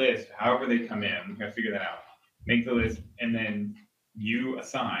make the list, however they come in, we gotta figure that out. Make the list, and then we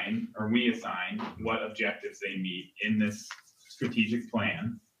assign what objectives they meet in this strategic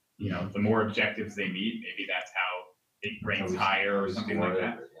plan. The more objectives they meet, maybe that's how it ranks higher or something like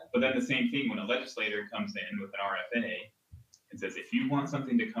that. But then the same thing, when a legislator comes in with an RFA and says, if you want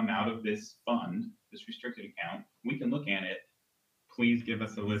something to come out of this fund, this restricted account, we can look at it. Please give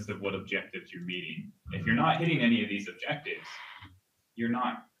us a list of what objectives you're meeting. If you're not hitting any of these objectives, you're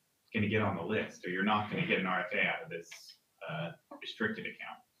not going to get on the list, or you're not going to get an RFA out of this restricted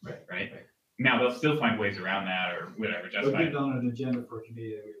account. Right. Now they'll still find ways around that or whatever. They'll get it on an agenda for a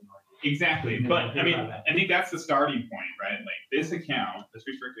committee that we have no idea. Exactly. Yeah, But I mean, about that. I think that's the starting point, right? Like this account, this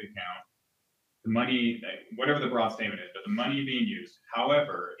restricted account, the money, whatever the broad statement is, but the money being used,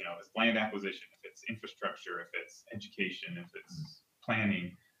 however, if it's land acquisition, if it's infrastructure, if it's education, if it's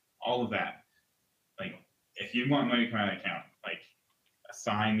planning, all of that. Like, if you want money to come out of the account, like,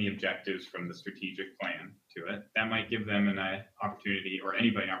 assign the objectives from the strategic plan to it. That might give them an opportunity, or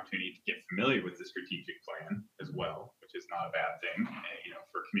anybody an opportunity, to get familiar with the strategic plan as well, which is not a bad thing,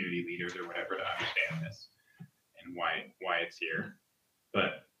 for community leaders or whatever to understand this and why it's here.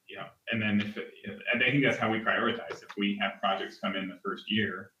 But, and then and I think that's how we prioritize. If we have projects come in the first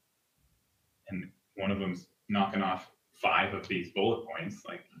year and one of them's knocking off 5 of these bullet points,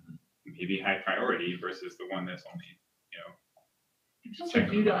 like maybe high priority versus the one that's only, It sounds like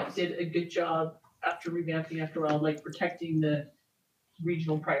UDOT did a good job after revamping after a while, like protecting the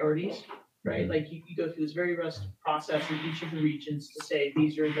regional priorities. Right. Like you go through this very robust process in each of the regions to say,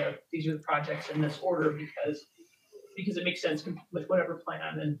 these are the projects in this order because it makes sense with whatever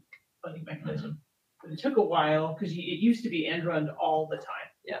plan and funding mechanism. But it took a while because it used to be end run all the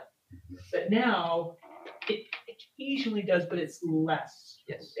time. Yeah. But now it occasionally does, but it's less.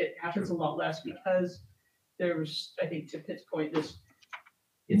 Yes. It happens a lot less because there's, I think to Pitt's point, this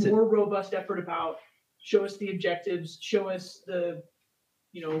It's more robust effort about show us the objectives, show us the,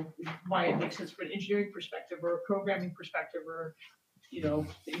 why it makes sense from an engineering perspective or a programming perspective, or, that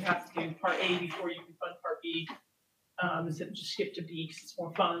you have to do part A before you can fund part B, instead of just skip to B because it's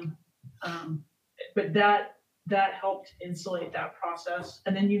more fun. But that helped insulate that process.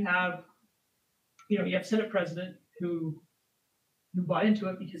 And then you have Senate President who bought into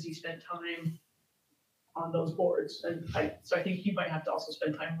it because he spent time on those boards. And so I think you might have to also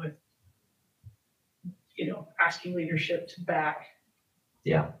spend time with, asking leadership to back.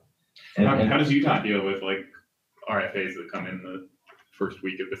 Yeah. How does Utah deal with like RFAs that come in the first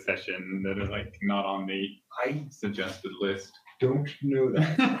week of the session that are like not on the suggested list? Don't know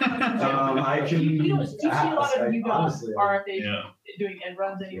that. I can. Do you see a lot of honestly, RFAs doing end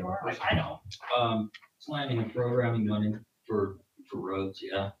runs anymore? I don't. Planning and programming money for roads,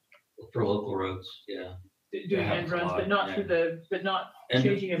 for local roads, Doing end runs, but not through not And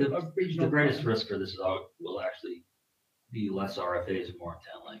changing a regional. The greatest plan. risk for this is will actually be less RFAs and more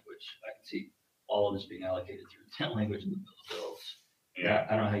intent language. I can see all of this being allocated through intent language in the bills. Yeah.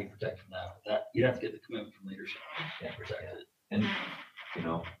 I don't know how you protect from that. You'd have to get the commitment from leadership to protect it. And,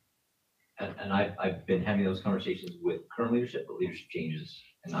 and I've been having those conversations with current leadership, but leadership changes,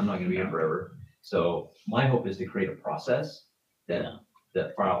 and I'm not gonna be here forever. So my hope is to create a process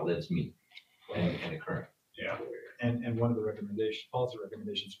that far outlives me and the current. Yeah. And one of the policy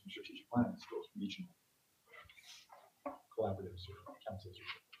recommendations from strategic planning is those regional collaboratives or councils.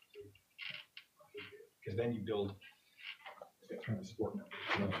 Because then you build kind of support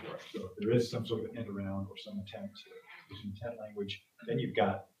network for it. So if there is some sort of end around or some attempt to use intent language, then you've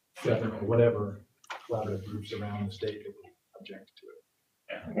got 7 or whatever collaborative groups around the state that will object to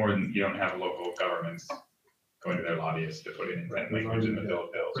it. Yeah. Or you don't have local governments going to their lobbyists to put in intent language in the bills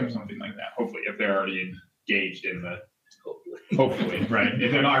or something like that. Hopefully, if they're already engaged in the, hopefully, right?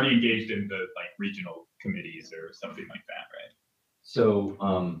 If they're already engaged in the like regional committees or something like that, right? So,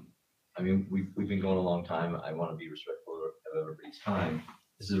 I mean, we've been going a long time. I want to be respectful of everybody's time.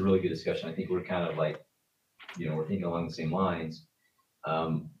 This is a really good discussion. I think we're kind of like, we're thinking along the same lines.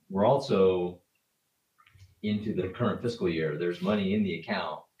 We're also into the current fiscal year. There's money in the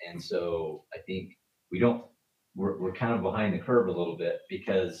account. And so I think we're kind of behind the curve a little bit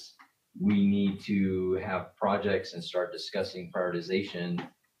because we need to have projects and start discussing prioritization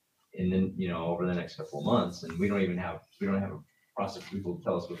over the next couple of months. And we don't have a process for people to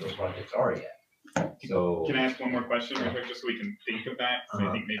tell us what those projects are yet. So can I ask one more question real quick, just so we can think of that? So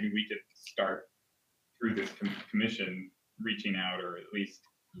I think maybe we could start through this commission reaching out, or at least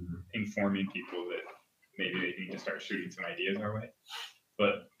informing people that maybe they need to start shooting some ideas our way.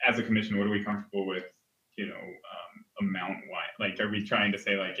 But as a commission, what are we comfortable with, amount wise? Like, are we trying to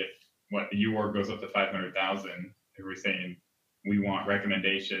say like if the UORG goes up to 500,000, are we saying we want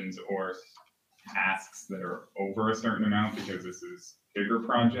recommendations or asks that are over a certain amount because this is bigger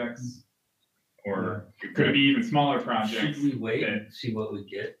projects? Or could it be even smaller projects? Should we wait and see what we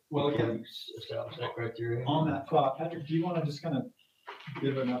get? Well, yeah. Establish that criteria. On that thought, Patrick, do you want to just kind of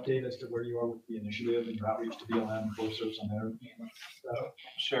give an update as to where you are with the initiative and your outreach to BLM and Forest Service on their stuff?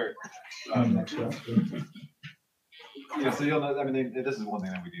 Sure. Next step. Yeah, so you'll know, I mean, this is one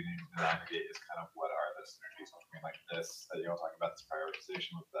thing that we do need to navigate is kind of what are the synergies between like this, that you're talking about this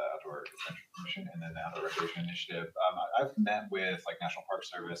prioritization with the Outdoor Extension Commission and then the Outdoor Recreation Initiative. I've met with like National Park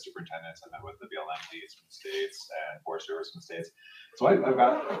Service superintendents. I've met with the BLM leads from the states and Forest Service from the states. So I've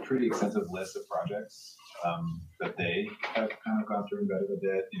got a pretty extensive list of projects that they have kind of gone through and vetted a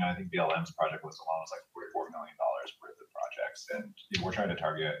bit. I think BLM's project list alone was like $44 million worth of projects. And we're trying to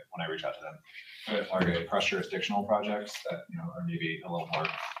target, when I reach out to them, target cross-jurisdictional projects that are maybe a little more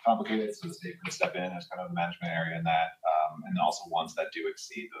complicated, so the state can step in as kind of a management area in that, and also ones that do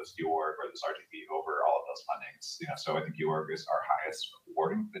exceed those UORG or this RTP over all of those fundings. So I think UORG is our highest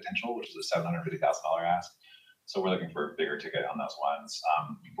awarding potential, which is a $750,000 ask. So we're looking for a bigger ticket on those ones.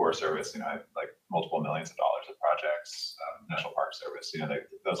 Forest Service, I have like multiple millions of dollars of projects. National Park Service,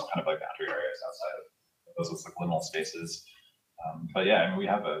 those are kind of like boundary areas outside of those like liminal spaces. But yeah, I mean, we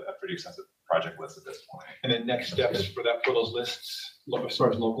have a pretty extensive project list at this point. And then next steps for those lists, as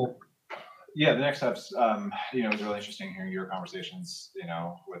far as local? Yeah, the next steps, it was really interesting hearing your conversations,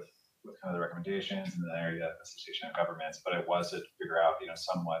 with kind of the recommendations and the area association of governments, but it was to figure out,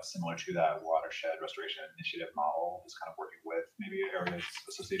 somewhat similar to that watershed restoration initiative model, is kind of working with maybe areas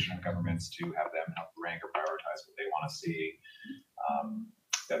association of governments to have them help rank or prioritize what they want to see.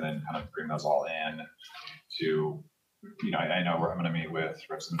 And then kind of bring those all in to, I know I'm going to meet with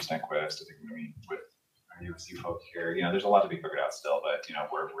Representative Stenquist. I think I'm going to meet with our USC folk here. There's a lot to be figured out still, but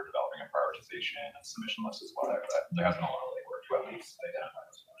we're developing a prioritization and submission list as well. But there has been a lot of legwork to at least identify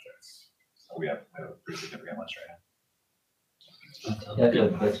those projects. So we have a pretty significant list right now.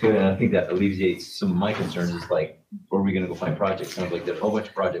 Yeah, that's good. And I think that alleviates some of my concerns is like, where are we gonna go find projects? Sounds like there's a whole bunch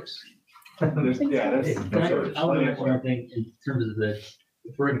of projects. I want to make one thing in terms of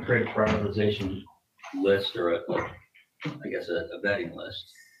if we're gonna create a prioritization list or I guess a vetting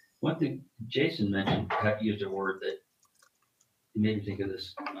list. One thing Jason mentioned, used a word that made me think of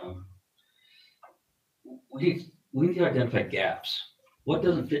this. We need to identify gaps. What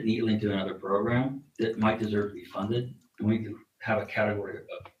doesn't fit neatly into another program that might deserve to be funded? And we can have a category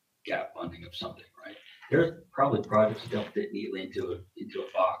of gap funding of something, right? There's probably projects that don't fit neatly into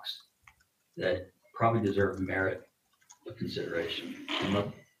a box that probably deserve merit of consideration.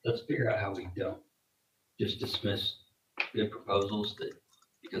 And let's figure out how we don't just dismiss good proposals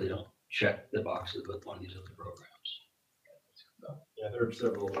because they don't check the boxes with one of these other programs. Yeah, there are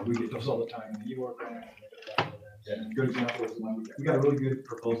several, we get those all the time in the eWork grant. Yeah, good example is the one we got a really good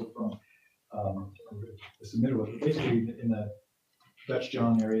proposal from the submitter was basically in the Dutch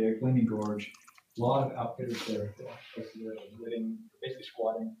John area, Gleaming Gorge, a lot of outfitters there, basically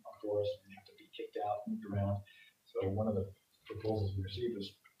squatting on forest and have to be kicked out, moved around. So one of the proposals we received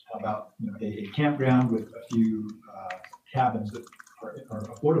was how about a campground with a few cabins that are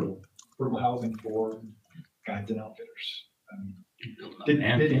affordable housing for guides and outfitters. Didn't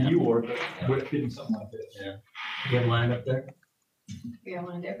eWork, but would it fit in something like this? Yeah. You have land up there? We have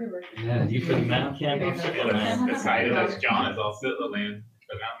land everywhere. Yeah, you put a mountain camp on The side of this John is also the land,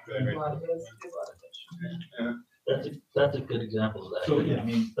 the mountain. Yeah. That's a good example of that. So, yeah,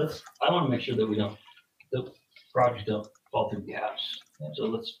 I want to make sure that the projects don't fall through gaps. So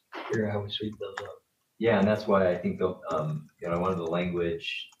let's figure out how we sweep those up. Yeah, and that's why I think I wanted the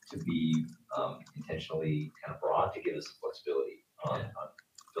language to be intentionally kind of broad to give us flexibility on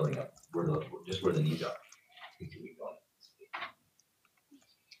filling up where the needs are.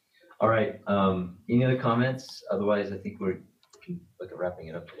 All right. Any other comments? Otherwise, I think we can look at wrapping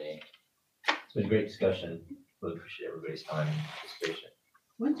it up today. It's been a great discussion. Really appreciate everybody's time and participation.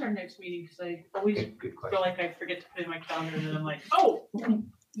 When's our next meeting? Because I always Good question. feel like I forget to put it in my calendar and then I'm like, oh.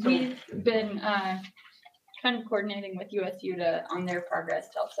 We've been kind of coordinating with USU on their progress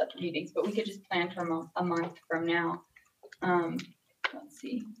to help set the meetings, but we could just plan for a month from now. Let's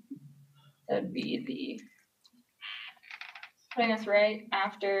see. That'd be putting us right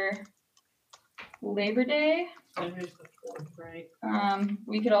after Labor Day. So here's the 4th, right?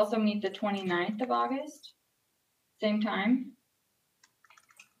 We could also meet the 29th of August, same time.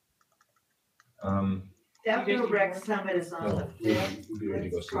 After Rec Summit is on the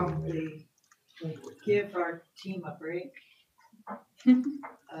 5th, let's probably give our team a break.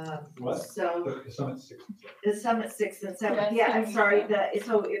 What? So The summit's 6th and 7th. the Summit 6th and 7th, Yeah, yeah, I'm 6th sorry, and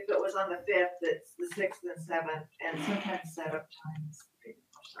so if it was on the 5th, it's the 6th and 7th, and sometimes setup times.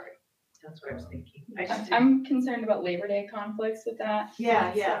 Sorry, that's what I was thinking. I just didn't- I'm concerned about Labor Day conflicts with that.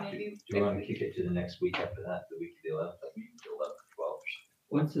 Yeah, So yeah. maybe Do you want to kick it to the next week after that, the week of the 11th, like we do 11th, 12th?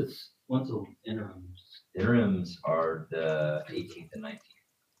 When's the interims? Interims are the 18th and 19th.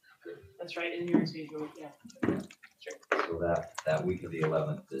 That's right, in your schedule, yeah. So that week of the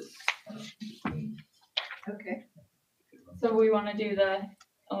 11th is between. Okay. So we want to do the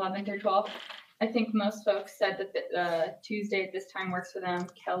 11th or 12th. I think most folks said that the Tuesday at this time works for them.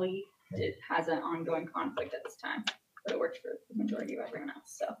 Kelly has an ongoing conflict at this time, but it works for the majority of everyone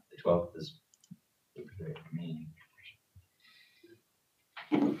else. So The 12th is great for me.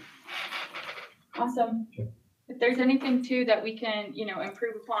 awesome. If there's anything too that we can,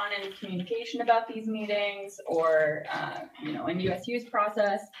 improve upon in communication about these meetings or, in USU's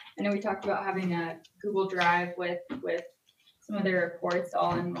process. I know we talked about having a Google Drive with some of the reports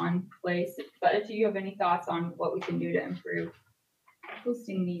all in one place, but if you have any thoughts on what we can do to improve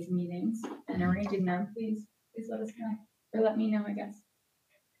hosting these meetings and arranging them, please let us know, or let me know, I guess.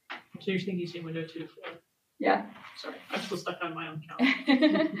 So you're thinking you say window 2 to 4? Yeah. Sorry, I'm still stuck on my own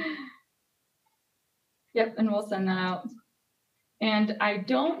calendar. Yep, and we'll send that out. And I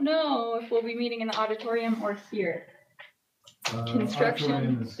don't know if we'll be meeting in the auditorium or here. Construction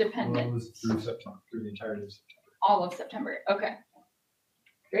Auditorium is dependent. closed through September, through the entirety of September. All of September. Okay.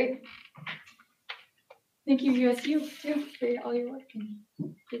 Great. Thank you, USU, too, for all your work and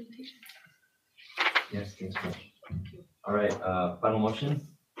presentation. Yes, thanks much. All right, final motion?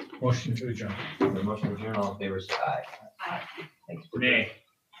 Motion to adjourn. The motion to adjourn, all in favor, say aye. Aye. Thanks. Nay.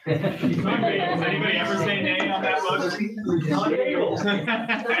 Does anybody ever say nay on that motion? On the table.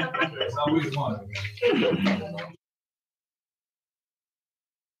 There's always one.